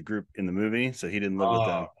outsider of the group in the movie, so he didn't live with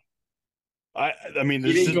them. I mean,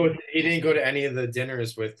 he didn't go to any of the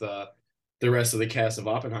dinners with the rest of the cast of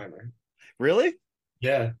Oppenheimer. Really?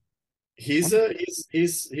 Yeah, he's an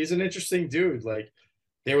interesting dude. Like,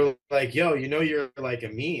 they were like, "Yo, you're like a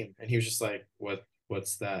meme," and he was just like,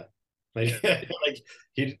 "What's that?" Like, like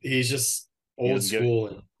he's just old school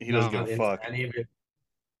and he doesn't give a fuck. Any of it.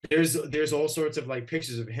 There's all sorts of like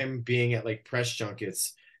pictures of him being at like press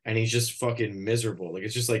junkets, and he's just fucking miserable. Like,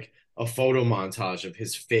 it's just like a photo montage of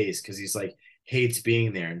his face because he's like hates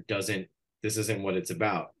being there and this isn't what it's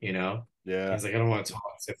about, Yeah. He's like, I don't want to talk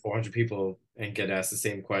to 400 people and get asked the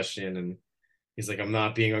same question, and he's like, I'm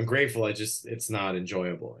not being ungrateful. It's not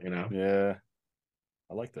enjoyable, Yeah,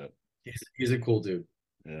 I like that. He's a cool dude.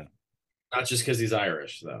 Yeah, not just because he's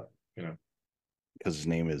Irish though, because his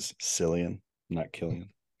name is Cillian, not Killian.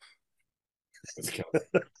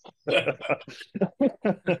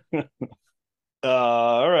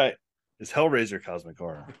 All right. Is Hellraiser cosmic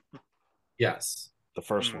horror? Yes. The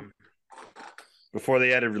first one. Before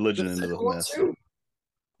they added religion into the mess.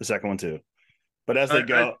 The second one too. But as they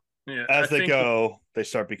go, they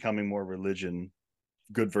start becoming more religion,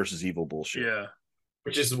 good versus evil bullshit. Yeah.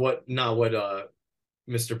 Which is not what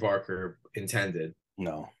Mr. Barker intended.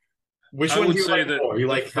 No. Which one do you like more? You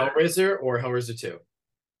like Hellraiser or Hellraiser 2?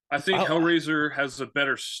 I think Hellraiser has a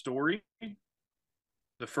better story.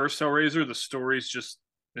 The first Hellraiser, the story's just,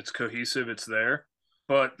 it's cohesive, it's there.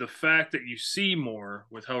 But the fact that you see more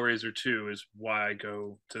with Hellraiser 2 is why I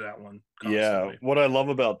go to that one constantly. Yeah, what I love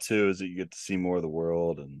about 2 is that you get to see more of the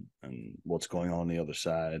world and what's going on the other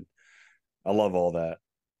side. I love all that.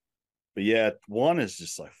 But yeah, 1 is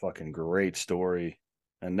just like fucking great story.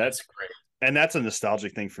 And that's great. And that's a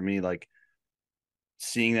nostalgic thing for me, like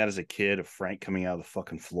seeing that as a kid of Frank coming out of the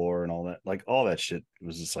fucking floor and all that. Like all that shit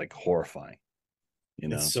was just like horrifying. You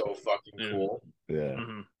know? It's so fucking cool. Yeah.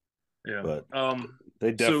 Mm-hmm. Yeah. But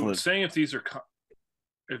they definitely, so saying if these are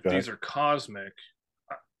cosmic,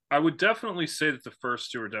 I would definitely say that the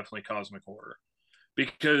first 2 are definitely cosmic horror,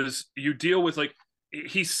 because you deal with like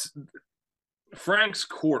Frank's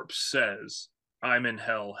corpse says, "I'm in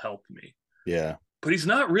hell, help me." Yeah. But he's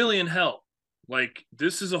not really in hell. Like,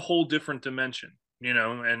 this is a whole different dimension, you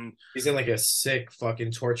know, and he's in like a sick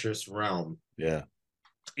fucking torturous realm. Yeah.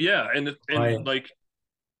 Yeah, and like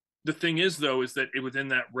the thing is though is that within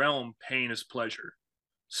that realm, pain is pleasure.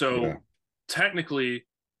 So technically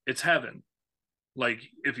it's heaven. Like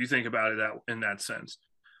if you think about it in that sense.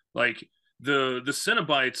 Like the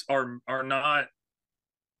Cenobites are not,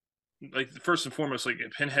 like, first and foremost, like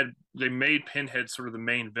Pinhead, they made Pinhead sort of the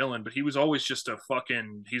main villain, but he was always just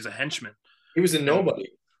he's a henchman. He was a nobody.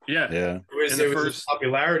 Yeah. It was his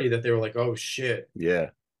popularity that they were like, oh shit. Yeah.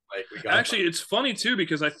 Like we got actually, it's funny too,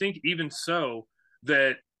 because I think even so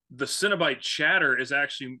that the Cenobite Chatter is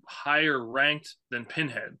actually higher ranked than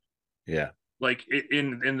Pinhead. Yeah. Like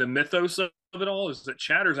in the mythos of it all is that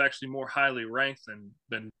Chatter's actually more highly ranked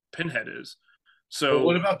than Pinhead is. So but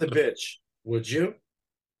what about the bitch? Would you?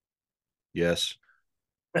 Yes.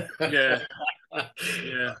 Yeah.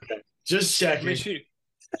 Yeah. Just checking.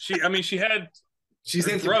 I mean, she had. She's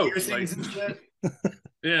in throat. Piercings and shit.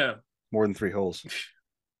 Yeah. More than 3 holes.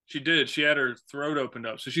 She did. She had her throat opened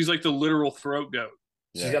up, so she's like the literal throat goat.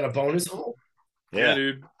 She's got a bonus hole. Yeah,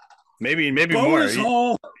 dude. Maybe bonus more.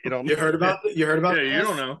 Hole. You heard about it? You heard about? Yeah, you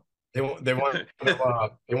don't know. They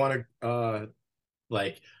want to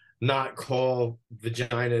like not call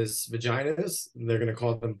vaginas. They're gonna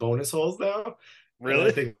call them bonus holes now. Really? And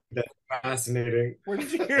I think that's fascinating. Where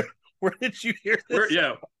did you hear this?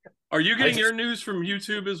 Yeah. Are you getting your news from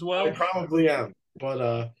YouTube as well? I probably am,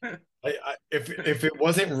 but if it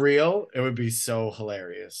wasn't real, it would be so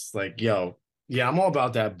hilarious. Like, yo, yeah, I'm all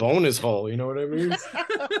about that bonus hole. You know what I mean?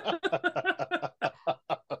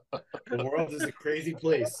 The world is a crazy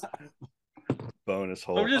place. Bonus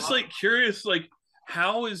hole. I'm just like curious, like,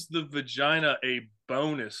 how is the vagina a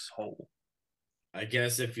bonus hole? I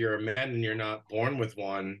guess if you're a man and you're not born with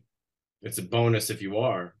one, it's a bonus if you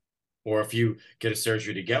are. Or if you get a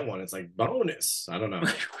surgery to get one, it's like bonus. I don't know.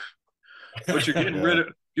 But you're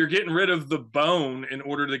getting rid of the bone in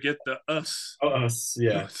order to get the us. Us,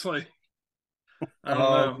 yeah. It's like I don't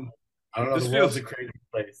know. I don't know. The world's a crazy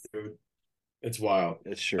place, dude. It's wild.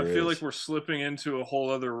 It sure I feel like we're slipping into a whole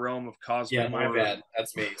other realm of cosmic. Yeah, my bad.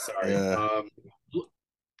 That's me. Sorry. Yeah.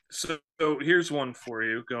 So here's one for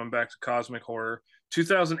you. Going back to cosmic horror,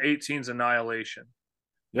 2018's Annihilation.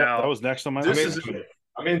 Yeah, that was next on my list.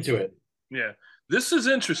 I'm into it. Yeah, this is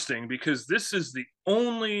interesting because this is the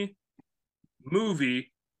only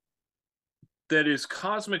movie that is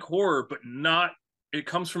cosmic horror, but not. It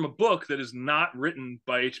comes from a book that is not written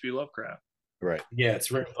by H.P. Lovecraft. Right. Yeah,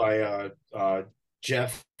 it's written by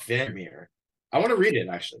Jeff Vandermeer. I want to read it,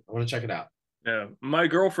 actually. I want to check it out. Yeah, my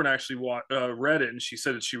girlfriend actually read it, and she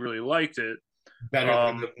said that she really liked it. Better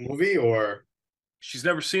than the movie, or she's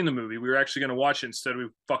never seen the movie. We were actually going to watch it instead. We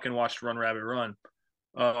fucking watched Run Rabbit Run.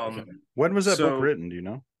 When was that book written? Do you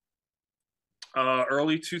know?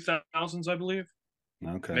 Early 2000s, I believe.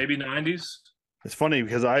 Okay, maybe 90s. It's funny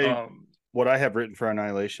because what I have written for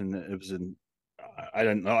Annihilation, it was in. I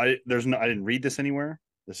don't know. I didn't read this anywhere.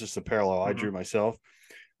 This is just a parallel I drew myself.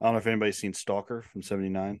 I don't know if anybody's seen Stalker from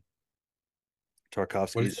 '79.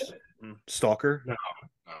 Tarkovsky's Stalker. No.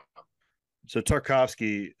 So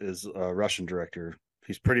Tarkovsky is a Russian director.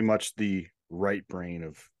 He's pretty much the right brain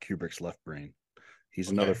of Kubrick's left brain. He's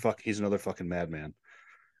another fucking madman.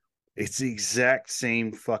 It's the exact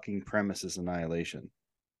same fucking premise as Annihilation.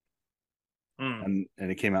 And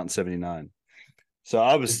it came out in '79. So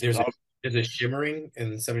I was Is it Shimmering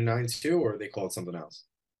in '79 too, or they call it something else?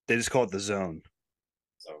 They just call it the zone.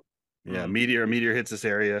 So yeah, meteor hits this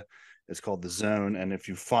area. It's called the zone, and if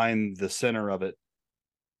you find the center of it,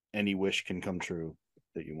 any wish can come true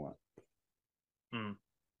that you want.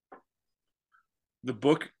 The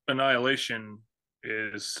book Annihilation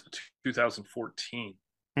is 2014.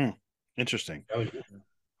 Interesting. Oh, yeah.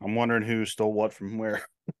 I'm wondering who stole what from where.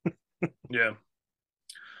 Yeah.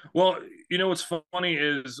 Well, you know what's funny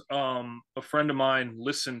is a friend of mine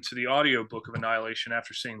listened to the audiobook of Annihilation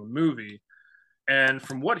after seeing the movie, and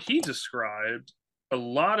from what he described, a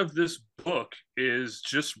lot of this book is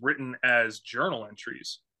just written as journal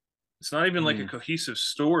entries. It's not even like a cohesive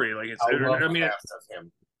story. Like it's, I mean,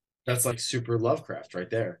 that's like super Lovecraft right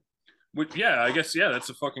there. Yeah, I guess that's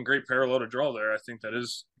a fucking great parallel to draw there. I think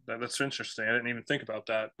that's interesting. I didn't even think about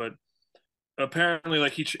that, but apparently,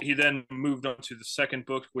 like he then moved on to the second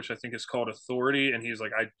book, which I think is called Authority, and he's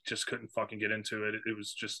like, I just couldn't fucking get into it. It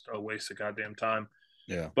was just a waste of goddamn time.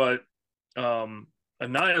 Yeah, but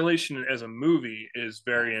Annihilation as a movie is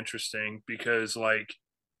very interesting because like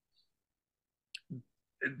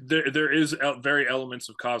there is very elements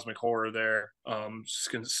of cosmic horror there,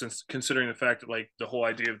 considering the fact that like the whole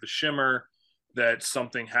idea of the shimmer, that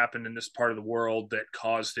something happened in this part of the world that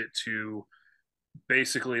caused it to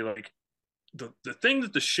basically like the thing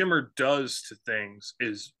that the shimmer does to things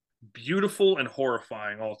is beautiful and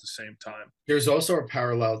horrifying all at the same time. There's also a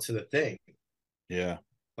parallel to the Thing. Yeah,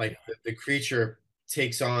 like the creature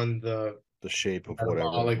takes on the shape of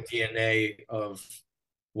whatever DNA of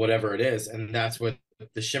whatever it is, and that's what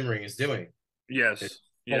the shimmering is doing. Yes, it's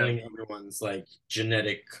pulling everyone's like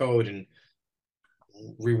genetic code and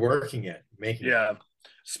reworking it, making it.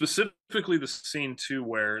 Specifically the scene too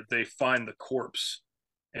where they find the corpse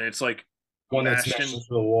and it's like one that's mashed into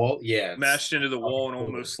the wall, mashed into the wall and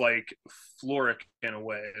almost like floric in a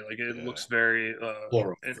way. Like it looks very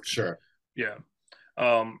floral for sure. Yeah.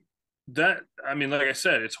 That, I mean, like I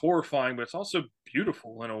said, it's horrifying, but it's also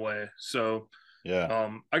beautiful in a way. So I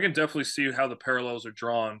can definitely see how the parallels are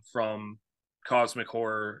drawn from cosmic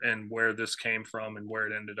horror and where this came from and where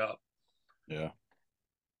it ended up. Yeah,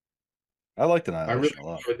 I liked it. I really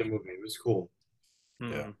enjoyed the movie. It was cool.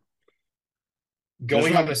 Yeah,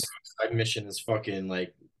 going on a suicide mission is fucking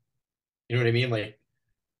like, you know what I mean? Like,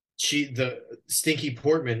 the Stinky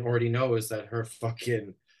Portman already knows that her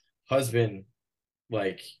fucking husband,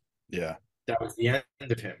 like, that was the end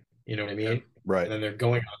of him. You know what I mean? Right. And then they're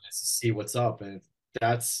going on this to see what's up, and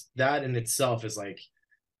that in itself is like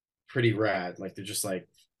pretty rad. Like they're just like,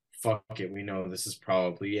 fuck it, we know this is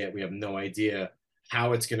probably it. We have no idea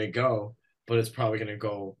how it's gonna go, but it's probably gonna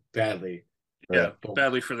go badly. Yeah,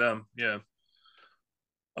 badly for them. Yeah.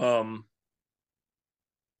 And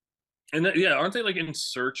aren't they like in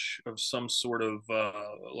search of some sort of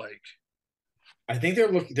like? I think they're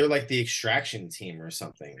like the extraction team or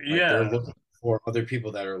something. Like they're looking for other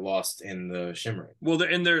people that are lost in the shimmering. Well,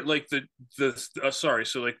 they're like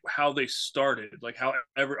so like how they started, like how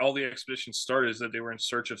all the expeditions started is that they were in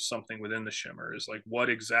search of something within the shimmer, is like what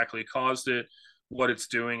exactly caused it, what it's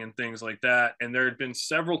doing, and things like that. And there had been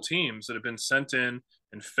several teams that have been sent in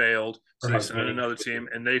and failed, so they send in another team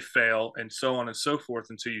and they fail, and so on and so forth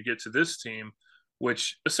until you get to this team,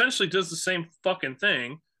 which essentially does the same fucking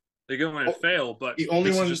thing. They go in and fail, but the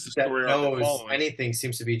only one that knows anything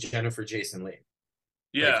seems to be Jennifer Jason Leigh.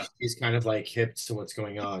 Yeah, like, she's kind of like hip to what's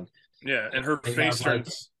going on. Yeah, and her face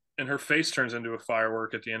turns into a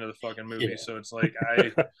firework at the end of the fucking movie. Yeah. So it's like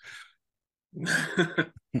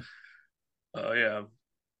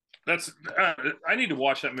that's I need to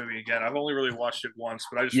watch that movie again. I've only really watched it once,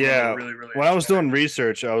 but I just really when I was doing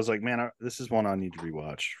research, I was like, man, this is one I need to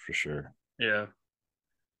rewatch for sure. Yeah.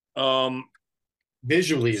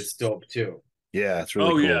 Visually, it's dope too. Yeah, it's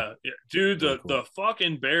really cool. Yeah, dude, the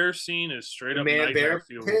fucking bear scene is straight up nightmare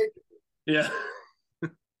fuel. Yeah.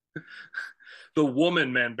 The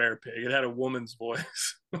woman man bear pig. It had a woman's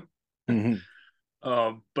voice.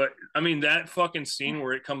 But I mean that fucking scene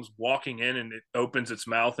where it comes walking in and it opens its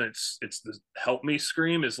mouth and it's the help me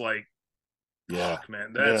scream is like, fuck,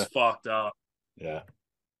 man, that's fucked up. Yeah.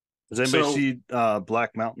 Does anybody see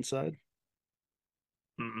Black Mountainside?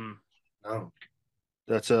 No.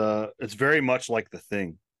 It's very much like The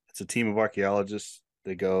Thing. It's a team of archaeologists.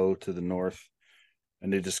 They go to the north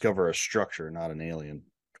and they discover a structure, not an alien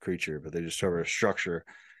creature, but they discover a structure,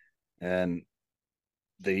 and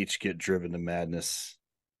they each get driven to madness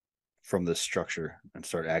from this structure and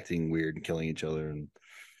start acting weird and killing each other. And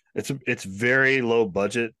it's very low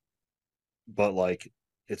budget, but like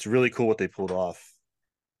it's really cool what they pulled off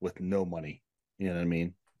with no money. You know what I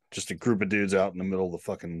mean? Just a group of dudes out in the middle of the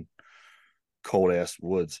fucking cold ass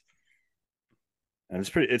woods, and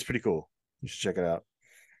it's pretty cool. You should check it out.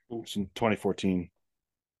 It's in 2014.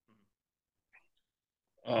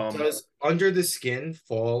 Does Under the Skin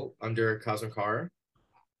fall under cosmic horror?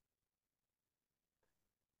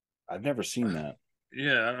 I've never seen that.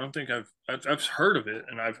 Yeah, I don't think I've heard of it,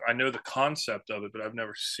 and I know the concept of it, but I've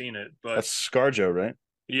never seen it. But that's ScarJo, right?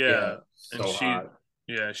 Yeah, so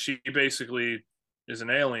and she basically is an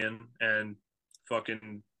alien and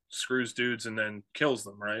fucking screws dudes and then kills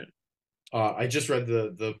them, right? I just read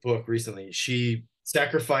the book recently. She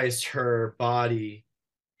sacrificed her body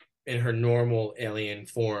in her normal alien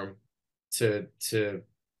form to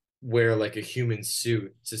wear like a human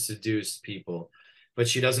suit to seduce people, but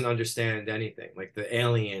she doesn't understand anything. Like the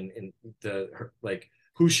alien and like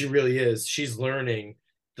who she really is, she's learning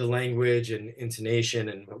the language and intonation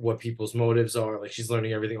and what people's motives are. Like she's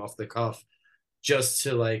learning everything off the cuff just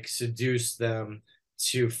to like seduce them,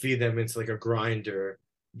 to feed them into like a grinder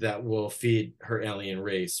that will feed her alien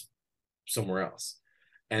race somewhere else.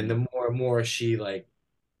 And the more and more she like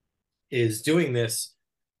is doing this,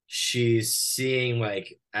 she's seeing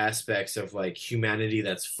like aspects of like humanity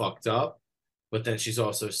that's fucked up, but then she's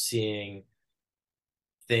also seeing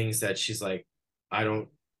things that she's like, I don't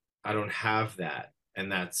have that. And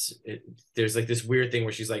that's it. There's like this weird thing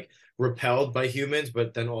where she's like repelled by humans,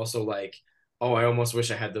 but then also like, oh, I almost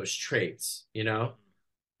wish I had those traits, you know?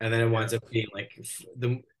 And then it winds up being like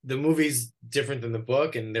the movie's different than the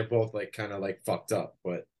book, and they're both like kind of like fucked up.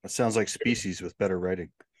 But it sounds like Species with better writing.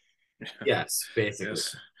 Yes, basically.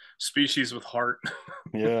 Yes. Species with heart.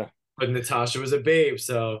 Yeah. But Natasha was a babe,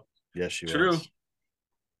 so yes, she was.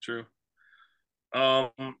 True. I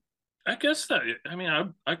guess that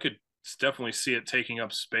I could definitely see it taking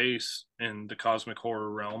up space in the cosmic horror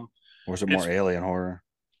realm. Or is it more alien horror?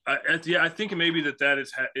 I think maybe that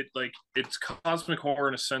is it. Like it's cosmic horror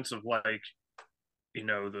in a sense of like, you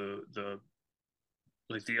know, the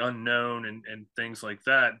like the unknown and things like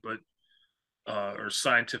that, but or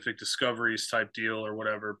scientific discoveries type deal or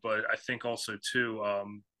whatever. But I think also too,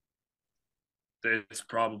 that it's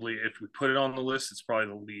probably, if we put it on the list, it's probably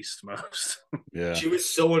the least most. Yeah, she was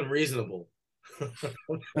so unreasonable.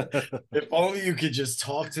 If only you could just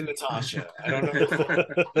talk to Natasha. I don't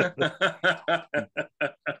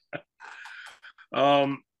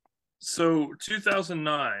know. So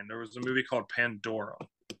 2009, there was a movie called Pandora.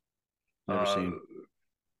 Never seen.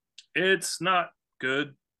 It's not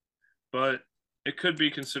good, but it could be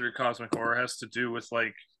considered cosmic horror. It has to do with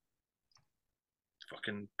like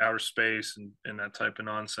fucking outer space and that type of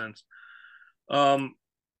nonsense.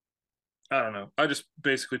 I don't know. I just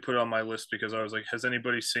basically put it on my list because I was like, has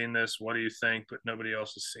anybody seen this? What do you think? But nobody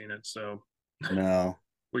else has seen it, so no,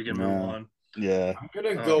 we can move on. Yeah, I'm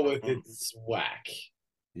gonna go with it's whack.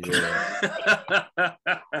 Yeah.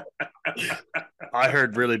 I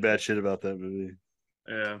heard really bad shit about that movie.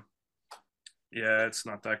 Yeah, it's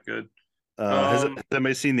not that good. Has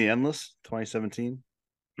anybody seen The Endless 2017?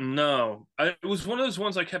 No, it was one of those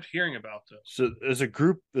ones I kept hearing about though. So as a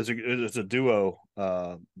group, as a duo,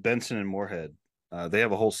 Benson and Moorhead, they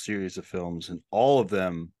have a whole series of films, and all of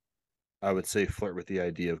them, I would say, flirt with the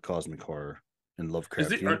idea of cosmic horror and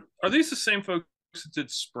Lovecraftian. Are these the same folks that did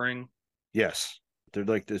Spring? Yes, they're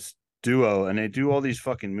like this duo, and they do all these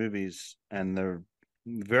fucking movies, and they're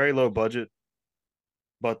very low budget,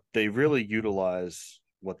 but they really utilize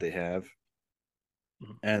what they have.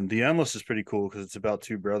 And The Endless is pretty cool because it's about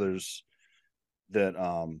two brothers that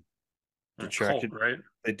detracted, cult, right?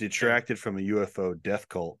 They detracted from a UFO death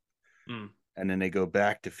cult, and then they go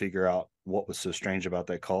back to figure out what was so strange about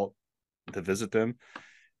that cult to visit them.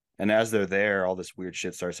 And as they're there, all this weird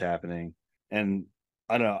shit starts happening. And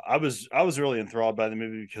I don't know, I was really enthralled by the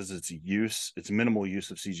movie because it's minimal use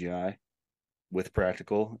of CGI with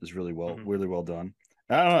practical is really well done.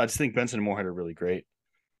 I don't know, I just think Benson and Moorhead are really great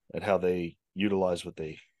at how they utilize what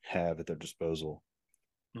they have at their disposal.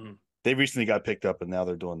 They recently got picked up and now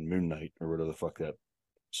they're doing Moon Knight or whatever the fuck that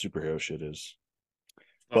superhero shit is.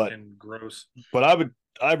 Fucking gross. But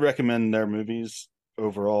I'd recommend their movies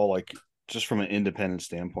overall, like just from an independent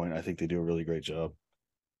standpoint. I think they do a really great job.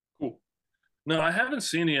 Cool. No, I haven't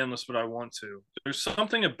seen The Endless, but I want to. There's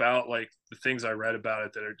something about like the things I read about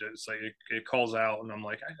it that are just like it calls out, and I'm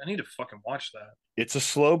like, I need to fucking watch that. It's a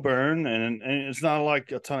slow burn, and it's not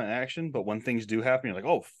like a ton of action, but when things do happen, you're like,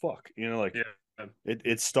 oh fuck, you know, like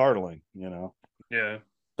it's startling, you know. Yeah.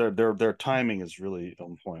 Their timing is really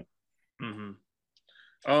on point.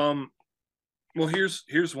 Well,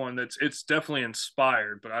 here's one it's definitely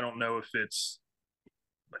inspired, but I don't know if it's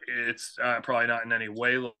probably not in any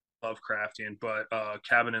way Lovecraftian, but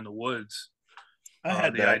Cabin in the Woods. I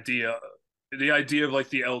had the idea of like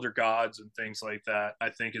the elder gods and things like that. I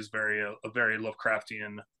think is a very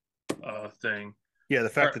Lovecraftian thing. Yeah, the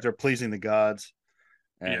fact that they're pleasing the gods,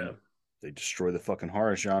 and they destroy the fucking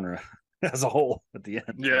horror genre as a whole at the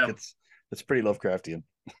end. Yeah, like it's pretty Lovecraftian.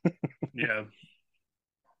 Yeah,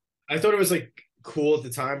 I thought it was like cool at the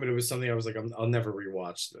time, but it was something I was like, I'll never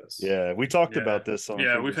rewatch this. Yeah, we talked about this.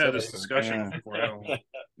 We've had this discussion before.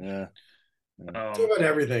 Yeah. Talk about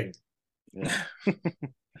everything. Yeah.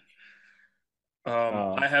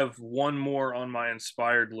 I have one more on my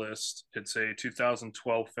inspired list. It's a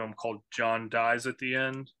 2012 film called John Dies at the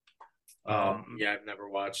End. Yeah, I've never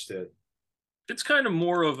watched it. It's kind of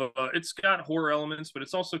more of it's got horror elements, but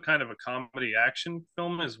it's also kind of a comedy action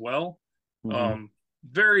film as well. Mm-hmm.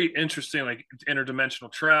 Very interesting, like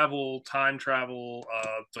interdimensional travel, time travel,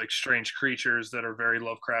 like strange creatures that are very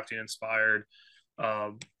Lovecraftian inspired.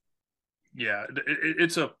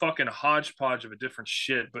 It's a fucking hodgepodge of a different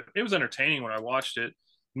shit, but it was entertaining when I watched it.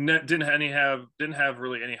 Didn't have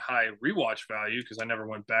really any high rewatch value because I never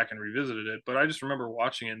went back and revisited it. But I just remember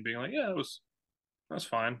watching it and being like, yeah, that's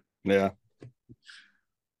fine. Yeah,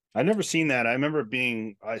 I've never seen that. I remember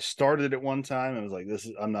I started it one time and I was like, this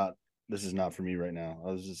is not for me right now.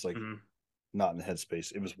 I was just like, not in the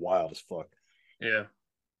headspace. It was wild as fuck. Yeah,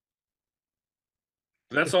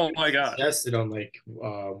 that's all I got. Tested on like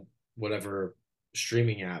whatever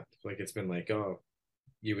streaming app. Like it's been like, oh,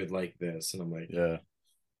 you would like this, and I'm like, yeah,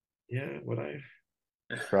 would I?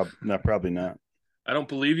 Probably not. I don't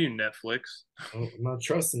believe you, Netflix. Oh, I'm not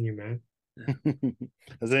trusting you, man.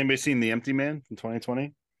 Has anybody seen The Empty Man from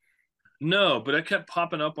 2020? No, but it kept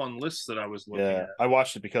popping up on lists that I was looking at. I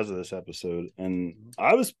watched it because of this episode, and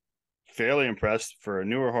I was fairly impressed for a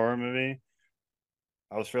newer horror movie.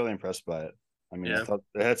 I was fairly impressed by it. I mean, I thought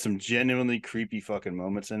it had some genuinely creepy fucking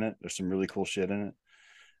moments in it. There's some really cool shit in it.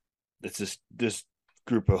 It's just this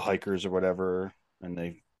group of hikers or whatever, and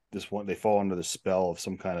they fall under the spell of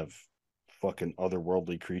some kind of fucking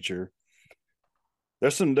otherworldly creature.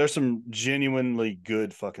 There's some genuinely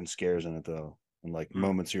good fucking scares in it though, and like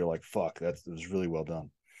moments you're like, fuck, it was really well done.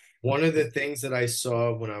 One of the things that I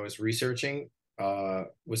saw when I was researching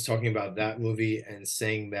was talking about that movie and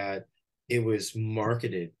saying that it was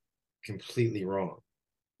marketed completely wrong.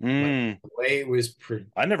 Like, the way it was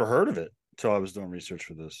I never heard of it until I was doing research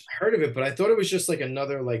for this. I heard of it, but I thought it was just like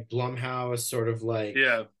another like Blumhouse sort of like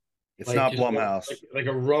it's like, not Blumhouse, like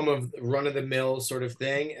a run of the mill sort of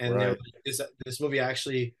thing. And right. This movie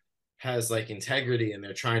actually has like integrity, and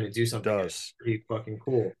they're trying to do something that's pretty fucking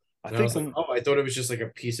cool. I was like, I thought it was just like a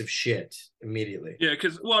piece of shit immediately. Yeah,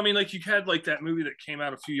 because I mean, like you had like that movie that came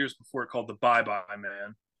out a few years before called The Bye Bye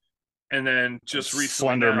Man. And then just recently,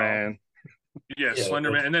 Slender Man. Yeah,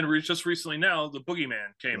 Slender Man. And then just recently now, The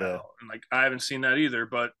Boogeyman came out. And like, I haven't seen that either,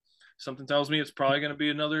 but something tells me it's probably going to be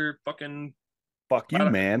another fucking. Fuck you,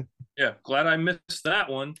 man. Yeah, glad I missed that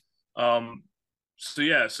one.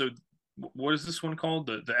 So what is this one called?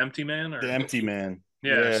 The Empty Man? The Empty Man.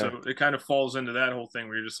 Yeah, so it kind of falls into that whole thing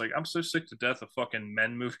where you're just like, I'm so sick to death of fucking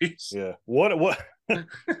men movies. Yeah. What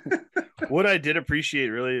what I did appreciate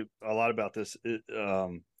really a lot about this,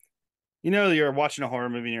 you're watching a horror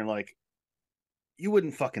movie and you're like, you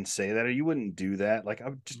wouldn't fucking say that, or you wouldn't do that. Like, I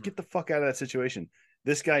would just get the fuck out of that situation.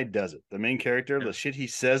 This guy does it. The main character, the shit he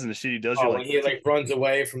says and the shit he does. You're like, he like runs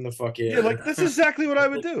away from the fucking. Yeah, like that's exactly what I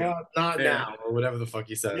would do. Not now, or whatever the fuck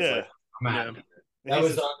he says. Yeah, like, I'm out. That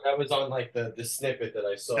was on like the snippet that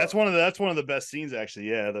I saw. That's one of the best scenes actually.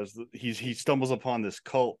 Yeah, he stumbles upon this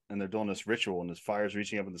cult and they're doing this ritual and his fire's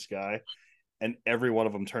reaching up in the sky, and every one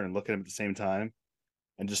of them turn and look at him at the same time,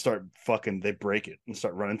 and just start fucking. They break it and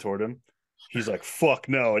start running toward him. He's like, fuck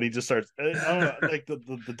no. And he just starts, I don't know, like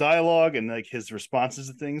the dialogue and like his responses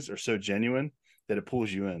to things are so genuine that it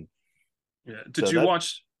pulls you in. Yeah. Did you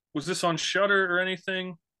watch, was this on Shudder or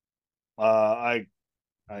anything? I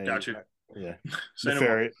got you. Yeah.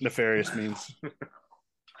 Nefarious means.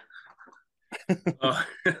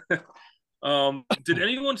 Did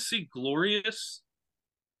anyone see Glorious?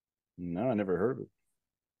 No, I never heard of it.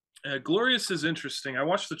 Glorious is interesting. I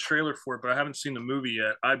watched the trailer for it, but I haven't seen the movie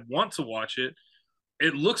yet. I want to watch it.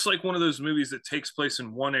 It looks like one of those movies that takes place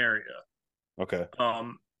in one area. Okay.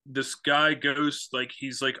 This guy goes like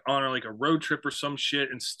he's like on like a road trip or some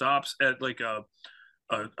shit and stops at like a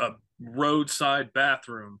roadside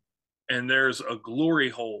bathroom, and there's a glory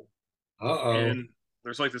hole. And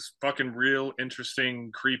there's like this fucking real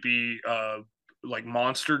interesting, creepy like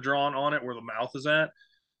monster drawn on it where the mouth is at,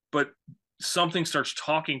 but something starts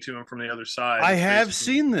talking to him from the other side. I have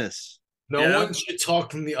seen this. No one should talk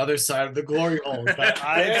from the other side of the glory hole.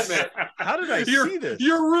 How did I see this?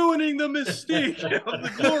 You're ruining the mystique of the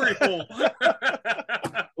glory hole.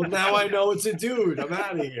 Well, now I know it's a dude. I'm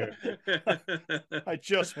out of here. I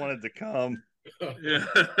just wanted to come. Yeah.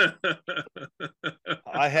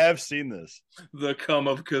 I have seen this. The Come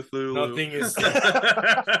of Cthulhu. Nothing is.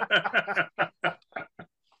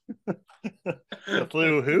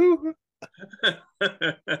 Cthulhu who?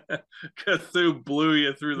 Cthulhu blew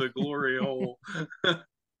you through the glory hole.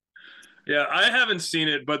 Yeah, I haven't seen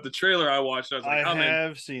it, but the trailer I watched, I was like, I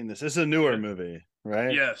have seen this. It's a newer movie,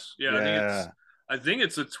 right? Yes. Yeah. I think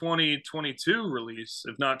it's a 2022 release,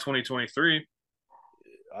 if not 2023.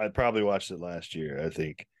 I probably watched it last year, I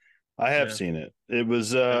think. I have seen it. It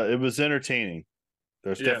was entertaining.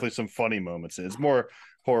 There's definitely some funny moments. It's more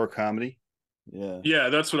horror comedy. Yeah,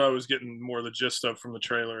 that's what I was getting more the gist of from the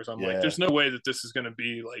trailers. I'm like, there's no way that this is going to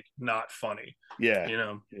be like not funny. Yeah. You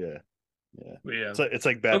know. Yeah. But yeah. It's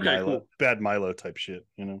like bad Milo type shit,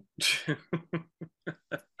 you know.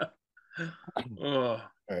 All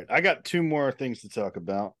right, I got 2 more things to talk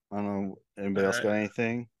about. I don't know, anybody else got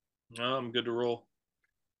anything? No, I'm good to roll.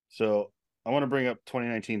 So I want to bring up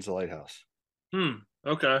 2019's The Lighthouse.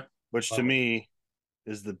 Okay. Which to me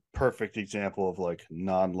is the perfect example of like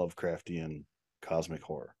non-Lovecraftian cosmic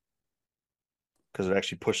horror, because it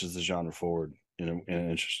actually pushes the genre forward in an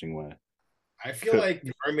interesting way. I feel like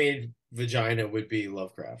mermaid vagina would be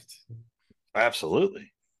Lovecraft.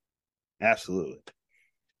 Absolutely. I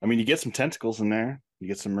mean, you get some tentacles in there. You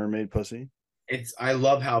get some mermaid pussy. I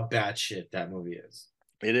love how batshit that movie is.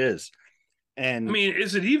 It is. And I mean,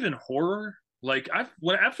 is it even horror? Like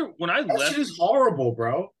when I left, shit is horrible,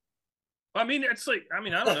 bro. I mean, it's like, I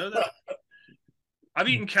don't know that. I've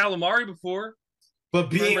eaten calamari before, but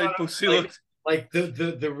being like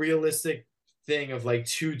the realistic thing of like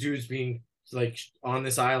 2 dudes being like on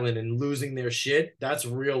this island and losing their shit, that's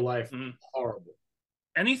real life horrible.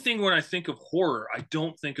 Anything when I think of horror, I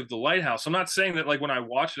don't think of The Lighthouse. I'm not saying that like when I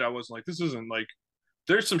watched it, I was like, this isn't like,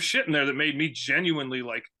 there's some shit in there that made me genuinely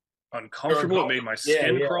like uncomfortable. It made my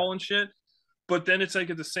skin crawl and shit. But then it's like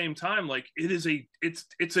at the same time, like it's a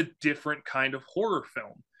different kind of horror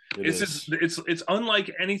film. It's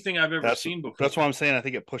unlike anything I've ever seen before. That's why I'm saying I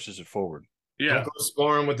think it pushes it forward. Yeah. Don't go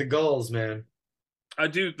sparring with the gulls, man. I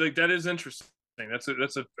do like that is interesting. That's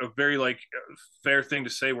a very like fair thing to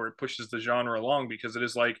say, where it pushes the genre along, because it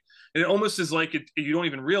is like it almost is like you don't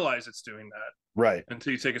even realize it's doing that, right,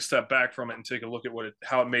 until you take a step back from it and take a look at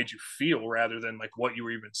how it made you feel, rather than like what you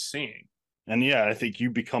were even seeing. And I think you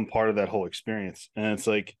become part of that whole experience. And it's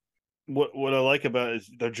like what I like about it is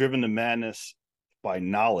they're driven to madness by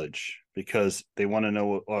knowledge, because they want to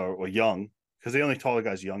know or young, because they only call the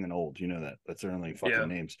guys young and old, you know that's their only fucking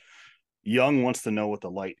names. Young wants to know what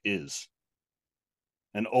the light is,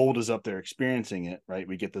 and old is up there experiencing it, right?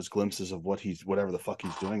 We get those glimpses of whatever the fuck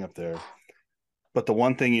he's doing up there. But the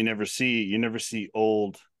one thing you never see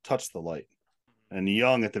old touch the light. And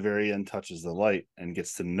young at the very end touches the light and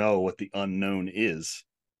gets to know what the unknown is.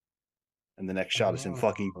 And the next shot is him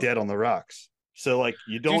fucking dead on the rocks. So like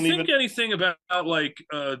you don't think anything about like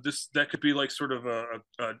this that could be like sort of a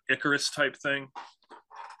Icarus type thing?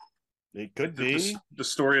 It could be. The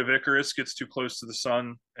story of Icarus gets too close to the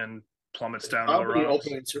sun and plummets down to the rocks.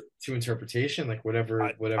 Open to interpretation, like whatever.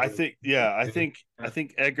 I think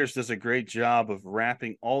Eggers does a great job of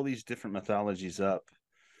wrapping all these different mythologies up,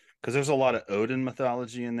 because there's a lot of Odin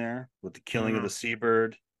mythology in there with the killing of the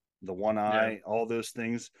seabird, the one eye, all those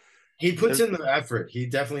things. He puts in the effort. He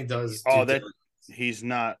definitely does. He's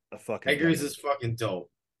not a fucking. Eggers dummy. is fucking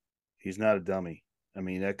dope. He's not a dummy. I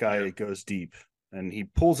mean, that guy goes deep, and he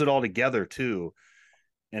pulls it all together too,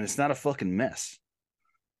 and it's not a fucking mess.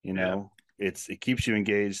 You know, it keeps you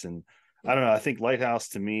engaged, and I don't know. I think Lighthouse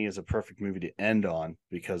to me is a perfect movie to end on,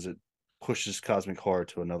 because it pushes cosmic horror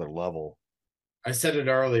to another level. I said it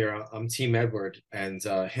earlier. I'm Team Edward, and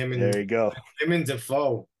him and there you go. Him and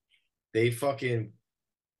Defoe, they're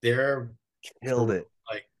killed it.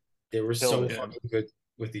 Like they were so fucking good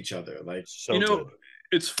with each other. Like so good.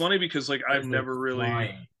 It's funny because like I never really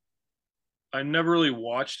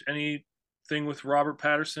watched anything with Robert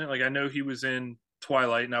Pattinson. Like I know he was in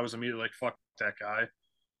Twilight, and I was immediately like, "Fuck that guy."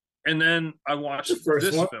 And then I watched this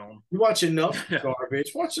film. You watch enough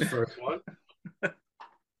garbage. Watch the first one.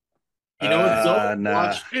 You know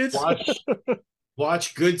what's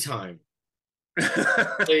watch Good Time. He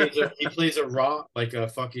plays a like a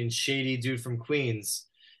fucking shady dude from Queens,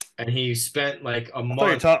 and he spent like a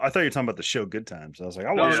month. I thought you were talking about the show Good Times. I was like,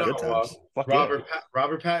 I watched Good Times.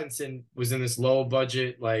 Robert Pattinson was in this low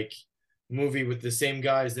budget like movie with the same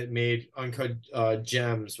guys that made Uncut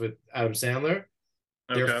Gems with Adam Sandler.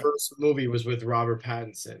 Their first movie was with Robert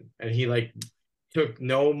Pattinson, and he like took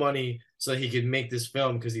no money so he could make this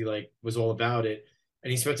film because he like was all about it.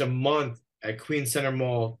 And he spent a month at Queens Center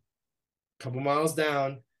Mall, a couple miles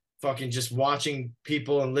down, fucking just watching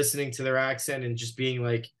people and listening to their accent and just being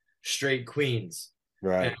like straight Queens.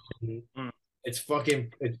 Right. It's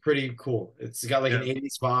pretty cool. It's got like an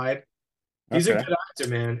 80s vibe. He's a good actor,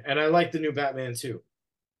 man. And I like the new Batman too.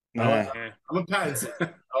 I'm a Pattinson.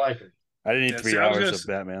 I like him. I didn't need 3 hours of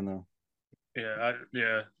Batman though.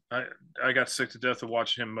 I got sick to death of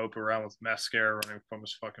watching him mope around with mascara running from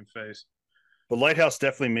his fucking face. But Lighthouse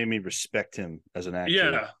definitely made me respect him as an actor.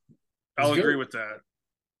 Yeah, I'll agree with that.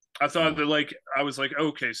 I thought that, I was like,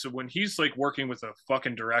 okay, so when he's like working with a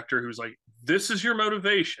fucking director who's like, this is your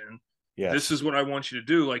motivation, this is what I want you to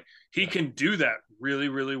do, like he can do that really,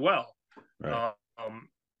 really well. Right.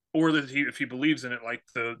 Or that if he believes in it, like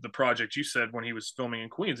the project you said when he was filming in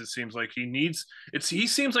Queens, it seems like he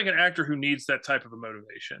seems like an actor who needs that type of a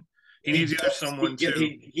motivation. He needs either someone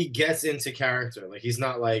he gets into character. Like he's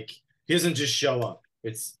not like he doesn't just show up.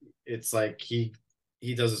 It's like he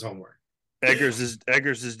does his homework. Eggers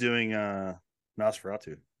is doing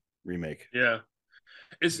Nosferatu remake. Yeah.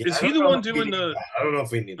 Is he the one doing the? I don't know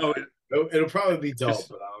if we need that. It'll probably be dope,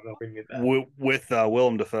 but I don't know if we can get that. With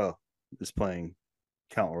Willem Dafoe is playing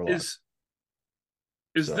Count Orlok.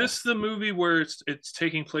 Is this the movie where it's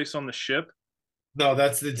taking place on the ship? No,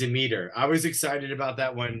 that's the Demeter. I was excited about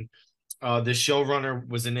that when the showrunner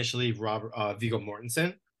was initially Viggo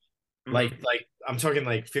Mortensen. Mm-hmm. Like I'm talking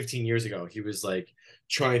like 15 years ago. He was like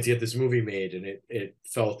trying to get this movie made, and it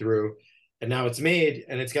fell through. And now it's made,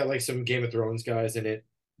 and it's got like some Game of Thrones guys in it.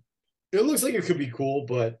 It looks like it could be cool,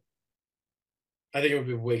 but I think it would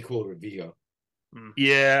be way cooler with Viggo.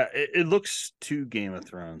 Yeah, it looks too Game of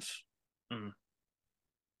Thrones.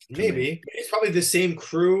 Maybe it's probably the same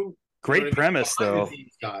crew. Great premise, though.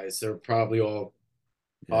 These guys, they're probably all.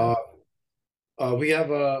 Yeah. We have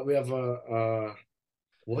a.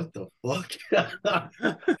 What the fuck?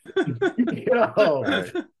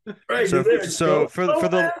 Right. So for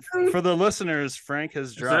the listeners, Frank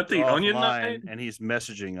has dropped the Onion offline Night? and he's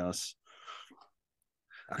messaging us.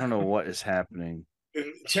 I don't know what is happening.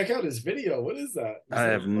 Check out his video. What is that? I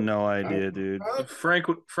have no idea, dude. Frank,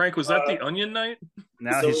 was that the Onion Night?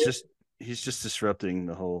 Now he's just disrupting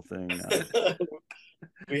the whole thing now.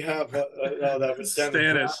 We have that was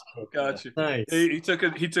Stannis. Gotcha. Nice. He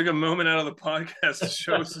took a moment out of the podcast to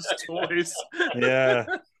show us his toys. Yeah.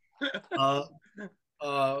 A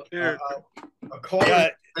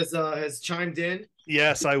caller has chimed in.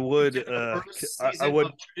 Yes, I would. I would.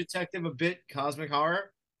 True Detective, a bit cosmic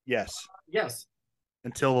horror. Yes. Yes.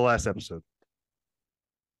 Until the last episode.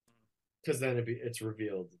 Because then it's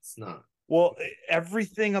revealed it's not. Well,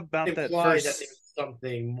 everything about that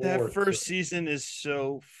first season is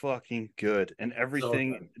so fucking good, and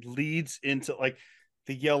everything leads into like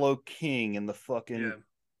the Yellow King and the fucking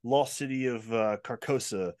Lost City of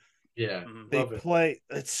Carcosa. Yeah, they play.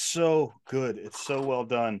 It's so good. It's so well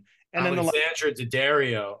done. And Alexandra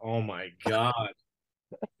Daddario. Oh my god.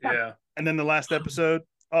 Yeah. And then the last episode.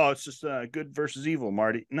 Oh, it's just good versus evil,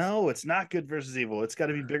 Marty. No, it's not good versus evil. It's got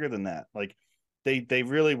to be bigger than that. Like they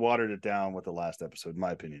really watered it down with the last episode, in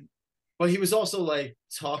my opinion. But he was also like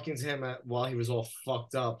talking to him while he was all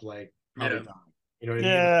fucked up, like probably dying. You know what I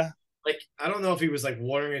mean? Yeah. Like I don't know if he was like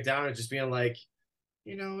watering it down or just being like,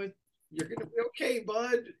 you're gonna be okay,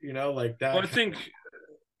 bud. Like that. Well, I think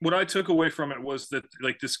what I took away from it was that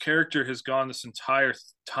like this character has gone this entire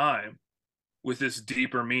time with this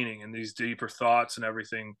deeper meaning and these deeper thoughts and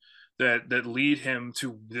everything that lead him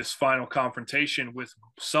to this final confrontation with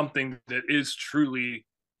something that is truly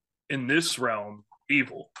in this realm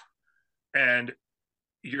evil. And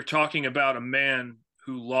you're talking about a man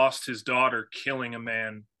who lost his daughter killing a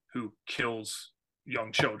man who kills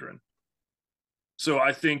young children. So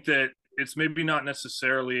I think that it's maybe not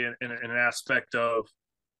necessarily in an aspect of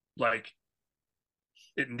like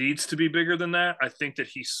it needs to be bigger than that. I think that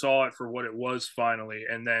he saw it for what it was finally,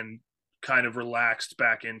 and then kind of relaxed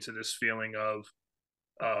back into this feeling of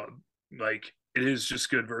like it is just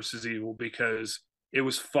good versus evil because it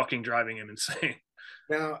was fucking driving him insane.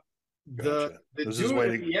 Now, the dude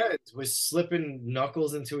at the end was slipping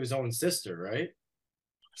knuckles into his own sister, right?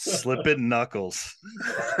 Slipping knuckles.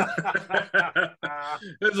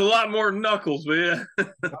 There's a lot more knuckles, but yeah.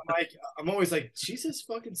 I'm always like, she's his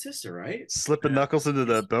fucking sister, right? Slipping knuckles into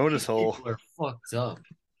the bonus hole. People are fucked up.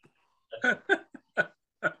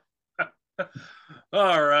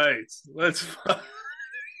 All right, let's.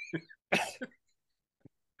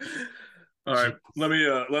 All right, let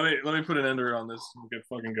me put an ender on this and get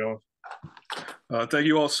fucking going. Thank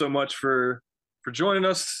you all so much for joining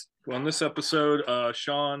us on this episode.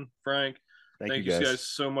 Sean, Frank, thank you guys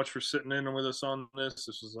so much for sitting in with us on this.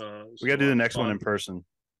 This was we got to do the next one in person.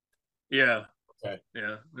 Yeah. Okay.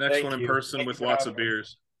 Yeah. Next one in person with lots of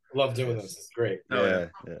beers. Love doing this. It's great. Oh, yeah.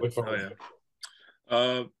 Look forward. Oh, yeah.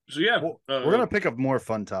 So yeah, we're gonna pick up more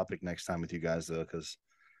fun topic next time with you guys though, because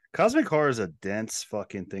cosmic horror is a dense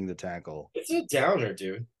fucking thing to tackle. It's a downer,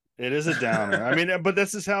 dude. It is a downer. I mean, but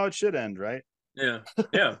this is how it should end, right? Yeah.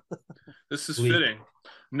 This is fitting.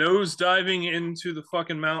 Nose diving into the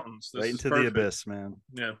fucking mountains. This right into the abyss, man.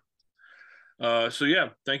 Yeah. So yeah,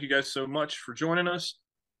 thank you guys so much for joining us.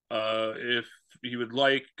 If you would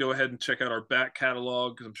like, go ahead and check out our back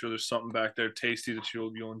catalog, because I'm sure there's something back there tasty that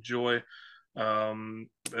you'll enjoy.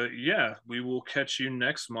 Yeah, we will catch you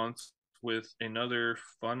next month with another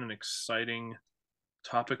fun and exciting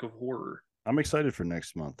topic of horror. I'm excited for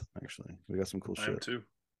next month. Actually, we got some cool shit. I am too.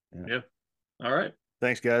 Yeah. All right.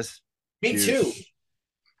 Thanks, guys. Me too.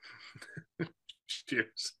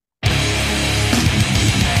 Cheers.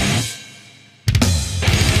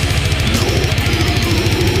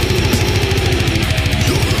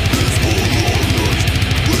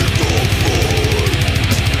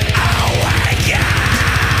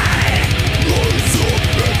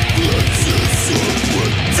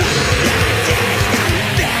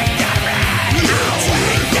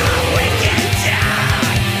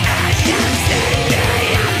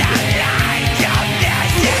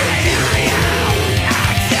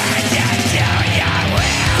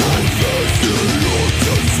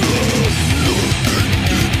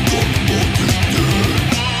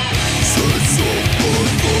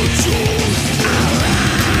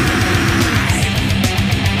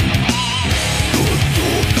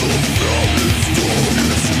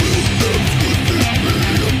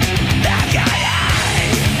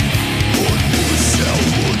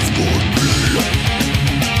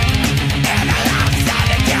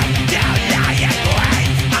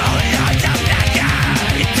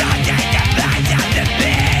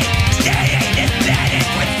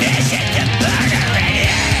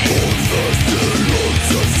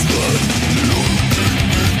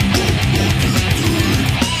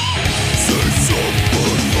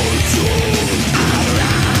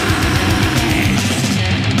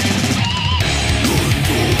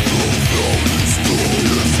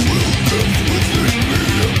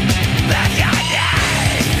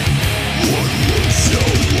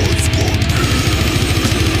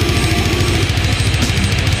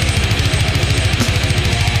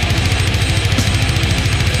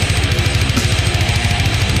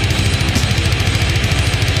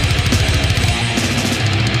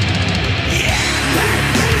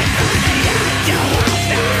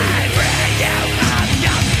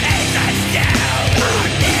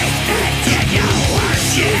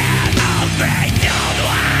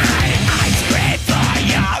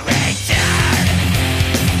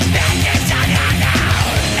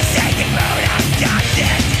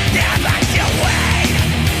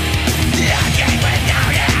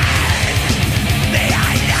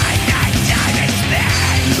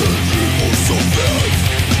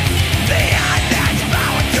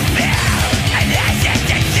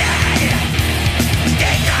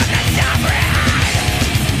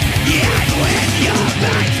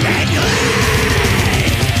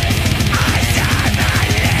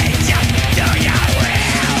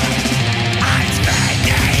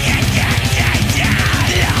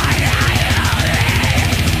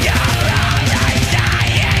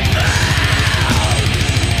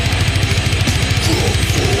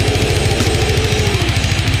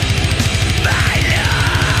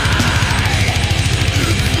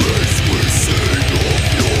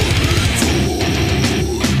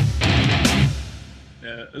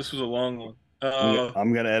 This was a long one.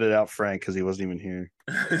 I'm gonna edit out Frank because he wasn't even here.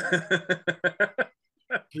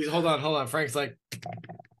 Hold on. Frank's like,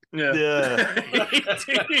 yeah. He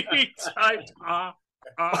typed,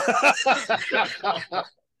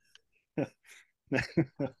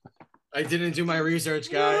 I didn't do my research,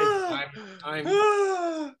 guys. I'm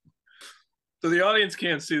So the audience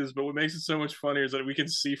can't see this, but what makes it so much funnier is that we can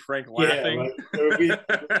see Frank laughing.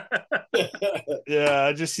 Yeah,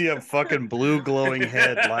 I just see a fucking blue glowing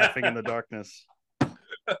head laughing in the darkness.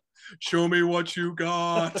 Show me what you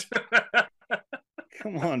got.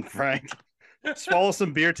 Come on, Frank. Swallow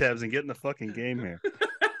some beer tabs and get in the fucking game here.